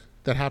epilogue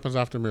that happens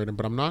after Mirrodin,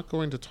 but I'm not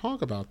going to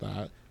talk about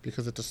that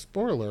because it's a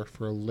spoiler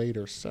for a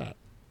later set.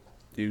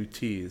 You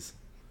tease.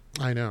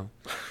 I know.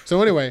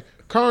 So anyway,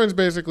 Karin's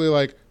basically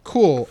like,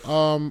 cool,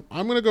 I'm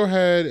going to go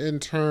ahead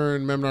and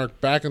turn Memnarch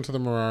back into the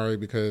Mirari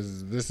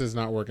because this is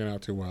not working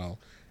out too well.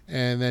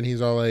 And then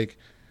he's all like,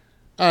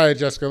 all right,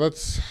 Jessica,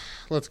 let's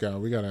go.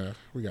 We gotta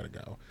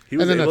go. He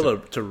was able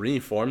to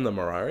reform the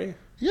Mirari?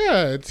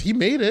 Yeah, he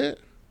made it.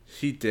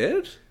 He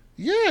did?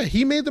 Yeah,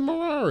 he made the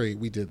Mirari.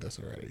 We did this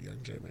already,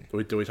 young Jamie.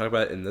 Did we talk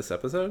about it in this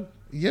episode?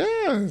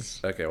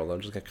 Yes. Okay, well,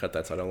 I'm just going to cut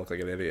that so I don't look like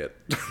an idiot.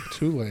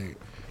 Too late.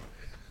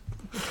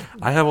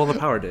 I have all the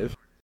power, Dave.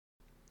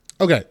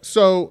 Okay,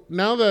 so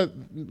now we're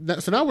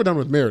done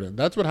with Mirrodin.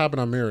 That's what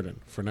happened on Mirrodin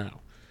for now.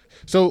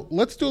 So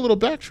let's do a little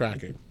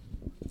backtracking.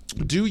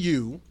 Do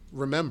you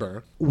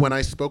remember when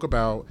I spoke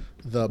about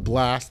the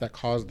blast that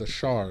caused the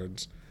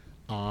shards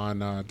on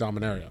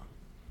Dominaria?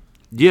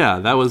 Yeah,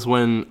 that was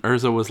when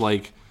Urza was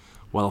like,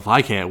 well, if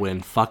I can't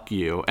win, fuck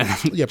you.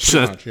 And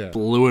just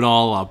blew it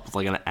all up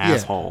like an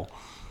asshole.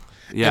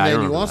 Yeah,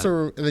 and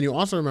then you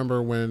also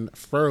remember when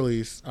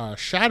Furley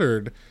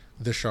shattered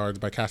the shards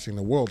by casting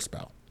the world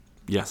spell.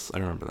 Yes, I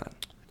remember that.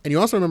 And you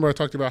also remember I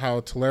talked about how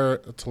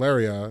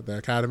Teleria, the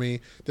academy,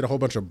 did a whole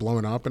bunch of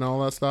blowing up and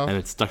all that stuff. And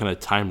it's stuck in a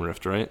time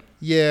rift, right?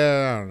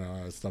 Yeah, I don't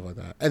know, stuff like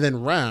that. And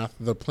then Wrath,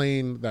 the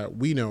plane that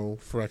we know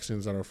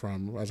Phyrexians that are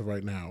from as of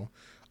right now,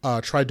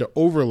 tried to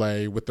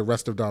overlay with the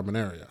rest of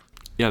Dominaria.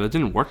 Yeah, that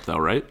didn't work though,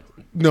 right?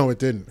 No, it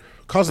didn't.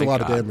 Caused a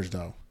lot of damage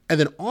though. And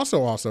then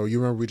also, you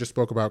remember we just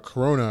spoke about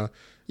Corona,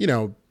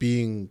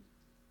 being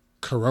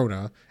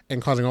Corona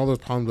and causing all those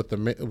problems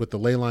with the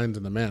ley lines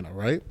and the mana,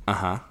 right?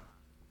 Uh-huh.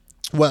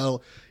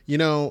 Well,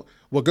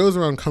 what goes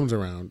around comes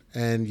around,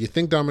 and you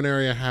think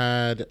Dominaria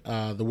had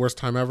the worst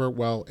time ever.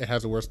 Well, it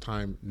has the worst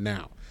time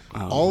now.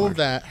 All of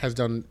that has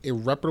done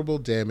irreparable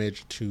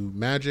damage to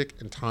magic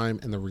and time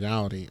and the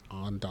reality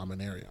on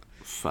Dominaria.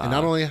 Fuck.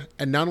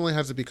 And not only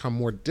has it become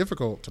more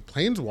difficult to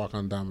planeswalk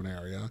on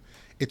Dominaria,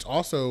 it's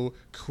also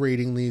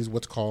creating these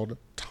what's called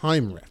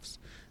time rifts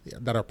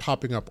that are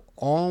popping up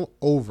all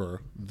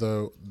over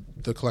the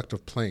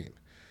collective plane.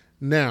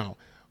 Now,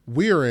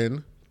 we're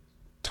in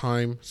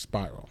time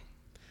spiral.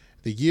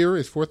 The year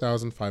is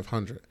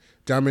 4,500.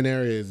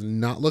 Dominaria is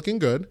not looking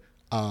good.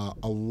 A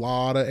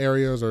lot of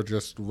areas are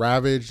just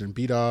ravaged and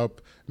beat up.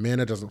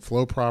 Mana doesn't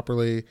flow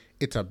properly.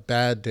 It's a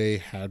bad day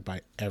had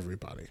by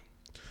everybody.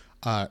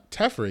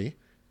 Teferi,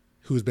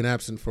 who's been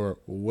absent for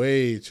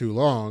way too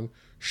long,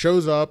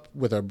 shows up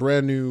with a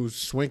brand new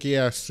swanky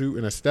ass suit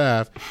and a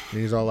staff,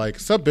 and he's all like,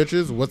 "Sup,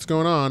 bitches? What's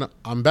going on?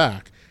 I'm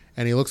back."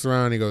 And he looks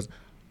around and he goes,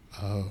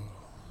 "Oh,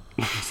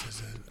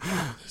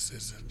 this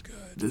isn't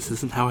good. This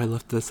isn't how I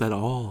left this at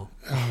all."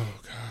 Oh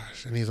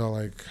gosh. And he's all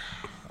like,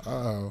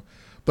 "Uh-oh."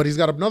 But he's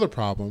got another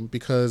problem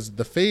because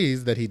the fade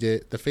shift that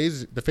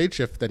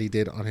he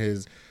did on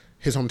his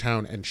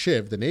hometown and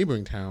Shiv, the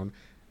neighboring town,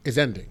 is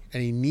ending,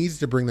 and he needs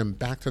to bring them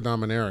back to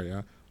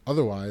Dominaria.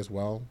 Otherwise,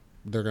 well,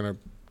 they're gonna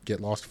get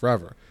lost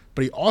forever.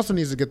 but he also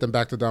needs to get them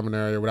back to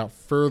Dominaria without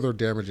further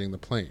damaging the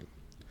plane.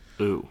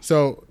 Ooh.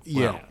 So,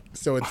 yeah. Wow.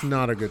 So it's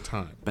not a good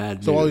time.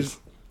 Bad news.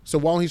 So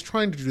while he's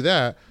trying to do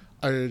that,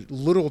 a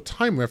little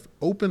time rift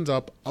opens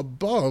up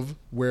above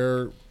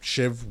where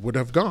Shiv would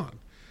have gone.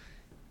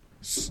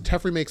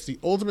 Teferi makes the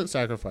ultimate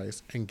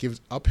sacrifice and gives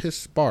up his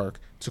spark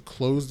to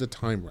close the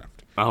time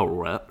rift. Oh,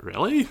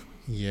 really?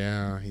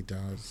 Yeah, he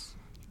does.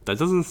 That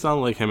doesn't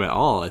sound like him at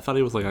all. I thought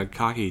he was like a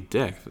cocky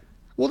dick.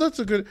 Well, that's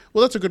a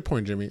good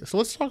point, Jimmy. So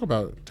let's talk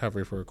about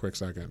Teferi for a quick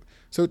second.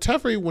 So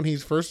Teferi, when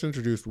he's first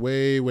introduced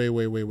way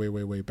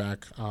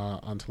back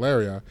on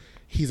Teleria,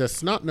 he's a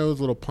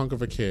snot-nosed little punk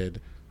of a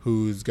kid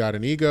who's got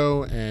an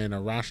ego and a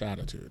rash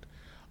attitude.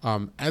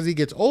 As he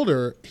gets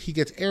older, he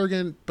gets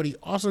arrogant, but he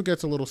also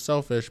gets a little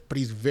selfish, but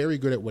he's very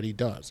good at what he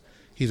does.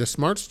 He's a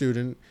smart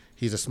student,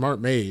 he's a smart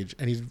mage,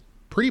 and he's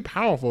pretty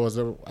powerful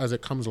as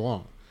it comes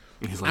along.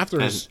 He's like,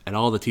 and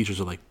all the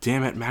teachers are like,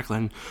 damn it,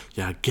 Macklin,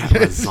 yeah, get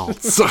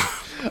results.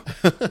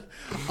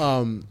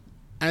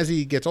 As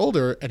he gets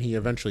older and he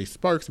eventually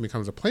sparks and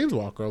becomes a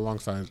planeswalker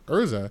alongside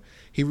Urza,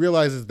 he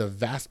realizes the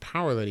vast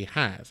power that he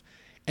has.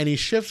 And he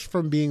shifts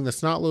from being the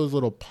snot-nosed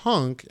little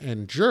punk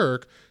and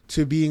jerk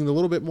to being a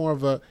little bit more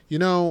of a,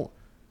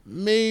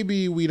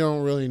 maybe we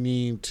don't really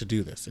need to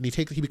do this. And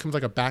he becomes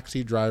like a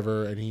backseat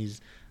driver, and he's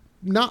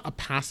not a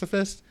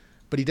pacifist,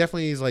 but he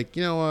definitely is like,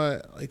 you know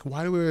what, like,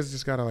 why do we always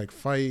just gotta like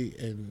fight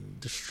and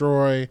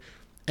destroy?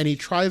 And he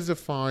tries to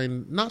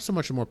find not so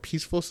much a more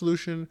peaceful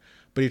solution,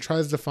 but he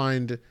tries to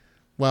find,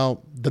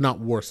 well, the not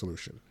war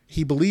solution.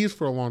 He believes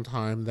for a long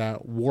time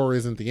that war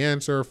isn't the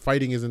answer,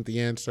 fighting isn't the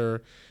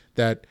answer,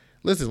 that,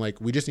 listen, like,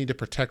 we just need to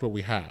protect what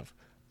we have.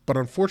 But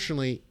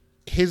unfortunately,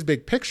 his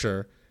big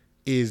picture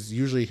is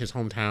usually his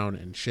hometown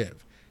and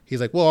Shiv.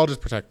 He's like, well, I'll just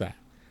protect that.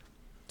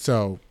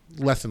 So,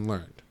 lesson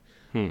learned.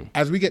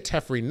 As we get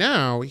Teferi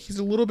now, he's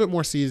a little bit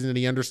more seasoned, and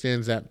he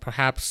understands that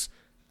perhaps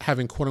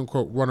having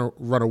quote-unquote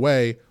run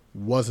away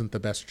wasn't the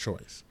best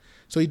choice.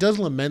 So he does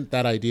lament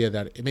that idea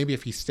that maybe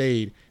if he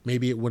stayed,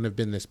 maybe it wouldn't have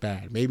been this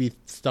bad. Maybe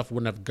stuff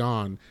wouldn't have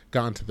gotten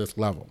to this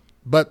level.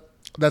 But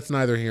that's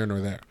neither here nor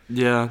there.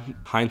 Yeah,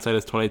 hindsight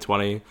is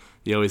 20/20.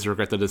 You always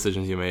regret the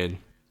decisions you made.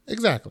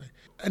 Exactly.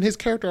 And his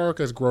character arc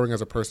as growing as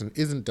a person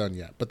isn't done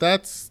yet, but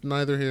that's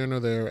neither here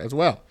nor there as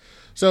well.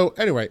 So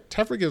anyway,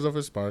 Teferi gives off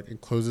his spark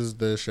and closes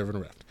the Shivan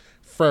Rift.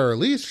 Frere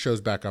Elise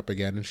shows back up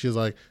again, and she's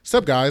like,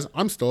 sup guys,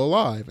 I'm still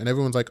alive. And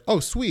everyone's like, oh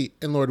sweet.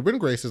 And Lord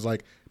Windgrace is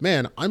like,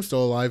 man, I'm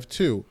still alive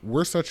too.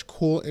 We're such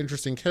cool,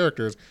 interesting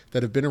characters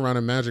that have been around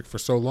in Magic for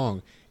so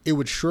long. It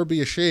would sure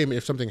be a shame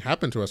if something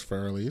happened to us,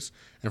 Frere Elise.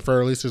 And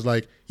Frere Elise is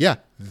like, yeah,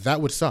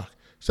 that would suck.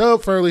 So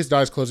Frere Elise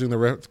dies closing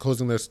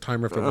this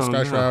time rift over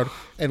Sky Shroud,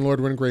 and Lord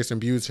Windgrace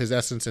imbues his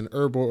essence in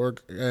Urborg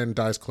and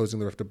dies closing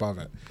the rift above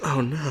it.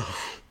 Oh no.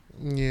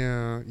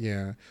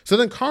 Yeah. So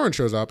then Karn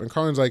shows up, and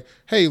Karn's like,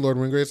 hey, Lord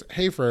Windgrace,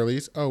 hey, Frere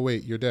Elise. Oh,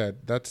 wait, you're dead.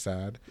 That's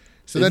sad.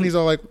 So then he's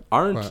all like,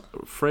 aren't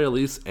Frere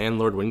Elise and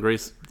Lord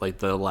Windgrace like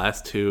the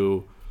last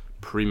two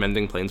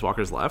pre-mending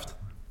planeswalkers left?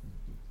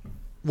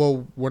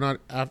 Well, we're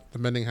not. The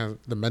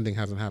mending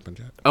hasn't happened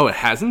yet. Oh, it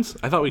hasn't?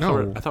 I thought we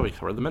covered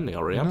the mending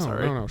already. I'm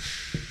sorry. No.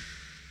 Shh.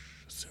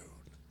 Soon.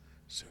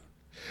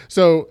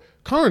 So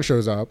Karn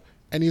shows up,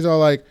 and he's all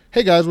like,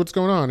 hey guys, what's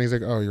going on? He's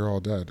like, oh, you're all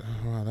dead.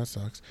 Oh, wow, that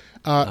sucks.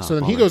 So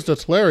then he goes to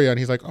Teleria, and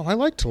he's like, oh, I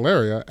like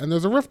Teleria, and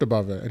there's a rift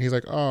above it. And he's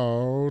like,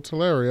 oh,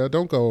 Teleria,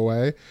 don't go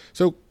away.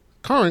 So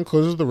Karn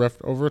closes the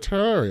rift over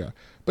Teleria,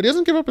 but he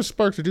doesn't give up his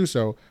spark to do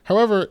so.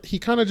 However, he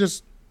kind of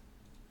just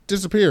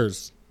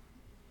disappears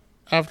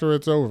after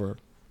it's over.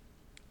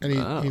 And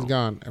he's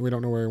gone, and we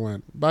don't know where he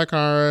went. Bye,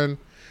 Karn.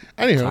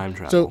 Anywho, time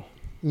travel. So,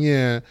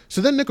 yeah.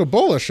 So then Nicol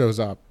Bolas shows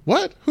up.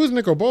 What? Who's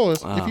Nicol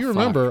Bolas? If you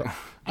remember,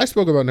 I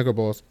spoke about Nicol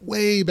Bolas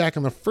way back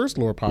in the first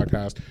lore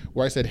podcast,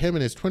 where I said him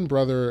and his twin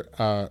brother,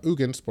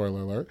 Ugin,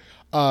 spoiler alert,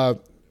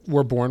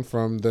 were born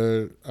from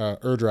the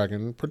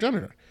Ur-Dragon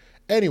progenitor.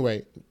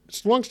 Anyway,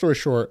 long story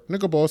short,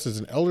 Nicol Bolas is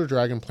an Elder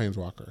Dragon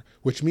planeswalker,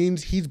 which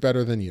means he's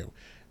better than you.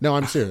 No,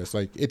 I'm serious.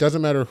 Like, it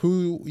doesn't matter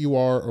who you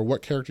are or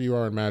what character you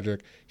are in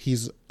Magic.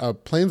 He's a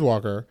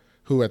planeswalker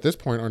who, at this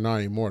point, are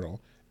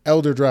non-immortal.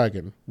 Elder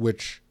Dragon,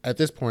 which, at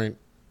this point,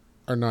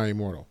 are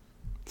non-immortal.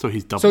 So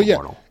he's double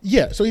immortal.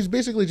 Yeah, so he's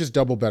basically just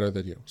double better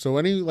than you. So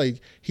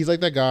he's like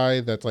that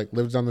guy that like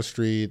lives down the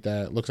street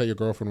that looks at your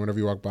girlfriend whenever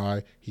you walk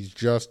by. He's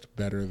just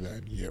better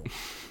than you.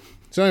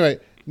 So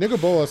anyway, Nicol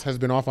Bolas has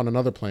been off on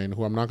another plane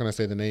who I'm not going to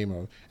say the name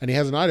of, and he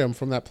has an item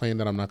from that plane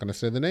that I'm not going to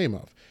say the name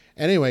of.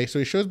 Anyway, so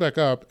he shows back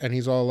up, and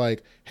he's all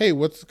like, hey,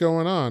 what's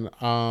going on?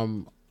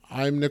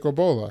 I'm Nicol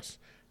Bolas.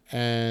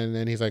 And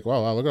then he's like,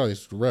 wow, look at all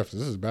these rifts.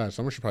 This is bad.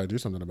 Someone should probably do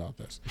something about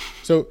this.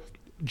 So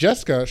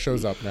Jessica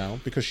shows up now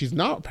because she's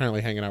not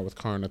apparently hanging out with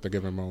Karn at the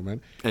given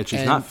moment. And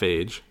she's not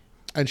Phage.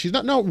 And she's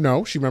not,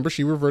 no, she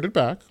reverted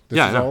back. This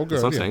is all good.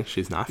 That's what I'm saying.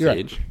 She's not Phage.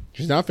 Right.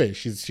 She's not Phage.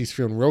 She's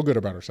feeling real good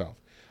about herself.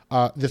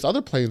 This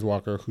other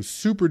planeswalker who's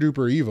super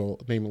duper evil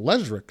named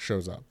Ledric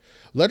shows up.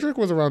 Ledric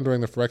was around during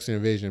the Phyrexian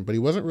invasion, but he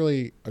wasn't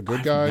really a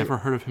good guy. I've never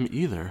heard of him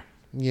either.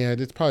 Yeah,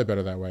 it's probably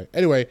better that way.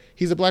 Anyway,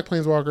 he's a black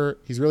planeswalker.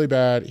 He's really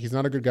bad. He's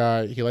not a good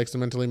guy. He likes to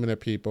mentally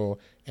manipulate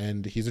people.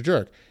 and he's a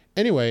jerk.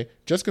 Anyway,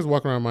 Jessica's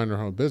walking around minding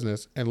her own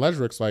business, and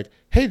Ledric's like,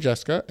 hey,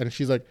 Jessica. And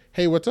she's like,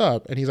 hey, what's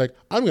up? And he's like,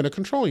 I'm going to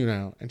control you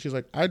now. And she's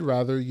like, I'd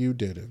rather you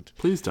didn't.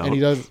 Please don't.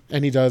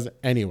 And he does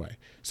anyway.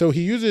 So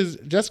he uses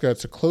Jessica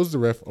to close the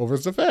rift over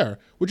Zephyr,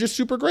 which is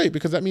super great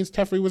because that means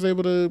Teferi was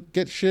able to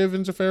get Shiv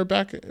and Zephyr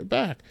back.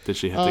 Did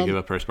she have to give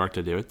up her spark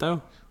to do it,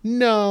 though?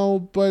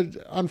 No, but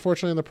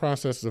unfortunately in the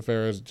process,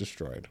 Zephyr is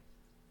destroyed.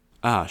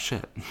 Ah,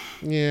 shit.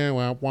 Yeah,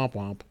 well, womp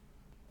womp.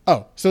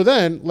 Oh, so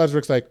then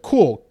Ledric's like,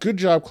 cool, good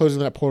job closing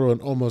that portal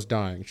and almost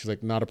dying. She's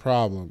like, not a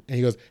problem. And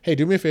he goes, hey,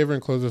 do me a favor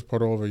and close this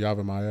portal over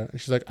Yavimaya. And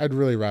she's like, I'd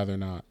really rather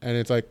not. And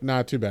it's like,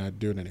 not too bad,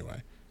 do it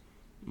anyway.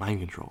 Mind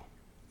control.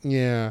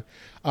 Yeah.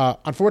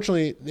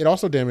 Unfortunately, it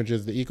also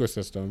damages the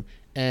ecosystem,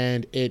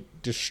 and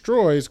it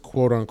destroys,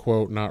 quote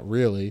unquote, not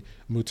really,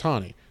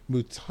 Mutani.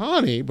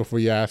 Mutani, before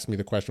you ask me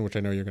the question, which I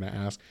know you're going to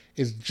ask,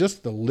 is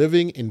just the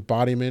living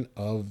embodiment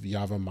of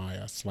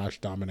Yavimaya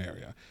 /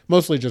 Dominaria.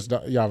 Mostly just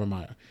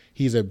Yavimaya.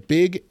 He's a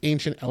big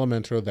ancient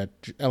elemental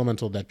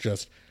that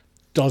just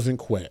doesn't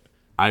quit.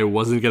 I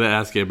wasn't going to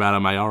ask you about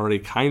him. I already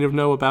kind of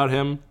know about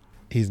him.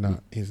 He's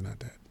not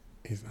dead.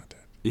 He's not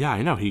dead. Yeah,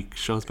 I know. He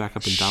shows back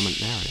up in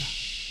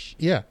Dominaria.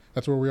 Yeah,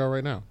 that's where we are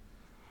right now.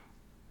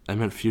 I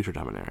meant future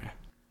Dominaria.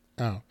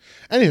 Oh.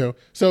 Anywho,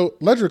 so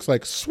Ledric's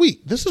like,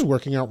 sweet, this is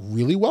working out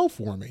really well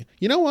for me.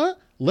 You know what?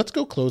 Let's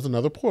go close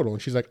another portal.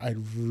 And she's like, I'd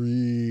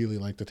really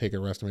like to take a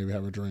rest and maybe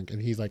have a drink.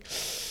 And he's like,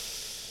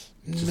 just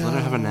let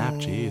her have a nap,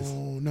 jeez.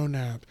 No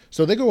nap.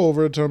 So they go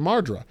over to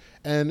Mardra,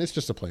 and it's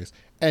just a place.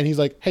 And he's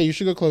like, hey, you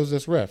should go close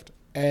this rift.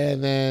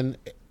 And then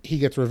he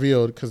gets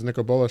revealed because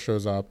Nicobola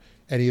shows up,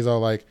 and he's all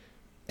like,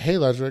 hey,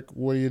 Ledric,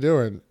 what are you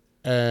doing?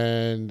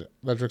 And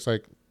Ledric's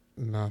like,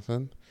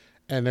 nothing.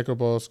 And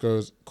Nicobolas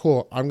goes,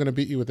 cool, I'm going to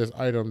beat you with this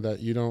item that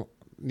you don't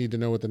need to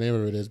know what the name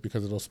of it is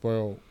because it'll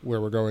spoil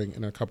where we're going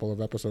in a couple of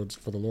episodes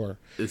for the lore.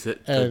 Is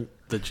it and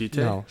the GT?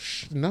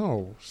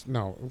 No.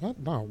 What?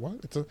 No,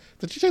 what? The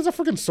GT is a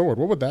freaking sword.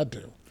 What would that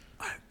do?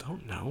 I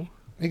don't know.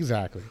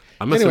 Exactly.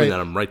 I'm assuming that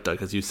I'm right, though,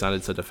 because you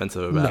sounded so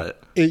defensive about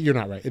it. You're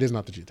not right. It is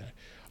not the GT.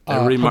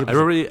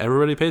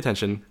 Everybody pay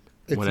attention.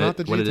 It's not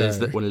the GT.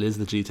 When it is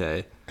the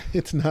GT.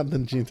 It's not the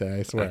GT,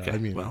 I swear.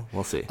 Okay, well,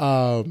 we'll see.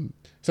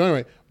 So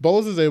anyway,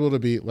 Bolas is able to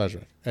beat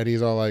Ledric, and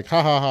he's all like,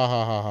 ha, ha, ha,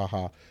 ha, ha, ha,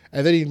 ha.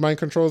 And then he mind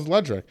controls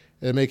Ledric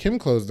and make him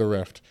close the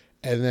rift,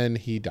 and then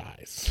he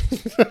dies.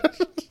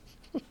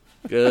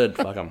 Good,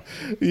 fuck him.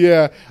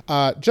 Yeah.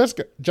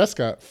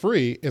 Jessica,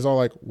 free, is all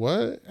like,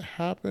 what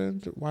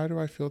happened? Why do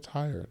I feel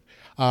tired?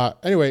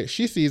 Anyway,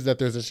 she sees that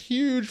there's this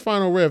huge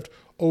final rift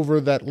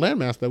over that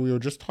landmass that we were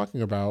just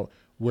talking about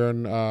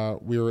when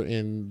we were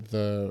in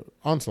the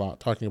Onslaught,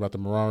 talking about the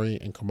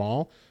Mirari and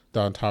Kamal,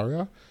 the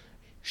Antaria.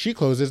 She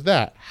closes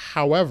that.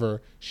 However,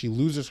 she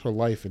loses her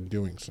life in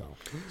doing so.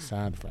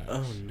 Sad fact.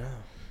 Oh, no.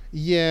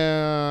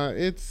 Yeah,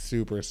 it's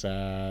super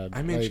sad.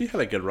 I mean, she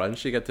had a good run.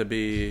 She got to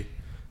be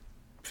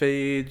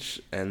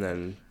Phage and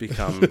then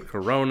become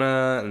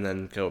Corona and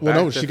then go back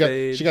to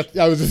Phage.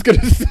 I was just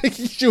going to say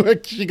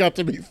she got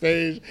to be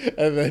Phage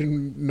and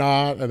then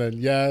not and then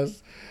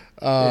yes.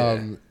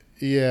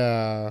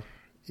 Yeah.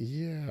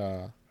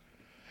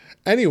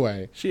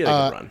 Anyway. She had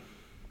a good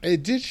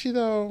run. Did she,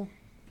 though?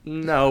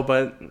 No,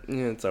 but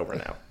it's over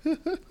now.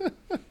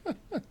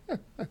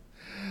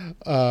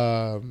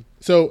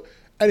 So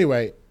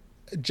anyway,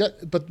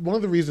 but one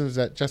of the reasons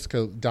that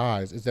Jessica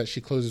dies is that she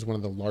closes one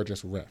of the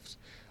largest rifts.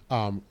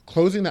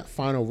 Closing that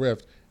final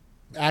rift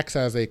acts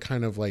as a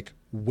kind of like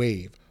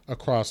wave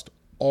across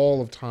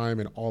all of time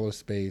and all of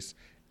space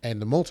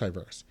and the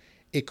multiverse.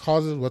 It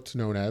causes what's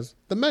known as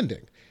the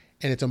mending,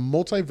 and it's a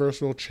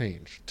multiversal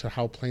change to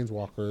how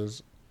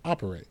planeswalkers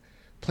operate.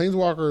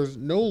 Planeswalkers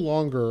no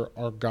longer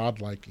are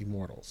godlike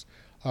immortals.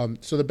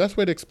 So the best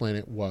way to explain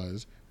it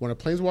was when a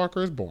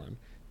planeswalker is born,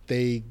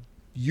 they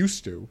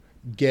used to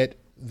get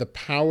the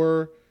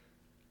power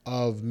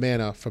of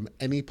mana from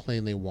any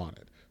plane they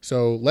wanted.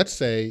 So let's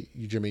say,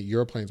 Jimmy,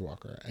 you're a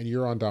planeswalker and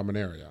you're on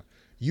Dominaria.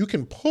 You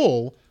can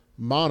pull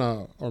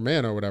mana or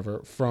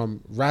whatever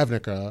from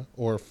Ravnica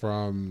or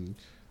from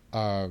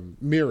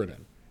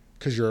Mirrodin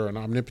because you're an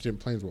omnipotent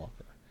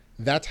planeswalker.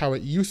 That's how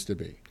it used to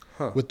be.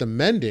 Huh. With the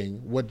mending,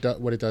 what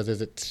it does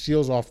is it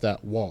seals off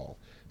that wall.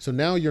 So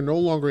now you're no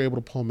longer able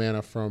to pull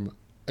mana from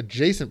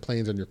adjacent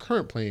planes on your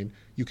current plane.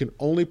 You can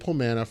only pull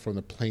mana from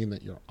the plane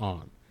that you're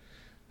on.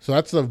 So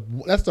that's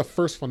the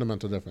first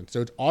fundamental difference.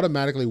 So it's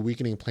automatically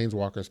weakening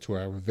planeswalkers to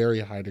a very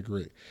high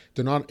degree.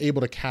 They're not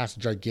able to cast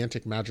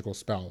gigantic magical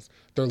spells.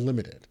 They're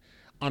limited.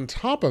 On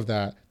top of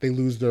that, they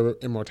lose their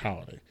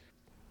immortality.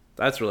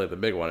 That's really the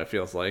big one, it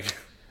feels like.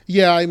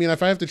 Yeah, I mean,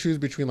 if I have to choose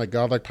between like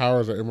godlike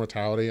powers or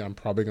immortality, I'm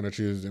probably going to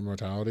choose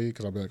immortality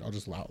because I'll be like, I'll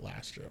just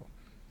outlast you.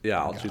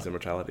 Yeah, I'll choose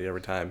immortality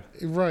every time.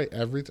 Right,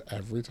 every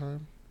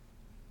time?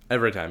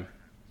 Every time.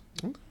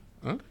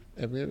 Okay.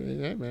 Yeah,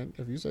 man,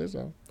 if you say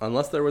so.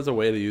 Unless there was a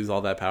way to use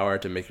all that power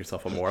to make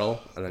yourself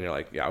immortal, and then you're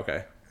like, yeah,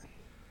 okay.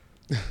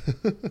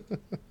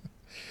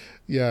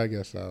 Yeah, I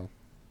guess so.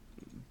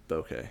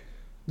 Okay.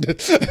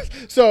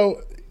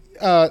 So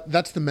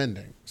that's the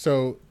mending.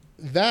 So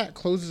that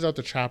closes out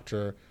the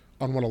chapter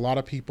on what a lot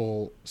of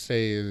people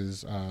say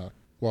is,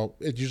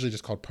 it's usually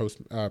just called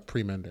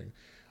pre-mending.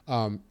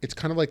 It's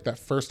kind of like that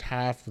first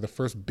half, the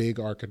first big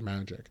arc in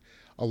Magic.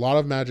 A lot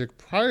of Magic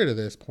prior to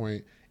this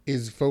point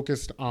is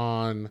focused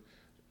on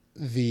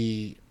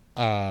the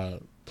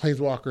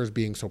planeswalkers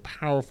being so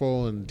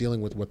powerful and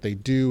dealing with what they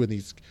do and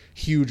these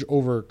huge,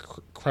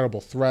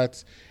 credible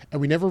threats. And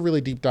we never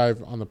really deep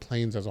dive on the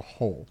planes as a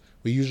whole.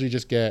 We usually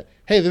just get,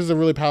 hey, this is a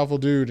really powerful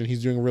dude and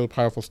he's doing really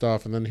powerful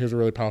stuff, and then here's a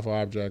really powerful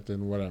object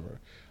and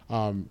whatever.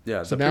 So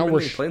now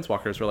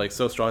planeswalkers were like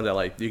so strong that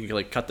like you could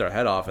like cut their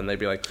head off and they'd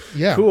be like,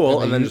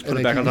 cool, and then just put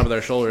it back on top of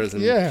their shoulders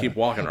and keep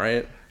walking,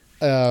 right?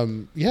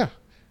 So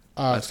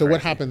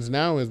what happens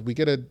now is we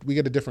get a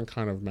different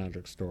kind of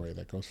Magic story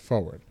that goes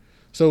forward.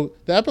 So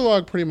the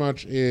epilogue pretty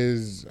much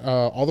is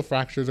all the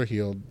fractures are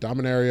healed.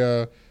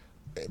 Dominaria,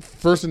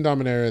 first in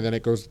Dominaria, then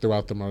it goes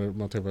throughout the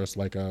multiverse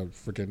like a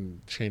freaking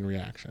chain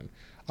reaction.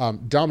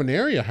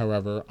 Dominaria,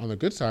 however, on the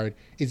good side,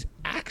 is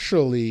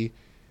actually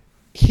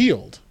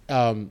healed.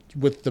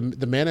 With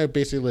the mana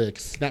basically like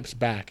snaps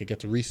back, it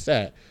gets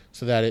reset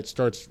so that it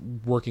starts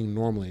working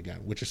normally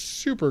again, which is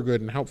super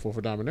good and helpful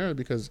for Dominaria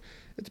because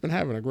it's not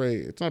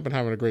been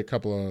having a great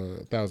couple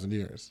of thousand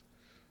years.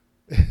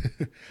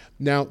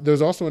 Now,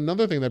 there's also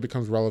another thing that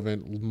becomes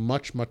relevant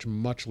much, much,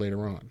 much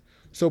later on.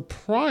 So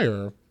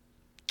prior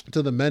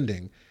to the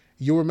mending,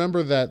 you'll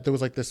remember that there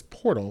was like this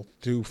portal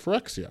to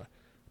Phyrexia,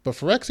 but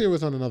Phyrexia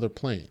was on another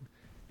plane,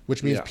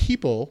 which means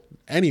people,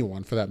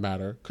 anyone for that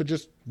matter, could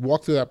just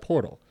walk through that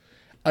portal.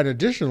 And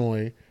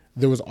additionally,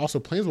 there was also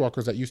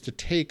planeswalkers that used to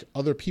take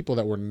other people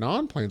that were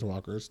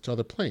non-planeswalkers to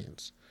other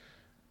planes.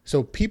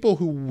 So people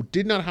who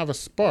did not have a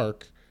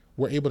spark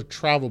were able to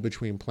travel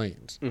between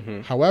planes.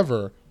 Mm-hmm.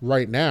 However,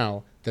 right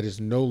now, that is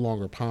no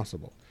longer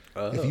possible.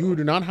 If you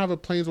do not have a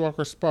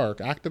planeswalker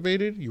spark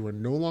activated, you are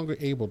no longer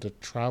able to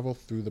travel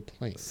through the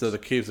planes. So the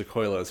Caves of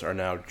Koilos are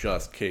now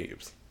just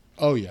caves.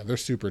 Oh, yeah, they're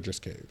super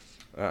just caves.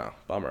 Oh,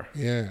 bummer.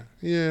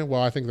 Yeah,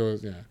 well, I think there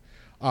was,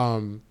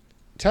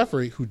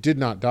 Teferi, who did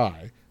not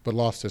die, but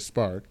lost his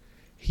spark,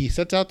 he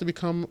sets out to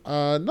become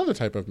another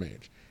type of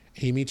mage.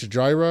 He meets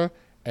Jyra,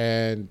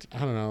 and, I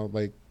don't know,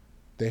 like,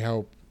 they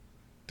help.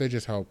 They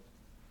just help.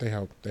 They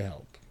help the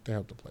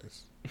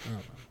place. I don't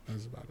know.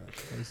 That's about it.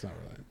 It's not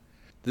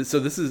really. So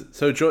this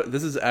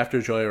is after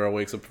Jyra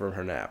wakes up from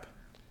her nap.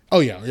 Oh,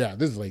 yeah.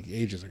 This is like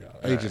ages ago.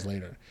 Ages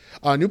later.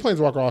 New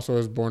Planeswalker also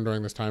was born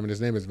during this time, and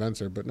his name is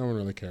Venser, but no one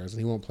really cares, and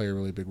he won't play a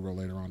really big role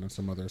later on in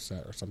some other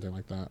set or something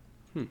like that.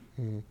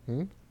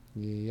 Mm-hmm.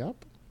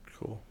 Yep.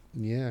 Cool.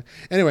 Yeah.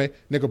 Anyway,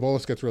 Nicol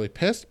Bolas gets really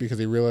pissed because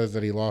he realized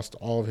that he lost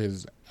all of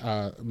his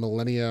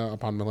millennia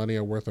upon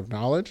millennia worth of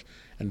knowledge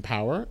and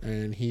power,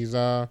 and he's...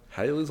 How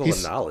do you lose all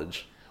the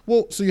knowledge?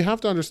 Well, so you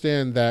have to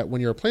understand that when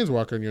you're a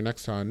Planeswalker and you're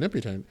next to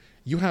Omnipotent,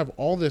 you have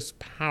all this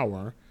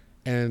power,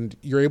 and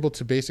you're able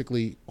to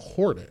basically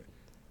hoard it.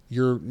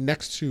 You're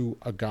next to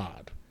a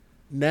god.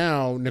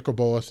 Now, Nicol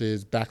Bolas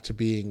is back to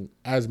being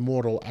as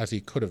mortal as he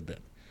could have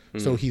been.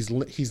 So he's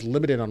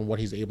limited on what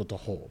he's able to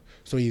hold.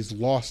 So he's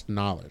lost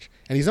knowledge.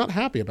 And he's not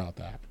happy about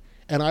that.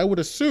 And I would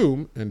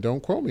assume, and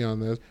don't quote me on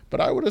this, but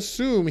I would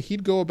assume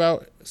he'd go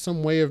about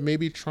some way of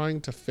maybe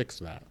trying to fix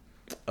that.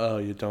 Oh,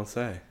 you don't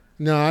say.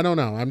 No, I don't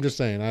know. I'm just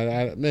saying.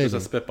 I maybe.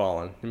 Just a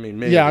spitballing. I mean,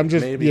 maybe. Yeah, I'm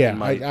just. Maybe yeah,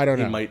 I don't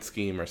know. He might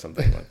scheme or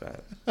something like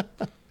that.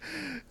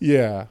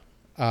 Yeah.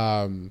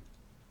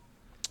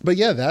 But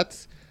yeah,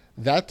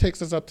 that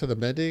takes us up to the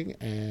mending,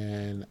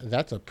 and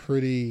that's a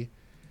pretty...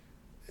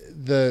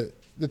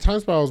 The Time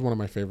Spiral is one of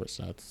my favorite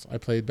sets. I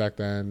played back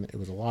then. It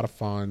was a lot of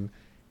fun.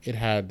 It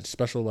had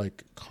special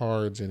like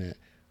cards in it.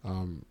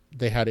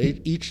 They had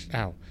each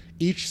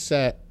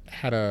set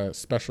had a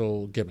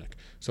special gimmick.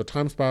 So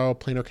Time Spiral,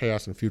 Planar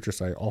Chaos, and Future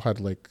Sight all had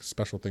like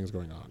special things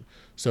going on.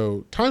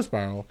 So Time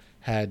Spiral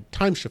had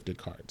time shifted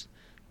cards,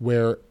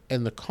 where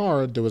in the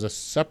card there was a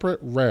separate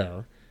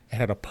rare. It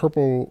had a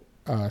purple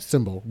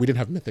symbol. We didn't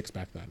have mythics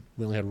back then.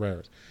 We only had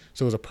rares.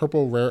 So it was a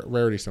purple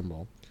rarity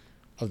symbol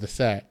of the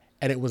set.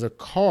 And it was a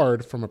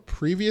card from a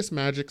previous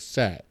Magic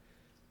set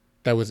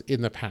that was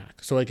in the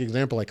pack. So, like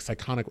example, like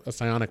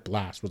Psionic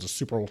Blast was a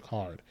super old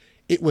card.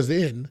 It was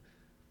in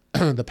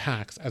the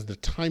packs as the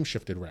time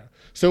shifted rare.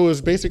 So it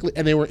was basically,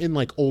 and they were in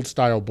like old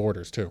style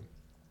borders too.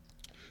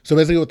 So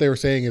basically, what they were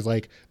saying is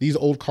like these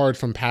old cards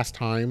from past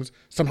times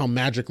somehow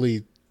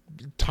magically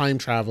time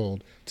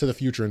traveled to the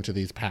future into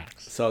these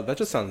packs. So that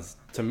just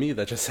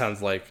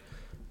sounds like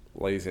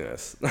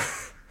laziness.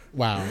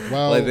 Wow.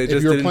 Well, like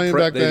if you were playing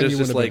back then, you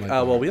wouldn't have been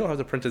well, we don't have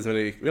to print as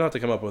many. We don't have to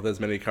come up with as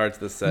many cards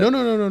this set.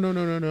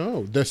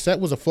 No. The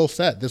set was a full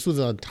set. This was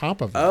on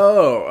top of it.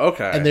 Oh,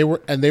 okay. And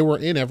they were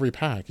in every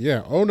pack.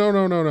 Yeah. Oh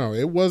no.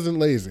 It wasn't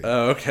lazy.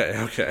 Oh,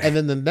 okay. And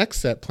then the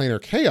next set,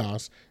 Planar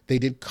Chaos, they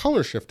did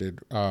color shifted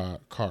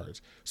cards.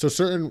 So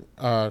certain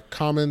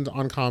commons,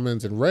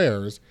 uncommons, and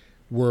rares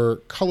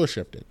were color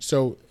shifted.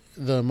 So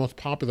the most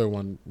popular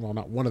one, well,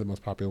 not one of the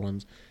most popular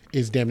ones,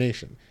 is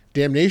Damnation.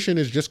 Damnation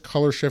is just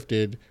color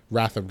shifted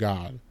Wrath of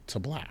God to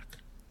black.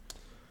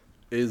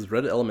 Is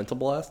Red Elemental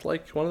Blast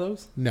like one of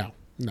those? No.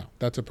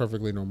 That's a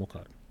perfectly normal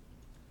card.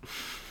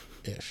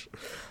 ish.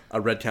 A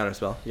red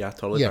counterspell. Yeah,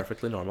 totally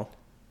perfectly normal.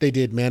 They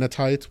did Mana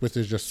Tights, which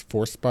is just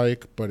Force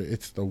Spike, but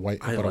it's the white.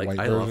 I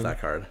love that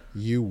card.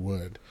 You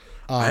would.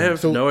 I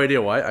have no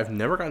idea why. I've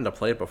never gotten to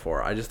play it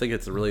before. I just think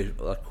it's really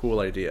a cool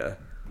idea.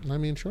 I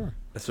mean, sure.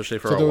 Especially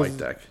for a white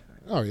deck.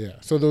 Oh, yeah.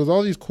 So there was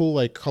all these cool,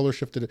 like, color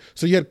shifted.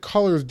 So you had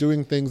colors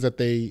doing things that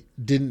they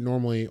didn't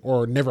normally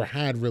or never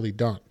had really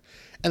done.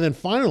 And then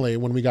finally,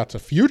 when we got to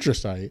Future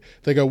Sight,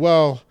 they go,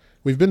 well,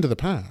 we've been to the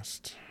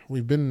past.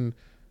 We've been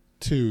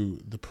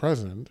to the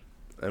present.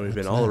 And we've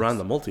been all around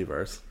the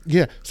multiverse.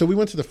 Yeah. So we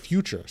went to the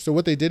future. So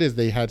what they did is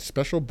they had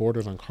special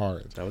borders on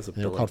cards. That was a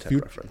Bill and Ted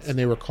reference. And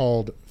they were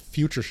called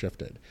Future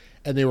Shifted.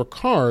 And they were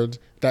cards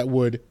that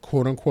would,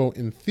 quote unquote,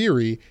 in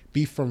theory,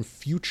 be from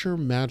future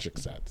Magic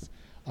sets.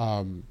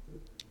 I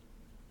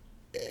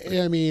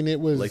mean, it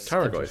was like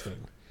Tarmogoyf.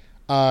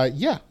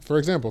 Yeah, for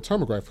example,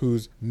 Tarmogoyf,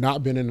 who's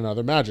not been in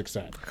another Magic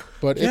set,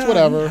 but it's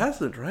whatever. He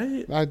hasn't,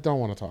 right? I don't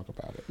want to talk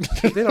about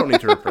it. They don't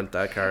need to reprint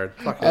that card.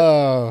 Fuck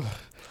it.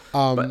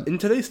 But in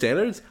today's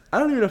standards, I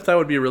don't even know if that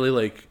would be a really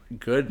like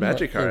good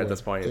Magic card at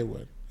this point. It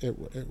would.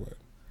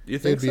 You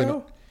think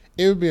so?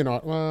 It would be an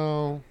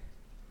well.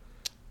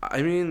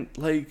 I mean,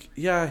 like,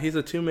 yeah, he's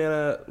a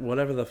 2-mana,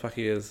 whatever the fuck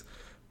he is,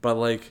 but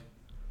like,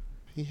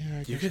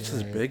 yeah, you get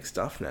this big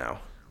stuff now.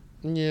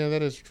 Yeah,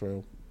 that is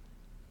true.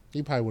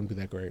 He probably wouldn't be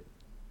that great.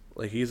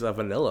 Like, he's a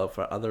vanilla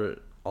for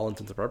all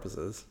intents and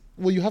purposes.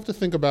 Well, you have to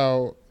think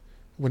about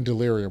when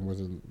Delirium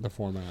was in the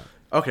format.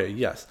 Okay,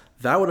 yes.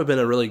 That would have been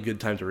a really good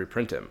time to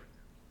reprint him.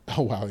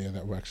 Oh, wow, yeah,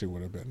 that actually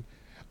would have been.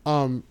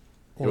 It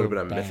would have been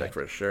a mythic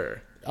for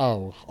sure.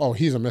 Oh,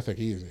 he's a mythic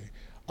easy.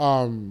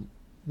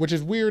 Which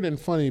is weird and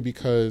funny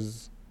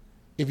because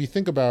if you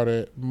think about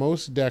it,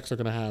 most decks are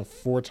going to have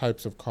 4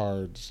 types of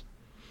cards.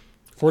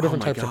 4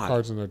 different types of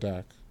cards in their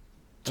deck.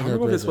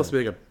 Tarmogoyf is supposed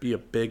to be a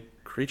big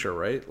creature,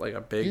 right? Like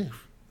a big... Yeah.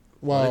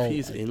 Well, what if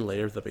he's in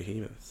Lair of the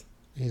Behemoths?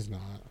 He's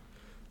not.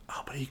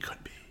 Oh, but he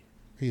could be.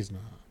 He's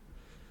not.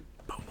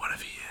 But what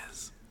if he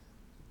is?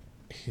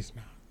 He's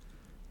not.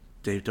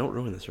 Dave, don't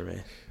ruin this for me.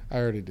 I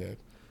already did.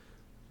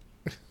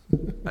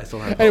 I still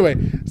have Anyway,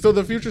 so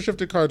the future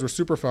shifted cards were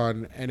super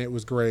fun and it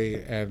was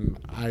great, and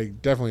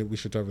we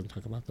should definitely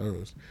talk about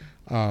those.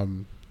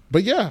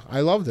 But yeah,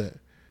 I loved it.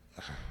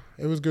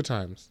 It was good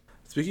times.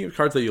 Speaking of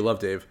cards that you love,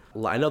 Dave,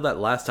 I know that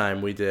last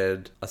time we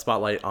did a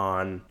spotlight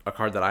on a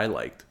card that I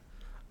liked.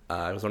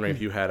 I was wondering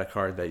if you had a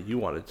card that you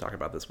wanted to talk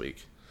about this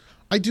week.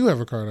 I do have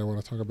a card I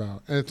want to talk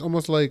about. And it's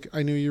almost like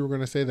I knew you were going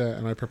to say that,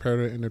 and I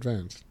prepared it in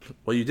advance.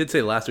 Well, you did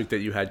say last week that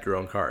you had your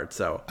own card,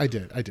 so... I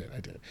did.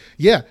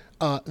 Yeah,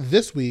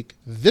 this week,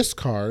 this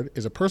card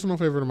is a personal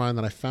favorite of mine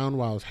that I found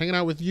while I was hanging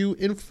out with you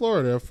in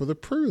Florida for the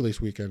pre-release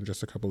weekend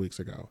just a couple weeks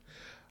ago.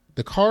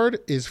 The card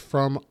is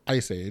from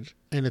Ice Age,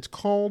 and it's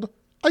called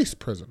Ice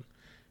Prison.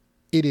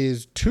 It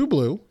is 2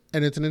 blue,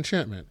 and it's an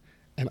enchantment.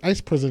 And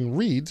Ice Prison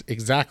reads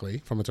exactly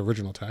from its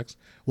original text: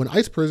 when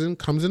Ice Prison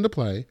comes into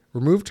play,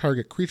 remove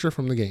target creature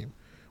from the game.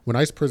 When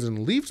Ice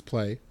Prison leaves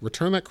play,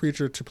 return that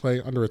creature to play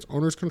under its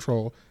owner's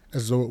control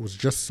as though it was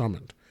just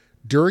summoned.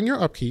 During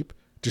your upkeep,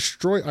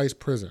 destroy Ice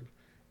Prison.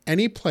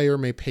 Any player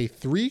may pay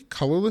 3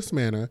 colorless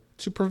mana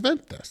to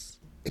prevent this.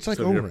 It's like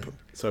O-Ring.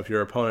 So if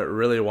your opponent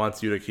really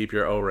wants you to keep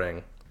your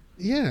O-Ring...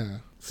 Yeah.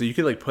 So you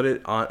could like put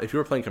it on, if you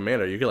were playing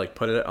Commander, you could like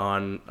put it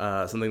on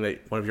something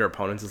that one of your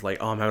opponents is like,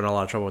 oh, I'm having a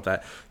lot of trouble with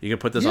that. You can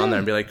put this on there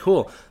and be like,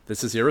 cool,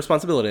 this is your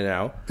responsibility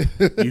now.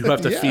 You have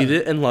to feed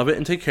it and love it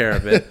and take care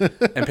of it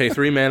and pay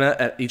 3 mana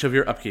at each of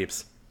your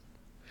upkeeps.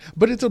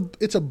 But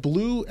it's a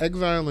blue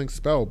exiling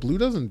spell. Blue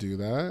doesn't do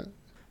that.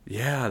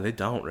 Yeah, they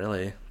don't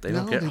really. They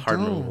don't get hard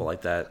removal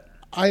like that.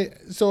 I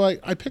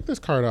picked this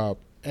card up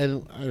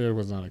and it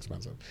was not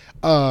expensive.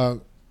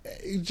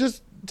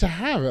 Just to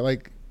have it,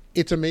 like,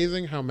 it's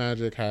amazing how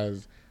Magic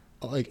has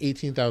like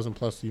 18,000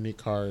 plus unique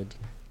cards,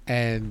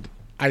 and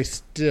I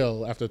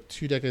still, after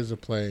 2 decades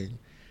of playing,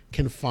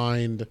 can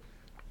find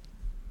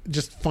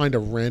a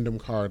random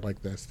card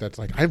like this that's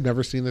like, I've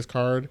never seen this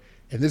card,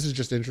 and this is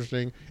just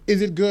interesting.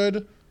 Is it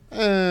good?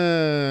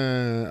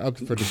 Up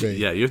for debate.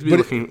 Yeah, you have to be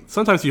looking.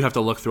 Sometimes you have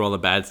to look through all the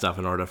bad stuff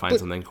in order to find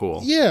something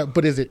cool. Yeah,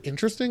 but is it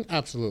interesting?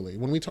 Absolutely.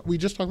 When we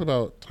just talked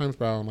about Time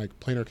Spiral and like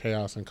Planar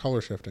Chaos and color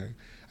shifting.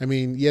 I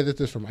mean, yeah,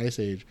 this is from Ice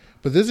Age,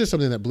 but this is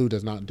something that Blue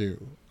does not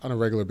do on a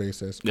regular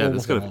basis. Yeah,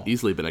 this could have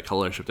easily been a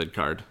color shifted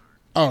card.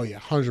 Oh yeah,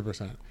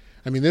 100%.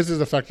 I mean, this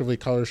is effectively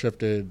color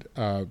shifted,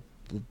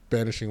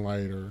 Banishing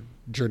Light or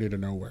Journey to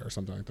Nowhere or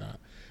something like that.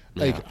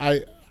 Like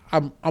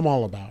I'm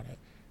all about it,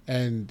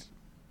 and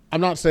I'm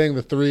not saying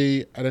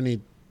paying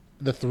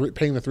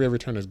the 3 every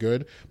turn is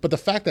good, but the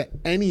fact that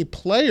any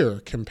player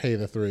can pay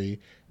the 3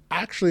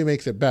 actually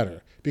makes it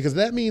better, because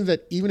that means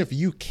that even if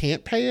you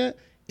can't pay it,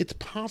 it's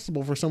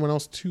possible for someone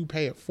else to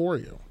pay it for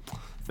you.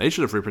 They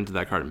should have reprinted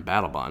that card in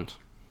Battle Bond.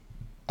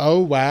 Oh,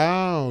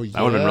 wow.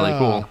 That would have been really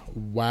cool.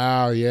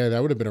 Wow, yeah,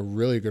 that would have been a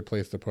really good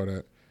place to put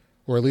it.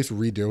 Or at least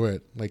redo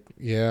it. Like,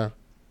 yeah.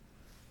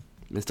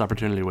 Missed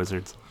opportunity,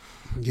 Wizards.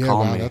 Yeah,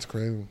 call wow, me. That's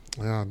crazy.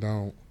 Yeah,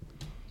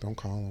 don't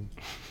call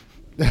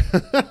them.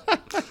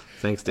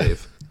 Thanks,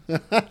 Dave.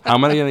 How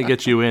am I going to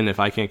get you in if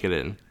I can't get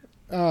in?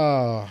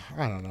 I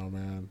don't know,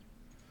 man.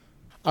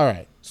 All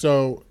right,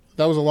 so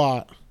that was a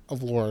lot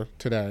of lore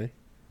today.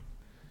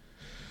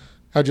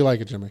 How'd you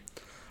like it, Jimmy?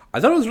 I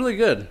thought it was really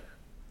good.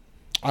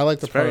 I like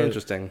the part. Very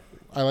interesting.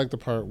 I like the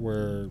part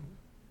where,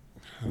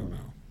 I don't know,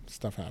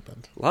 stuff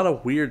happened. A lot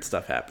of weird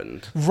stuff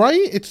happened.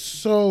 Right? It's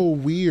so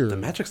weird. The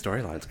Magic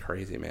storyline's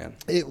crazy, man.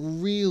 It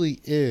really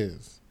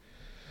is.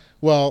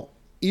 Well,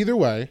 either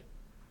way,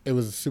 it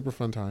was a super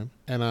fun time.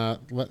 And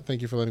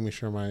thank you for letting me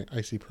share my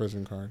Icy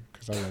Prison card,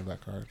 because I love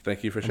that card.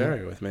 Thank you for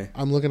sharing it with me.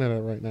 I'm looking at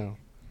it right now.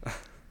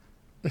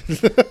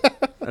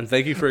 And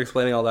thank you for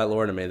explaining all that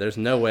lore to me. There's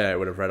no way I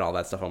would have read all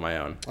that stuff on my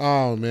own.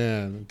 Oh,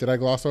 man. Did I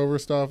gloss over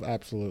stuff?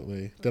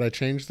 Absolutely. Did I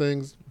change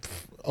things?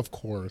 Of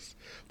course.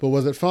 But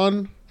was it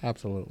fun?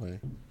 Absolutely.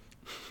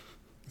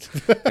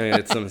 I mean,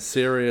 it's some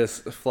serious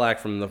flack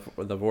from the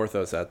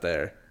Vorthos out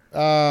there.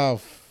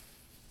 Oh,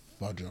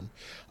 fudge them.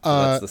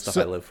 That's the stuff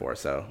I live for,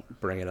 so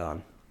bring it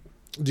on.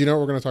 Do you know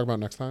what we're going to talk about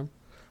next time?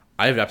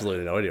 I have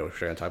absolutely no idea what we're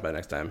going to talk about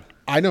next time.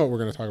 I know what we're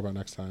going to talk about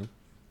next time.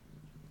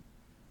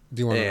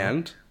 Do you want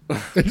to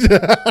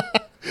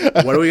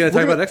what are we going to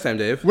talk about next time,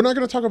 Dave? We're not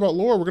going to talk about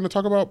lore. We're going to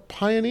talk about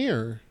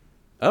Pioneer.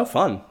 Oh,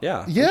 fun.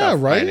 Yeah. Yeah,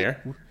 right?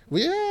 Pioneer.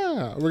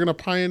 Yeah. We're going to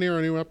pioneer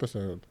a new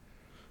episode.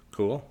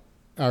 Cool.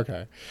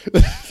 Okay.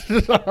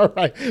 All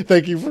right.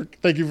 Thank you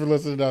for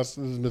listening to us.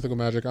 This is Mythical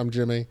Magic. I'm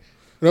Jimmy.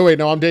 No, wait.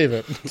 No, I'm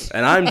David.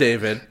 And I'm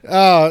David.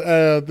 All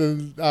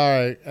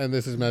right. And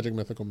this is Magic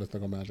Mythical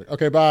Magic.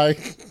 Okay, bye.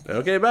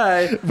 Okay,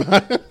 bye.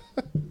 Bye.